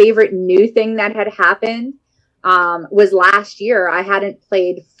most favorite new thing that had happened was last year. I hadn't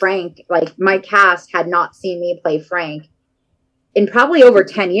played Frank. My cast had not seen me play Frank in probably over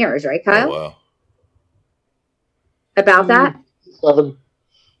 10 years, right, Kyle? Oh, wow. About that? 7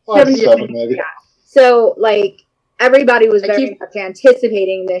 maybe. Yeah. So, everybody was very much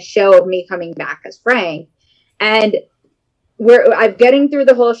anticipating this show of me coming back as Frank. And I'm getting through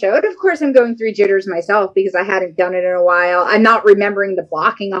the whole show. And of course, I'm going through jitters myself because I hadn't done it in a while. I'm not remembering the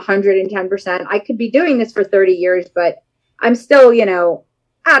blocking 110%. I could be doing this for 30 years, but I'm still,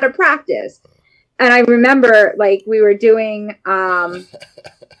 out of practice. And I remember, we were doing...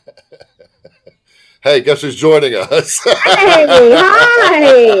 Hey, guess who's joining us? Hey,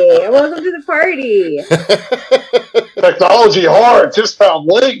 hi! Welcome to the party. Technology hard. Just found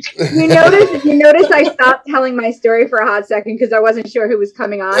link. You notice I stopped telling my story for a hot second because I wasn't sure who was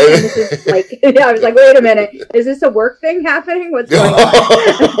coming on. And this is I was like, wait a minute, is this a work thing happening? What's going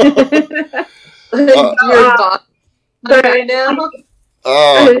on? You're Bob right now.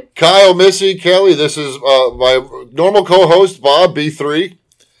 Kyle, Missy, Kelly, this is my normal co-host, Bob, B3.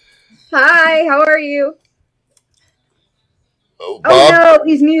 Hi, how are you? Bob, oh no,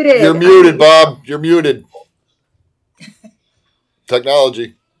 he's muted. You're muted, Bob. You're muted.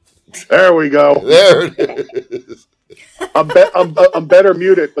 Technology. There we go. There it is. I'm better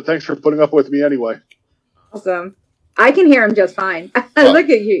muted, but thanks for putting up with me anyway. Awesome. I can hear him just fine. Look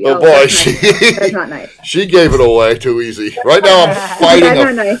at you. Oh boy, that's nice. That's not nice. She gave it away too easy. Right now I'm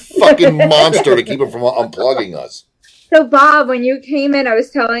fighting a fucking monster to keep him from unplugging us. So Bob, when you came in, I was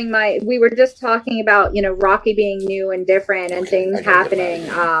telling we were just talking about, Rocky being new and different and things happening.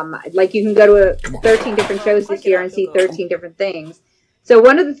 Like you can go to 13 different shows this year and see 13 different things. So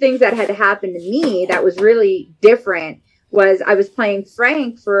one of the things that had happened to me that was really different was I was playing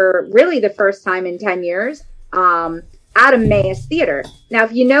Frank for really the first time in 10 years at Emmaus Theater. Now,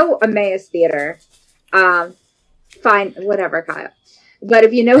 if you know Emmaus Theater, fine, whatever, Kyle. But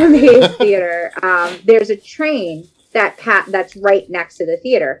if you know Emmaus Theater, there's a train that's right next to the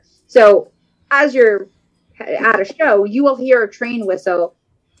theater. So as you're at a show, you will hear a train whistle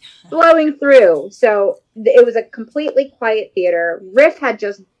blowing through. So it was a completely quiet theater. Riff had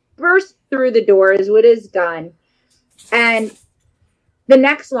just burst through the doors with his gun. And the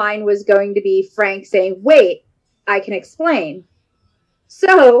next line was going to be Frank saying, "Wait, I can explain."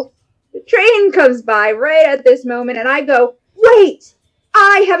 So the train comes by right at this moment, and I go, "Wait,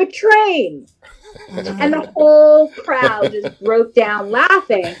 I have a train." And the whole crowd just broke down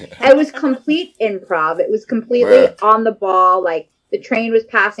laughing. It was complete improv. It was completely on the ball. Like the train was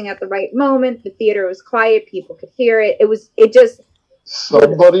passing at the right moment. The theater was quiet. People could hear it. It just.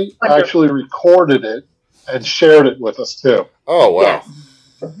 Somebody actually recorded it and shared it with us too. Oh, wow. Yes.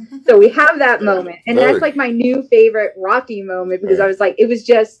 So we have that moment. And that's like my new favorite Rocky moment because I was like, it was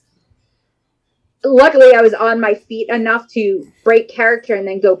just. Luckily, I was on my feet enough to break character and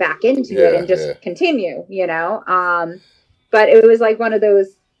then go back into it and just continue, But it was like one of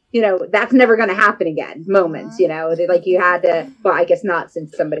those, that's never going to happen again moments, like you had to, well, I guess not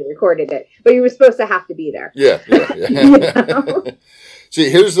since somebody recorded it, but you were supposed to have to be there. Yeah.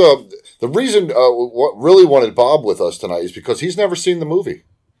 See, here's the reason what really wanted Bob with us tonight is because he's never seen the movie.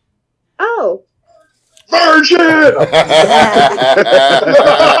 Oh. Virgin!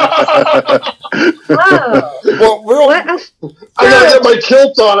 Whoa. Well, I gotta get my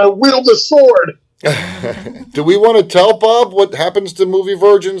kilt on and wield a sword. Do we want to tell Bob what happens to movie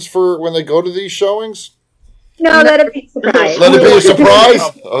virgins for when they go to these showings? No, let it be a surprise. Let it be a surprise?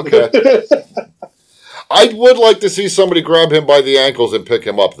 Okay. I would like to see somebody grab him by the ankles and pick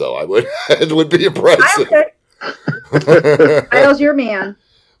him up, though. I would. It would be impressive. Kyle's your man.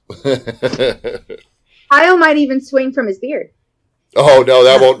 Kyle might even swing from his beard. Oh no,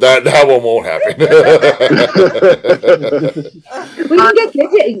 that won't. That one won't happen.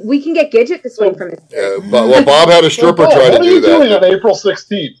 We can get Gidget to swing from his beard. Well, Bob had a stripper try to do that. What are you doing on April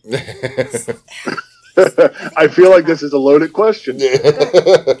 16th? I feel like this is a loaded question.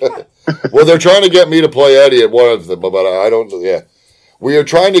 Well, they're trying to get me to play Eddie at one of them, but I don't. Yeah. We are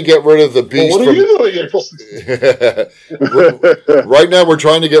trying to get rid of the beast. Well, what are you doing, April 16th? Right now, we're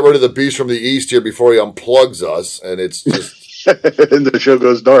trying to get rid of the beast from the east here before he unplugs us, and it's just. And the show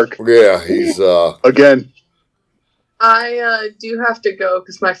goes dark. Yeah, he's again. I do have to go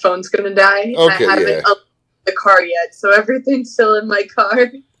because my phone's gonna die. Okay, I haven't unlocked the car yet, so everything's still in my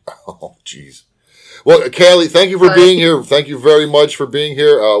car. Oh, jeez. Well, Kaylee, thank you for being here. Thank you very much for being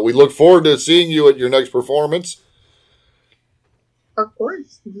here. We look forward to seeing you at your next performance. Of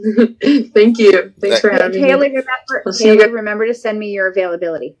course. Thank you. Thanks for having me. Remember to send me your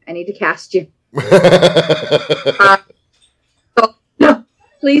availability. I need to cast you.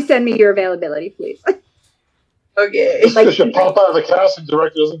 Please send me your availability, please. Okay. Just because you pop out of the casting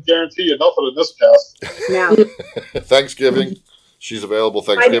director doesn't guarantee you nothing in this cast. No. Thanksgiving. She's available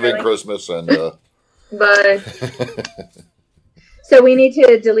Thanksgiving, Christmas, and... Bye. So we need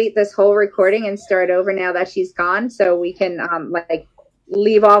to delete this whole recording and start over now that she's gone, so we can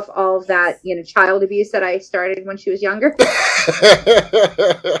leave off all of that child abuse that I started when she was younger.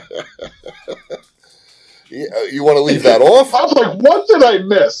 You want to leave that off? I was like, what did I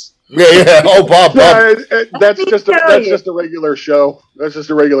miss? Yeah. Oh, Bob. That's just a regular show. That's just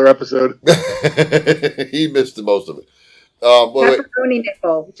a regular episode. He missed most of it. Pepperoni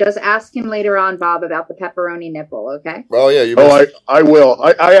nipple. Just ask him later on, Bob, about the pepperoni nipple, okay? Oh, yeah. I will.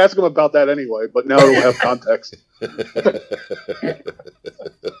 I ask him about that anyway, but now it'll have context.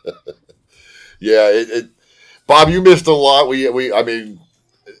 Yeah. Bob, you missed a lot. I mean,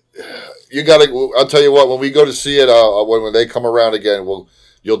 you got to, I'll tell you what, when we go to see it, when they come around again,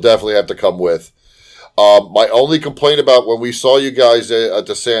 you'll definitely have to come with. My only complaint about when we saw you guys at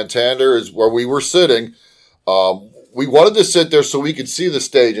the Santander is where we were sitting. We wanted to sit there so we could see the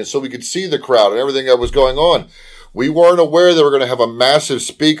stage and so we could see the crowd and everything that was going on. We weren't aware they were going to have a massive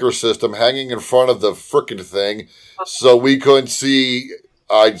speaker system hanging in front of the frickin' thing, so we couldn't see,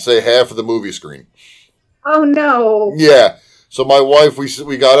 I'd say, half of the movie screen. Oh, no. Yeah. So my wife,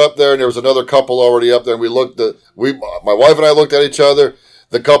 we got up there, and there was another couple already up there, and my wife and I looked at each other.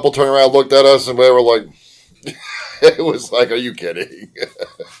 The couple turned around, looked at us, and we were like, it was like, are you kidding?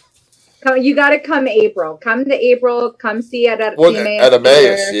 You got to come April. Come to April. Come see it at Emmaus. At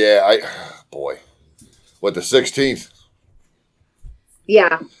Emmaus, yeah. Boy. What, the 16th?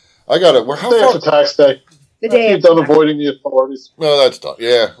 Yeah. I got it. How far? After tax day. The day You've done avoiding the authorities. No, that's done.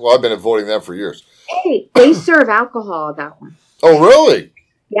 Yeah. Well, I've been avoiding them for years. Hey, they serve alcohol at that one. Oh, really?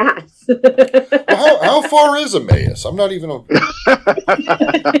 Yes. Well, how far is Emmaus? I'm not even.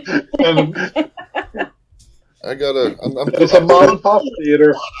 It's a mom and pop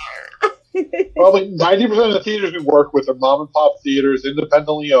theater. Probably 90% of the theaters we work with are mom and pop theaters,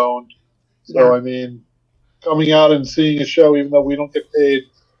 independently owned. So, I mean, coming out and seeing a show, even though we don't get paid,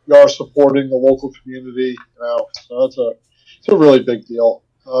 we are supporting the local community. So it's a really big deal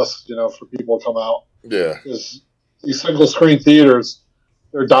to us, for people to come out. Yeah. Because these single screen theaters,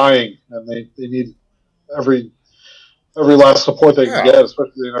 they're dying, and they need every last support they can get.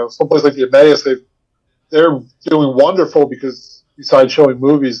 Especially someplace like the Emmaus, they're doing wonderful because besides showing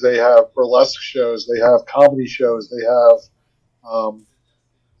movies, they have burlesque shows, they have comedy shows, they have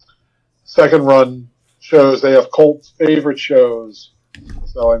second run shows, they have cult favorite shows.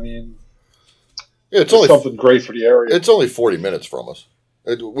 So I mean, it's only something great for the area. It's only 40 minutes from us.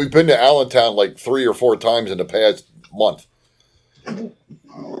 We've been to Allentown like 3 or 4 times in the past month.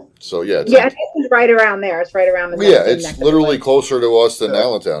 So yeah, it's right around there. It's right around the it's literally closer to us than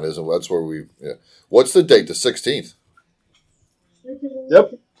Allentown is, and that's where we. Yeah. What's the date? The 16th.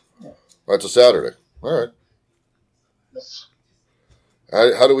 Yep. That's a Saturday. All right. Yes.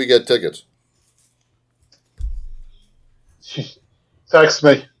 How do we get tickets? Text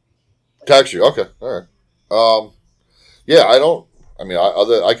me. Text you. Okay. All right. Yeah, I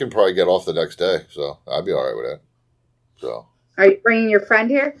can probably get off the next day, so I'd be all right with that. So. Are you bringing your friend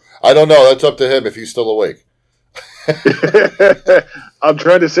here? I don't know. That's up to him if he's still awake. I'm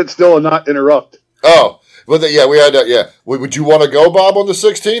trying to sit still and not interrupt. Oh, well, we had that. Yeah. Would you want to go, Bob, on the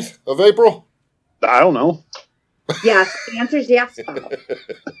 16th of April? I don't know. Yes. The answer is yes, Bob.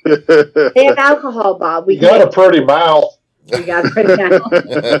 They have alcohol, Bob. You got a pretty mouth. We got a pretty mouth.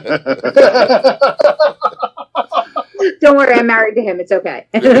 Don't worry, I'm married to him. It's okay.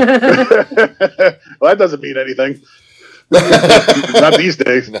 Well, that doesn't mean anything. Not these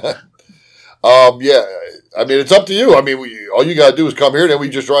days. Yeah. I mean, it's up to you. I mean, all you got to do is come here, then we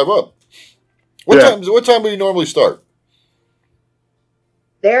just drive up. What time do you normally start?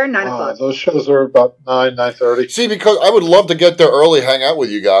 They're 9 o'clock. Those shows are about 9:30. See, because I would love to get there early, hang out with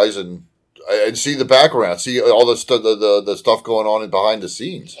you guys, and see the background, see all the stuff going on behind the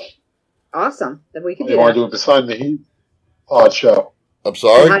scenes. Awesome. Then we can do that. You want to do it beside the Heat pod show? I'm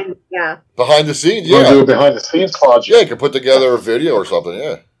sorry? Behind the scenes, yeah. You want to do a behind the scenes pod show? Yeah, you can put together a video or something,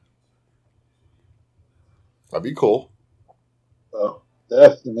 yeah. That'd be cool. Yeah,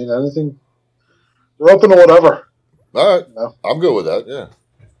 I mean, anything. We're open to whatever. All right. I'm good with that, yeah.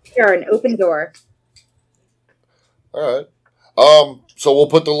 Sure, an open door. All right. So we'll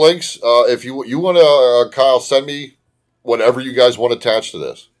put the links. If you want to, Kyle, send me whatever you guys want attached to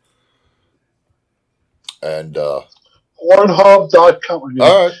this. And Pornhub.com.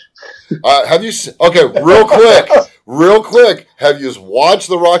 All right. Have you? Okay, real quick. Have you watched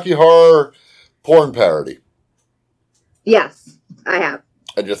the Rocky Horror porn parody? Yes, I have.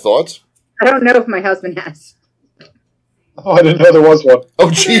 And your thoughts? I don't know if my husband has. Oh, I didn't know there was one. Oh,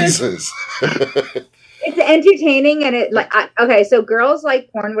 Jesus. It's entertaining, and so girls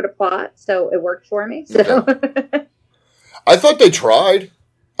like porn with a plot, so it worked for me. So okay. I thought they tried.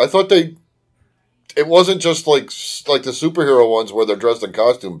 I thought it wasn't just like the superhero ones where they're dressed in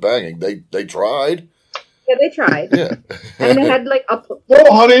costume banging. They tried. Yeah, they tried. Yeah. And they had no,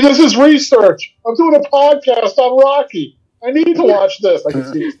 honey, this is research. I'm doing a podcast on Rocky. I need to watch this. I can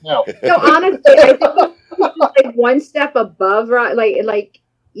see this now. No, honestly, I think it's like one step above,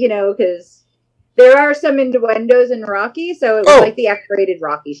 because there are some innuendos in Rocky, so it was like the X-rated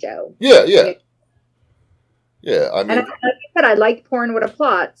Rocky show. Yeah. I mean, and like I said, I like porn with a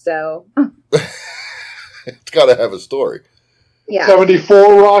plot, so it's got to have a story. Yeah.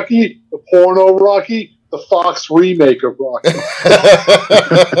 74 Rocky, the porno Rocky, the Fox remake of Rocky.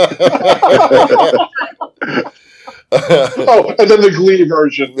 Oh, and then the Glee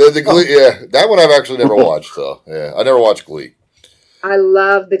version. The Glee, yeah, that one I've actually never watched. So yeah, I never watched Glee. I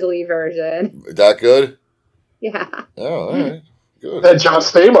love the Glee version. Is that good? Yeah. Oh, all right, good. And John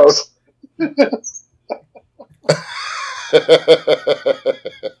Stamos.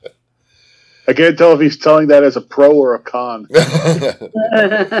 I can't tell if he's telling that as a pro or a con.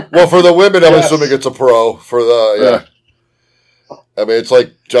 Well, for the women, I'm assuming it's a pro. For the I mean, it's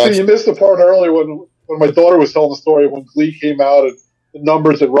like John. See, you missed the part earlier when my daughter was telling the story when Glee came out and the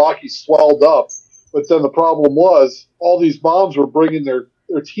numbers at Rocky swelled up. But then the problem was all these moms were bringing their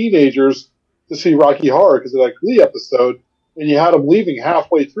teenagers to see Rocky Horror because of that Glee episode, and you had them leaving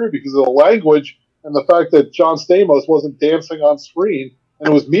halfway through because of the language and the fact that John Stamos wasn't dancing on screen and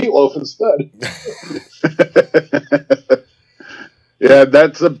it was Meatloaf instead. Yeah,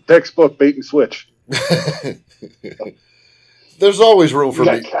 that's a textbook bait and switch. There's always room for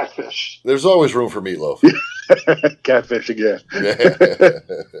catfish. There's always room for Meatloaf. Catfish again.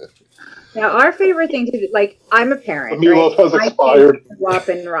 Now, our favorite thing to do, like, I'm a parent. Meatloaf has My expired. kids grew up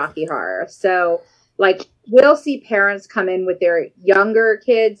in Rocky Horror. So, like, we'll see parents come in with their younger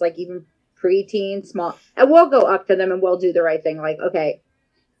kids, like even preteen, small, and we'll go up to them and we'll do the right thing. Like, okay,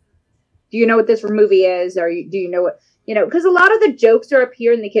 do you know what this movie is? Or do you know what, because a lot of the jokes are up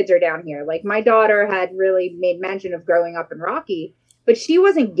here and the kids are down here. Like, my daughter had really made mention of growing up in Rocky, but she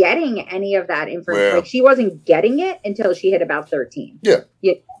wasn't getting any of that information. Yeah. Like, she wasn't getting it until she hit about 13. Yeah.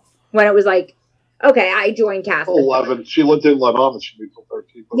 When it was like, okay, I joined cast. 11. She didn't let on that she moved till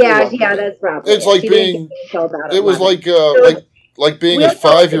 13. but Yeah, 11. yeah, that's probably. It's like She didn't being. get until about It was 11. like being We'll a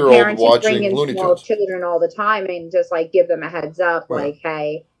 5-year-old parents who bring watching in Looney small Tunes. children all the time and just like give them a heads up, Right. like,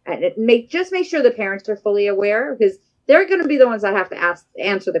 hey, and make sure the parents are fully aware because they're going to be the ones that have to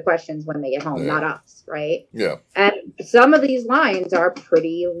answer the questions when they get home, not us, right? Yeah. And some of these lines are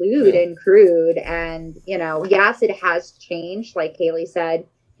pretty lewd and crude, and yes, it has changed. Like Kaylee said,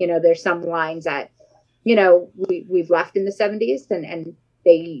 there's some lines that we've left in the 70s and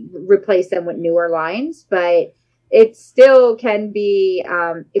they replace them with newer lines, but it still can be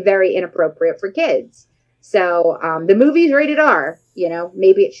very inappropriate for kids. So the movie's rated R.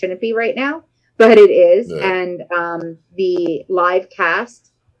 Maybe it shouldn't be right now, but it is. Yeah. And the live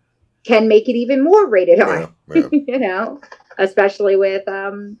cast can make it even more rated R. Yeah. Especially with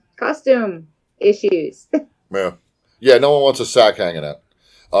costume issues. Yeah, no one wants a sack hanging out.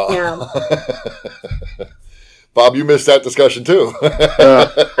 Yeah. Bob, you missed that discussion too.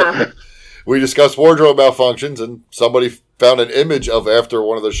 We discussed wardrobe malfunctions, and somebody found an image of after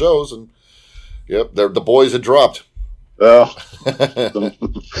one of the shows, and the boys had dropped. Oh,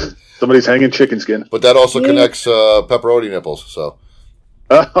 somebody's hanging chicken skin. But that also connects pepperoni nipples. So,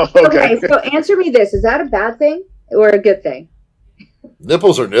 Okay, so answer me this: is that a bad thing or a good thing?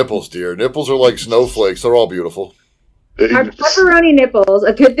 nipples are nipples, dear. Nipples are like snowflakes. They're all beautiful. Are pepperoni nipples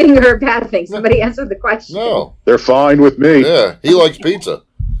a good thing or a bad thing? Somebody answer the question. No, they're fine with me. Yeah, he likes pizza.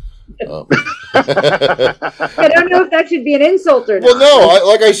 I don't know if that should be an insult or not. Well, no,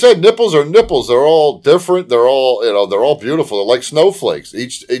 like I said, nipples are nipples. They're all different. They're all they're all beautiful. They're like snowflakes,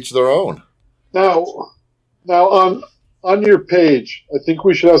 each their own. Now on your page, I think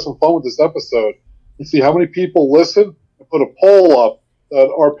we should have some fun with this episode and see how many people listen and put a poll up.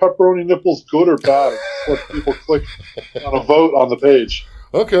 Are pepperoni nipples good or bad? Let people click on a vote on the page.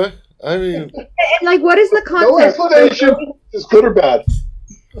 Okay, I mean, and like, what is the content? No explanation. Is good or bad?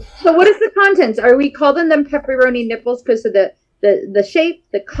 So, what is the contents? Are we calling them pepperoni nipples because of the shape,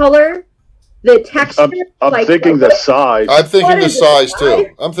 the color, the texture? I'm thinking the size. I'm thinking the is it, size too.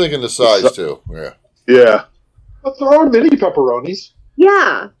 I'm thinking the size too. Yeah. Yeah. But there are mini pepperonis.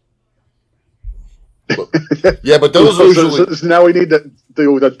 Yeah. Yeah, but those are usually. So now we need to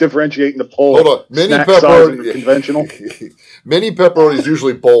differentiate in the poll. Hold on, mini snack size and pepperoni. conventional. Mini pepperonis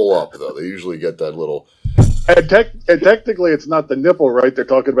usually bowl up though. They usually get that little. And technically, it's not the nipple, right? They're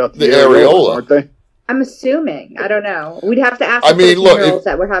talking about the areola, aren't they? I'm assuming. I don't know. We'd have to ask. I mean, look, girls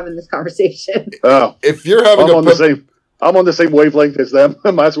that we're having this conversation. Oh, if you're having I'm on the same wavelength as them.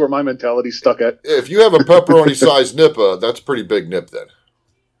 That's where my mentality's stuck at. If you have a pepperoni-sized nip, that's a pretty big nip then.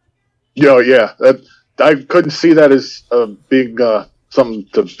 Yeah. I couldn't see that as being something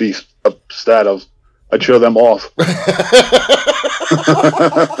to be upset of. I'd show them off.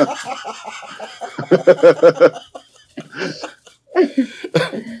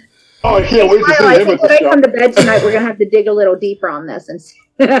 Oh, I can't wait to see I him think at when I the come to bed tonight, we're gonna have to dig a little deeper on this and see.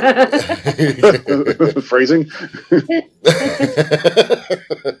 Phrasing. Where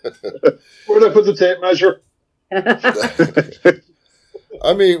did I put the tape measure?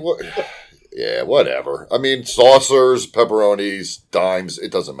 I mean, yeah, whatever. I mean, saucers, pepperonis, dimes,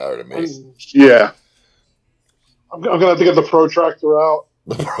 it doesn't matter to me. Yeah. I'm going to have to get the protractor out.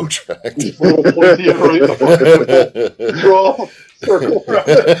 The protractor. Little pointy end right. Draw circle around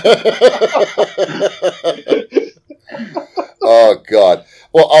it. Oh God.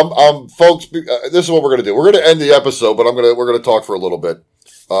 Well, folks, this is what we're going to do. We're going to end the episode, but we're going to talk for a little bit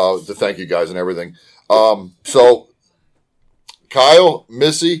to thank you guys and everything. So, Kyle,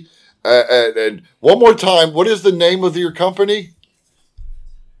 Missy, and one more time, what is the name of your company?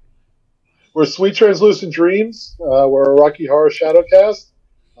 We're Sweet Translucent Dreams. We're a Rocky Horror Shadowcast.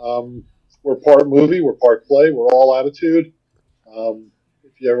 We're part movie, we're part play, we're all attitude.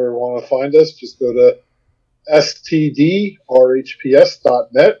 If you ever want to find us, just go to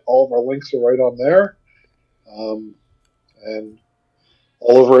stdrhps.net. All of our links are right on there. And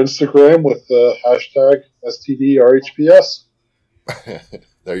all over Instagram with the hashtag STDRHPS.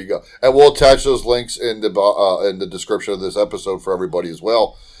 There you go. And we'll attach those links in the description of this episode for everybody as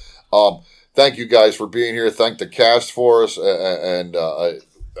well. Thank you guys for being here. Thank the cast for us, and a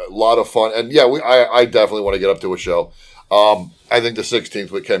lot of fun. And yeah, I definitely want to get up to a show. I think the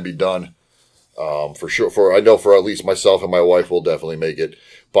 16th can be done for sure. I know for at least myself and my wife will definitely make it.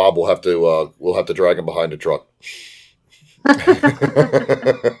 Bob will have to we'll have to drag him behind the truck.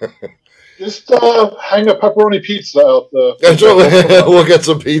 Just hang a pepperoni pizza out the. We'll get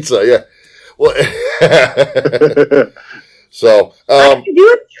some pizza. Yeah. Well. So I can do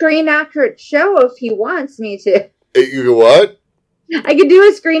a screen accurate show if he wants me to. You what? I could do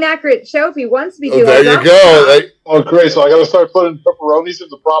a screen accurate show if he wants me to. Oh, there you go. Oh, great! So I got to start putting pepperonis in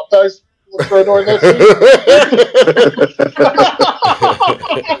the prop tags. During that scene.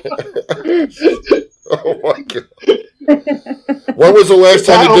 Oh my God! When was the last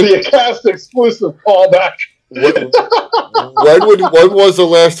time you did? That'll be a cast exclusive callback. When was the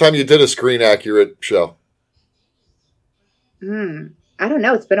last time you did a screen accurate show? I don't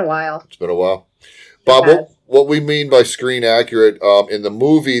know. It's been a while. It's been a while. Bob, what we mean by screen accurate, in the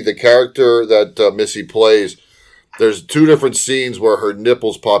movie, the character that Missy plays, there's two different scenes where her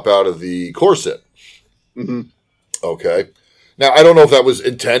nipples pop out of the corset. Mm-hmm. Okay. Now, I don't know if that was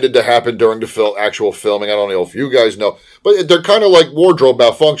intended to happen during the actual filming. I don't know if you guys know. But they're kind of like wardrobe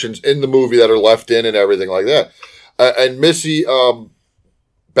malfunctions in the movie that are left in and everything like that. And Missy,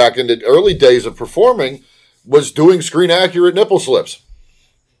 back in the early days of performing, was doing screen-accurate nipple slips.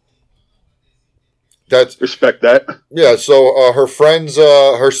 Respect that. Yeah, so her friends,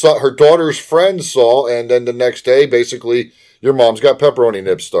 her daughter's friends saw, and then the next day, basically, your mom's got pepperoni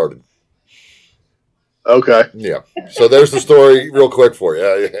nips started. Okay. Yeah. So there's the story real quick for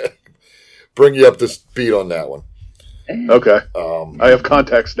you. Yeah. Bring you up to speed on that one. Okay. I have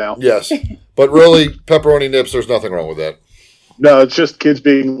context now. Yes. But really, pepperoni nips, there's nothing wrong with that. No, it's just kids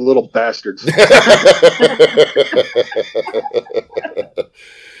being little bastards.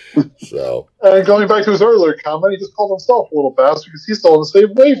 So. And going back to his earlier comment, he just called himself a little bastard because he's still on the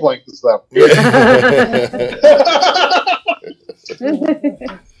same wavelength as them.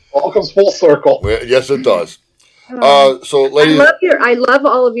 All comes full circle. Yes, it does. So, ladies, I love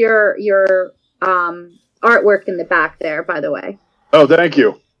all of your artwork in the back there. By the way. Oh, thank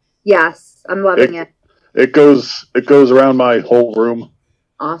you. Yes, I'm loving it. It goes around my whole room.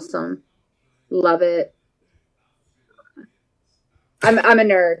 Awesome, love it. I'm a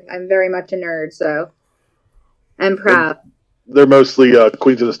nerd. I'm very much a nerd, so I'm proud. They're mostly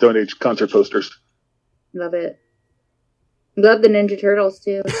Queens of the Stone Age concert posters. Love it. Love the Ninja Turtles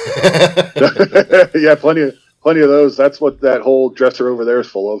too. Yeah, plenty of those. That's what that whole dresser over there is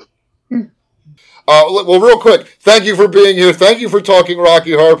full of. Well, real quick, thank you for being here. Thank you for talking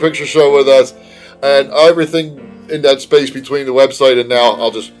Rocky Horror Picture Show with us, and everything in that space between the website and now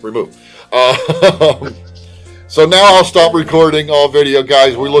I'll just remove. So now I'll stop recording all video,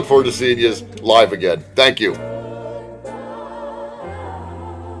 guys. We look forward to seeing you live again. Thank you.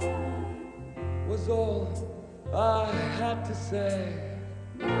 Was all I had to say.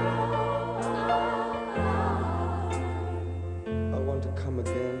 I want to come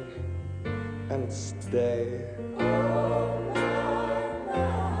again and stay.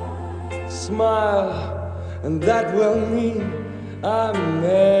 Smile, and that will mean I'm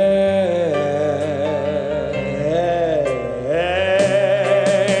there.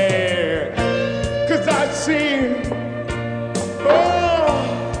 'Cause I've seen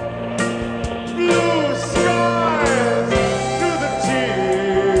blue skies through the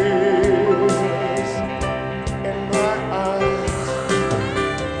tears in my eyes,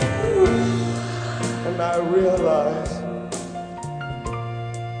 and I realize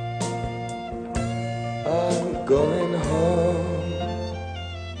I'm going home.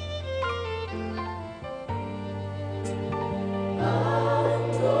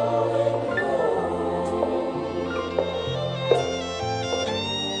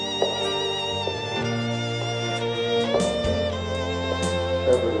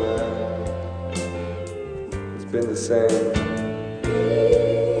 everywhere. It's been the same.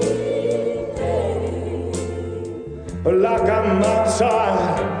 Like I'm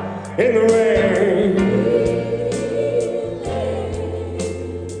outside in the rain,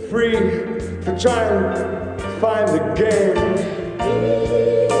 free to try and find the game.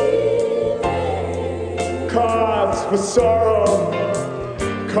 Cards for sorrow,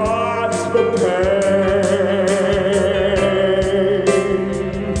 cards for pain.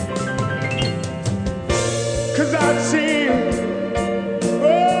 'Cause I've seen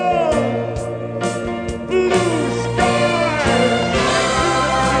blue skies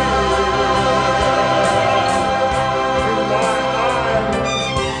in my eyes,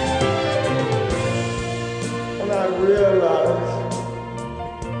 and I realize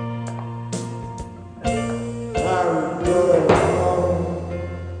I'm going home.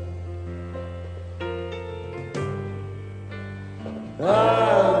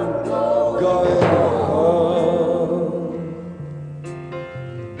 I